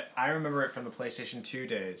 But I remember it from the PlayStation 2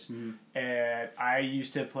 days. Mm-hmm. And I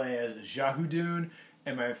used to play as Jahoudun,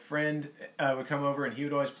 and my friend would come over and he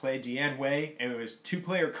would always play Deanne Wei, and it was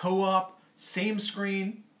 2-player co-op, same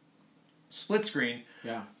screen, split screen.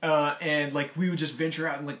 Yeah. And like we would just venture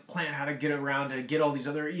out and like plan how to get around to get all these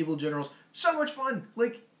other evil generals. So much fun!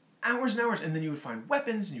 Like hours and hours, and then you would find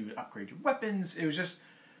weapons and you would upgrade your weapons. It was just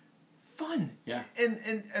fun. Yeah.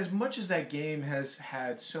 And as much as that game has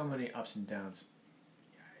had so many ups and downs,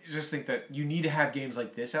 I just think that you need to have games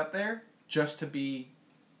like this out there just to be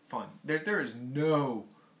fun. There is no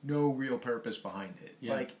real purpose behind it.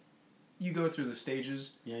 Yeah. Like you go through the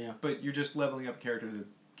stages, Yeah. but you're just leveling up character to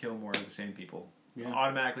kill more of the same people. Yeah.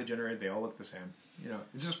 Automatically generated, they all look the same.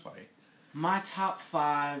 It's just funny. My top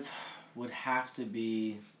 5 would have to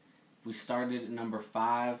be. If we started at number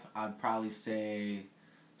 5, I'd probably say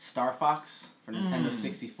Star Fox for Nintendo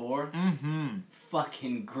 64. Mm-hmm.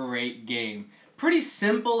 Fucking great game. Pretty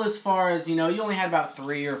simple as far as, you only had about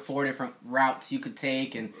 3 or 4 different routes you could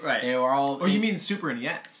take, and Right. they were all... Oh, you mean Super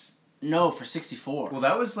NES? No, for 64. Well,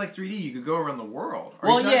 that was like 3D. You could go around the world.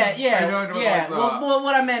 Well,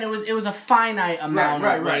 what I meant, it was a finite amount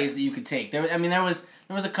of ways that you could take. There was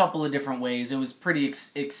a couple of different ways. It was pretty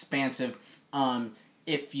expansive.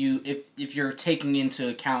 If you're taking into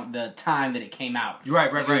account the time that it came out.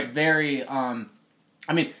 Right. It was very.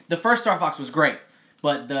 The first Star Fox was great,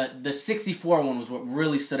 but the 64 one was what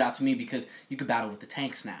really stood out to me because you could battle with the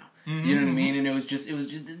tanks now. Mm-hmm. You know what I mean? And it was just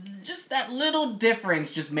that little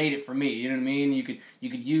difference just made it for me. You know what I mean? You could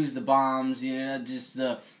use the bombs. Just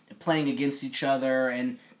the playing against each other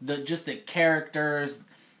and the characters.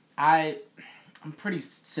 I'm pretty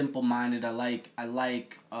simple-minded. I like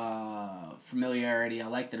familiarity. I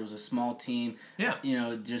like that it was a small team. Yeah.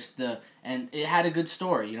 And it had a good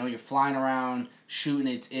story. You're flying around shooting.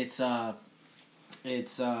 It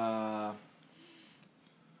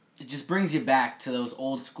just brings you back to those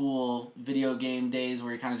old school video game days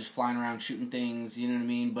where you're kind of just flying around shooting things, you know what I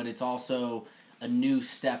mean? But it's also a new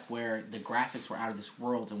step where the graphics were out of this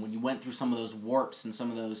world, and when you went through some of those warps and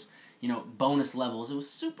some of those, bonus levels, it was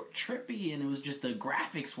super trippy, and it was just the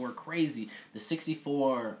graphics were crazy. The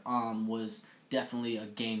 64 was definitely a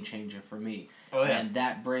game changer for me. Oh, yeah. And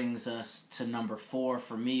that brings us to number 4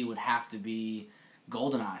 for me would have to be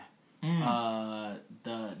GoldenEye. It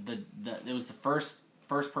was the first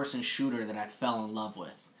person shooter that I fell in love with.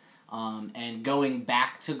 And going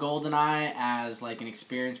back to GoldenEye as like an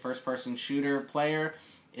experienced first person shooter player,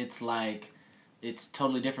 it's like it's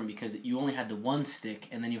totally different because you only had the one stick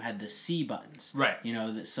and then you had the C buttons. Right. You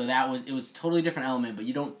know, so it was a totally different element, but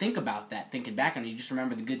you don't think about that thinking back on it. You just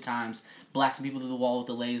remember the good times, blasting people through the wall with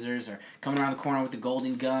the lasers, or coming around the corner with the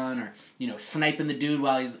golden gun, or, you know, sniping the dude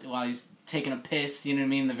while he's taking a piss, you know what I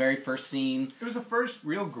mean, the very first scene. It was the first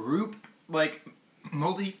real group, like,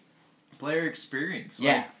 multiplayer experience.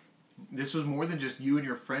 Yeah. Like, this was more than just you and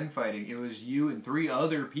your friend fighting. It was you and 3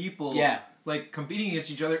 other people. Yeah. Like, competing against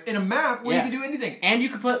each other in a map where you could do anything. And you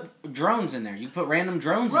could put drones in there. You could put random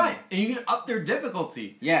drones in there. And you can up their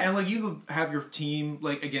difficulty. Yeah. And, like, you could have your team,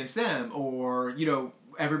 like, against them, or, you know,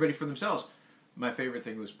 everybody for themselves. My favorite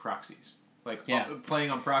thing was proxies. Like, playing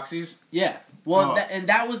on proxies. Yeah. Well,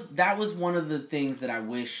 that was one of the things that I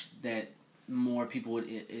wish that more people would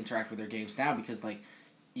interact with their games now, because, like,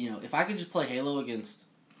 you know, if I could just play Halo against,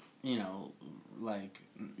 you know, like,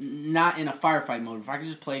 not in a firefight mode, if I could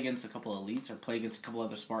just play against a couple of elites or play against a couple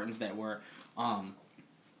other Spartans that were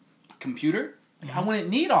computer, like, I wouldn't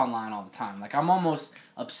need online all the time. Like, I'm almost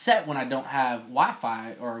upset when I don't have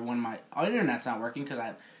Wi-Fi or when my internet's not working, because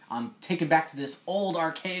I'm taken back to this old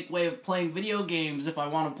archaic way of playing video games if I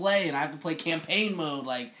want to play, and I have to play campaign mode.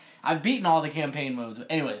 Like, I've beaten all the campaign modes.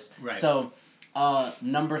 Anyways, so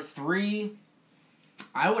number 3,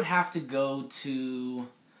 I would have to go to,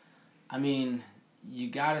 I mean,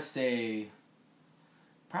 you gotta say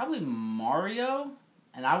probably Mario,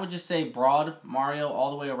 and I would just say broad Mario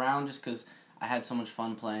all the way around, just because I had so much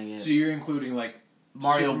fun playing it. So you're including, like,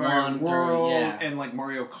 Mario Super Mario 1 World through, yeah. and, like,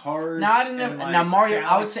 Mario Kart. Now I didn't. Like, now Mario,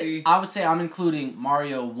 Galaxy. I would say I'm including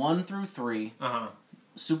Mario 1 through 3,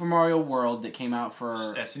 Super Mario World that came out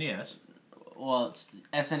for SNES. Well, it's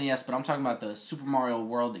SNES, but I'm talking about the Super Mario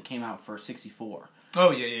World that came out for 64.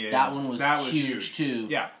 Oh yeah. That one was huge too.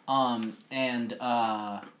 Yeah. And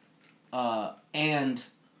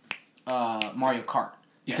Mario Kart,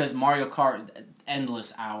 because Mario Kart,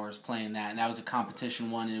 endless hours playing that, and that was a competition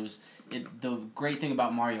one. And the great thing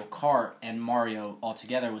about Mario Kart and Mario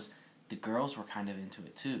altogether was the girls were kind of into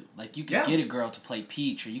it too. Like, you could get a girl to play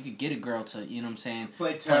Peach, or you could get a girl to, you know what I'm saying,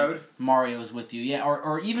 play Toad. Mario's with you,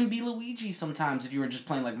 or even be Luigi sometimes if you were just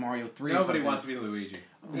playing like Mario 3. Nobody or wants to be Luigi.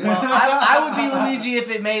 Well, I would be Luigi if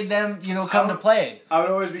it made them, you know, come to play. I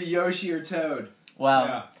would always be Yoshi or Toad.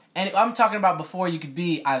 Well, and I'm talking about before you could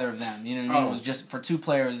be either of them. You know what I mean? It was just for 2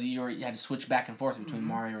 players. You had to switch back and forth between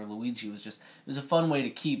Mario or Luigi. It was a fun way to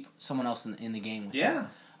keep someone else in the game with you.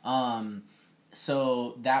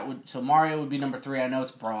 So Mario would be number 3. I know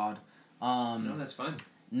it's broad. No, that's fun.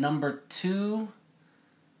 Number 2,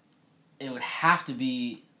 it would have to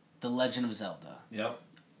be The Legend of Zelda. Yep.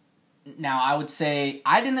 Now, I would say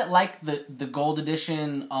I didn't like the Gold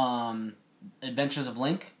Edition Adventures of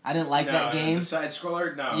Link. I didn't like that game. The side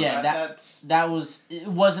scroller, no. Yeah, it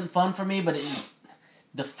wasn't fun for me, but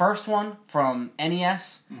the first one from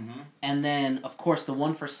NES, and then, of course, the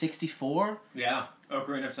one for 64. Yeah,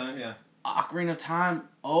 Ocarina of Time, yeah. Ocarina of Time,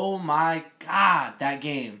 oh my god, that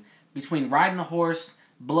game. Between riding a horse,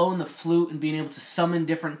 blowing the flute, and being able to summon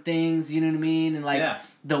different things, you know what I mean? And, like,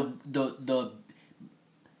 the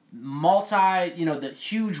the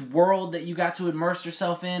huge world that you got to immerse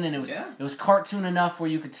yourself in, and it was cartoon enough where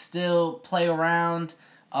you could still play around.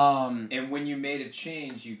 And when you made a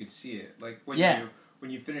change, you could see it. Like,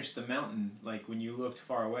 when you finished the mountain, like, when you looked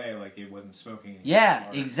far away, like, it wasn't smoking.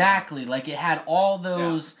 Yeah, exactly. Like, it had all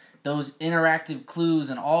those interactive clues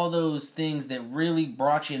and all those things that really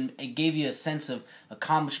brought you, and it gave you a sense of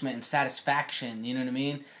accomplishment and satisfaction, you know what I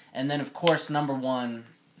mean? And then, of course, number 1,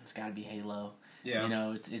 it's got to be Halo. Yeah. You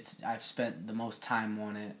know, it's I've spent the most time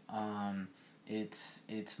on it.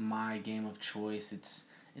 It's my game of choice. It's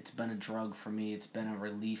been a drug for me. It's been a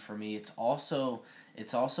relief for me. It's also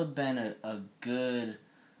been a good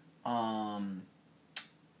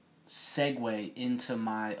segue into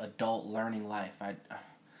my adult learning life.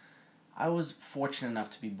 I was fortunate enough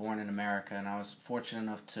to be born in America, and I was fortunate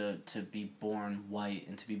enough to be born white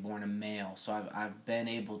and to be born a male. So I've been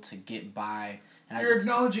able to get by. And You're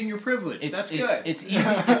acknowledging your privilege. That's good. It's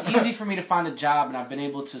easy. It's easy for me to find a job, and I've been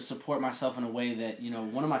able to support myself in a way that, you know,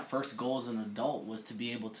 one of my first goals as an adult was to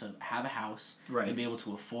be able to have a house and be able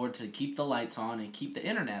to afford to keep the lights on and keep the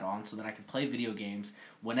internet on so that I could play video games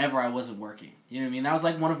whenever I wasn't working. You know what I mean? That was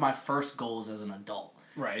like one of my first goals as an adult.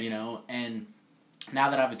 Right. You know, and now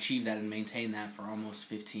that I've achieved that and maintained that for almost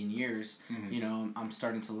 15 years, you know, I'm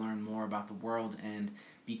starting to learn more about the world and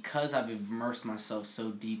because I've immersed myself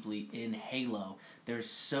so deeply in Halo, there's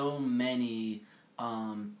so many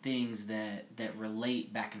things that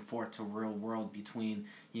relate back and forth to real world between,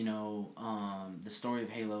 the story of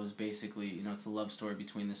Halo is basically, it's a love story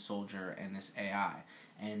between this soldier and this AI.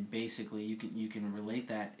 And basically you can relate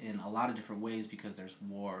that in a lot of different ways because there's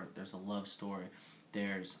war, there's a love story,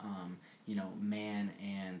 there's, man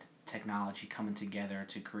and technology coming together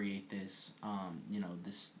to create this,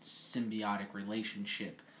 this symbiotic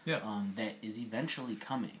relationship that is eventually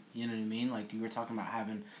coming. You know what I mean? Like you were talking about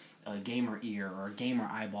having a gamer ear or a gamer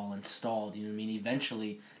eyeball installed. You know what I mean?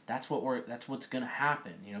 Eventually, that's what's going to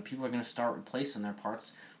happen. People are going to start replacing their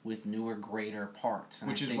parts with newer, greater parts.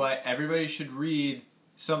 Which is why everybody should read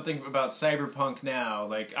something about Cyberpunk now.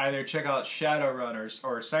 Like either check out Shadowrunners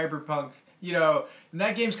or Cyberpunk. And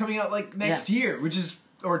that game's coming out like next year, which is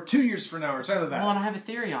or 2 years from now or something like that. Well, and I have a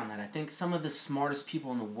theory on that. I think some of the smartest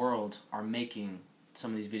people in the world are making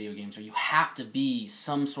some of these video games, or you have to be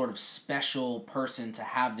some sort of special person to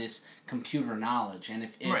have this computer knowledge. And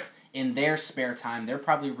if in their spare time, they're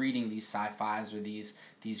probably reading these sci-fis or these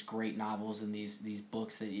great novels and these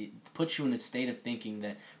books that put you in a state of thinking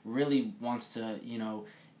that really wants to,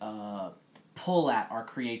 pull at our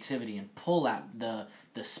creativity and pull at the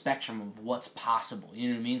spectrum of what's possible. You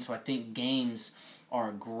know what I mean? So I think games are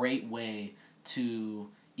a great way to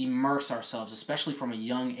immerse ourselves, especially from a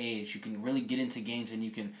young age. You can really get into games and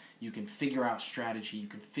you can figure out strategy, you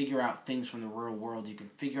can figure out things from the real world, you can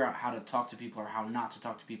figure out how to talk to people or how not to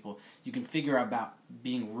talk to people, you can figure out about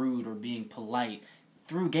being rude or being polite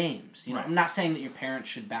through games. Right. I'm not saying that your parents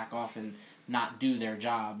should back off and not do their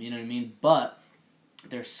job, you know what I mean? But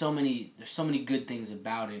there's so many good things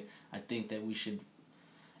about it. I think that we should,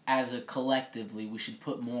 as a collectively, we should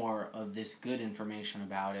put more of this good information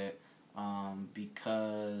about it,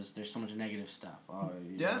 because there's so much negative stuff.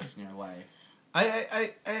 In your life.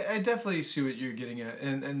 I definitely see what you're getting at,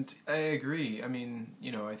 and I agree. I mean,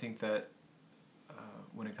 I think that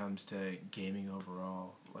when it comes to gaming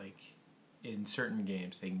overall, like in certain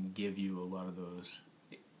games, they can give you a lot of those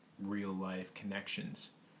real life connections.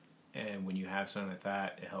 And when you have something like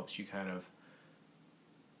that, it helps you kind of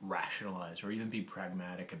rationalize or even be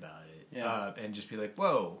pragmatic about it. Yeah. And just be like,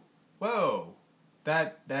 whoa,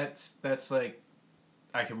 that's like,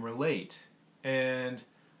 I can relate. And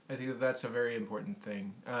I think that that's a very important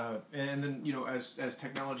thing. And then, as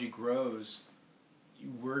technology grows,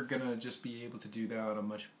 we're going to just be able to do that on a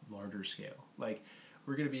much larger scale. Like,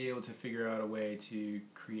 we're going to be able to figure out a way to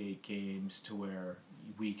create games to where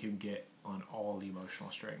we can get on all the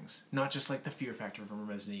emotional strings, not just like the fear factor from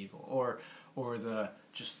Resident Evil or the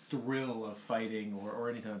just thrill of fighting or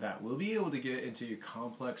anything like that. We'll be able to get into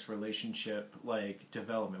complex relationship like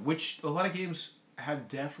development, which a lot of games have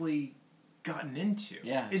definitely gotten into.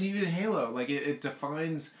 Yeah, and even Halo, like it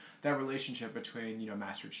defines that relationship between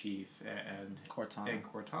Master Chief and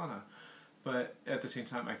Cortana. But at the same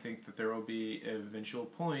time, I think that there will be an eventual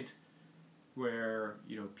point where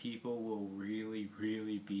people will really,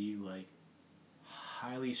 really be like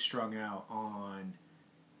highly strung out on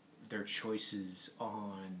their choices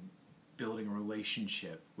on building a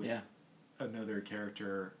relationship with another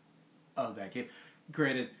character of that game.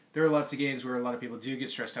 Granted, there are lots of games where a lot of people do get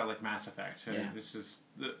stressed out, like Mass Effect. So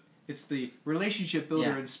it's the relationship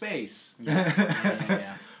builder in space.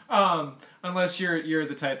 Unless you're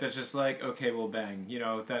the type that's just like, okay, well, bang,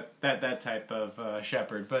 that type of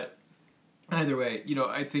shepherd. But either way,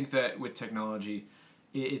 I think that with technology,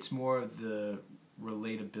 it's more of the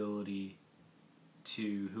relatability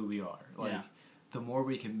to who we are. Like, the more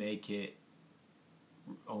we can make it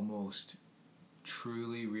almost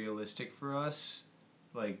truly realistic for us,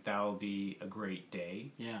 like, that'll be a great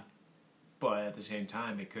day. Yeah. But at the same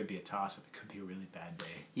time, it could be a toss-up. It could be a really bad day.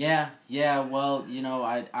 Yeah. Well,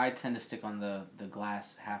 I tend to stick on the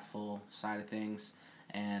glass half full side of things.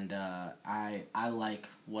 And I like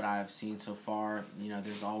what I've seen so far.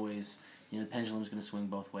 There's always, the pendulum's going to swing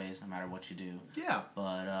both ways no matter what you do. Yeah.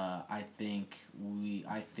 But I think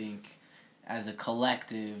as a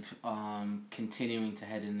collective, continuing to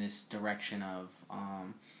head in this direction of,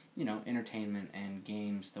 entertainment and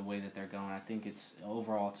games the way that they're going, I think it's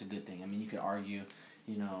a good thing. I mean, you could argue,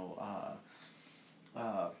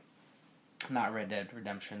 not Red Dead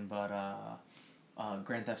Redemption, but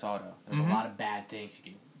Grand Theft Auto. There's a lot of bad things.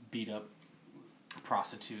 You can beat up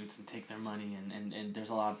prostitutes and take their money, and there's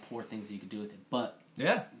a lot of poor things that you can do with it. But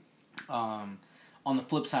on the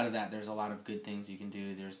flip side of that, there's a lot of good things you can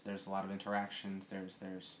do. There's a lot of interactions.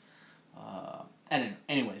 And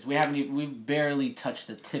we've barely touched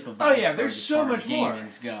the tip of the iceberg there's as so far much as more.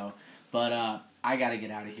 gamings go. But I got to get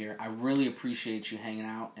out of here. I really appreciate you hanging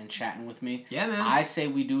out and chatting with me. Yeah, man. I say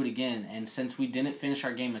we do it again. And since we didn't finish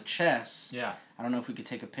our game of chess, Yeah. I don't know if we could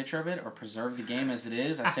take a picture of it or preserve the game as it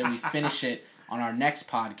is. I say we finish it on our next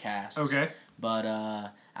podcast. Okay.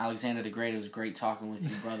 But Alexander the Great, it was great talking with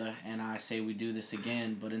you, brother. And I say we do this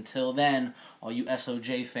again. But until then, all you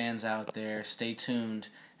SOJ fans out there, stay tuned.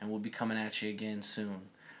 And we'll be coming at you again soon.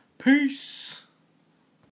 Peace!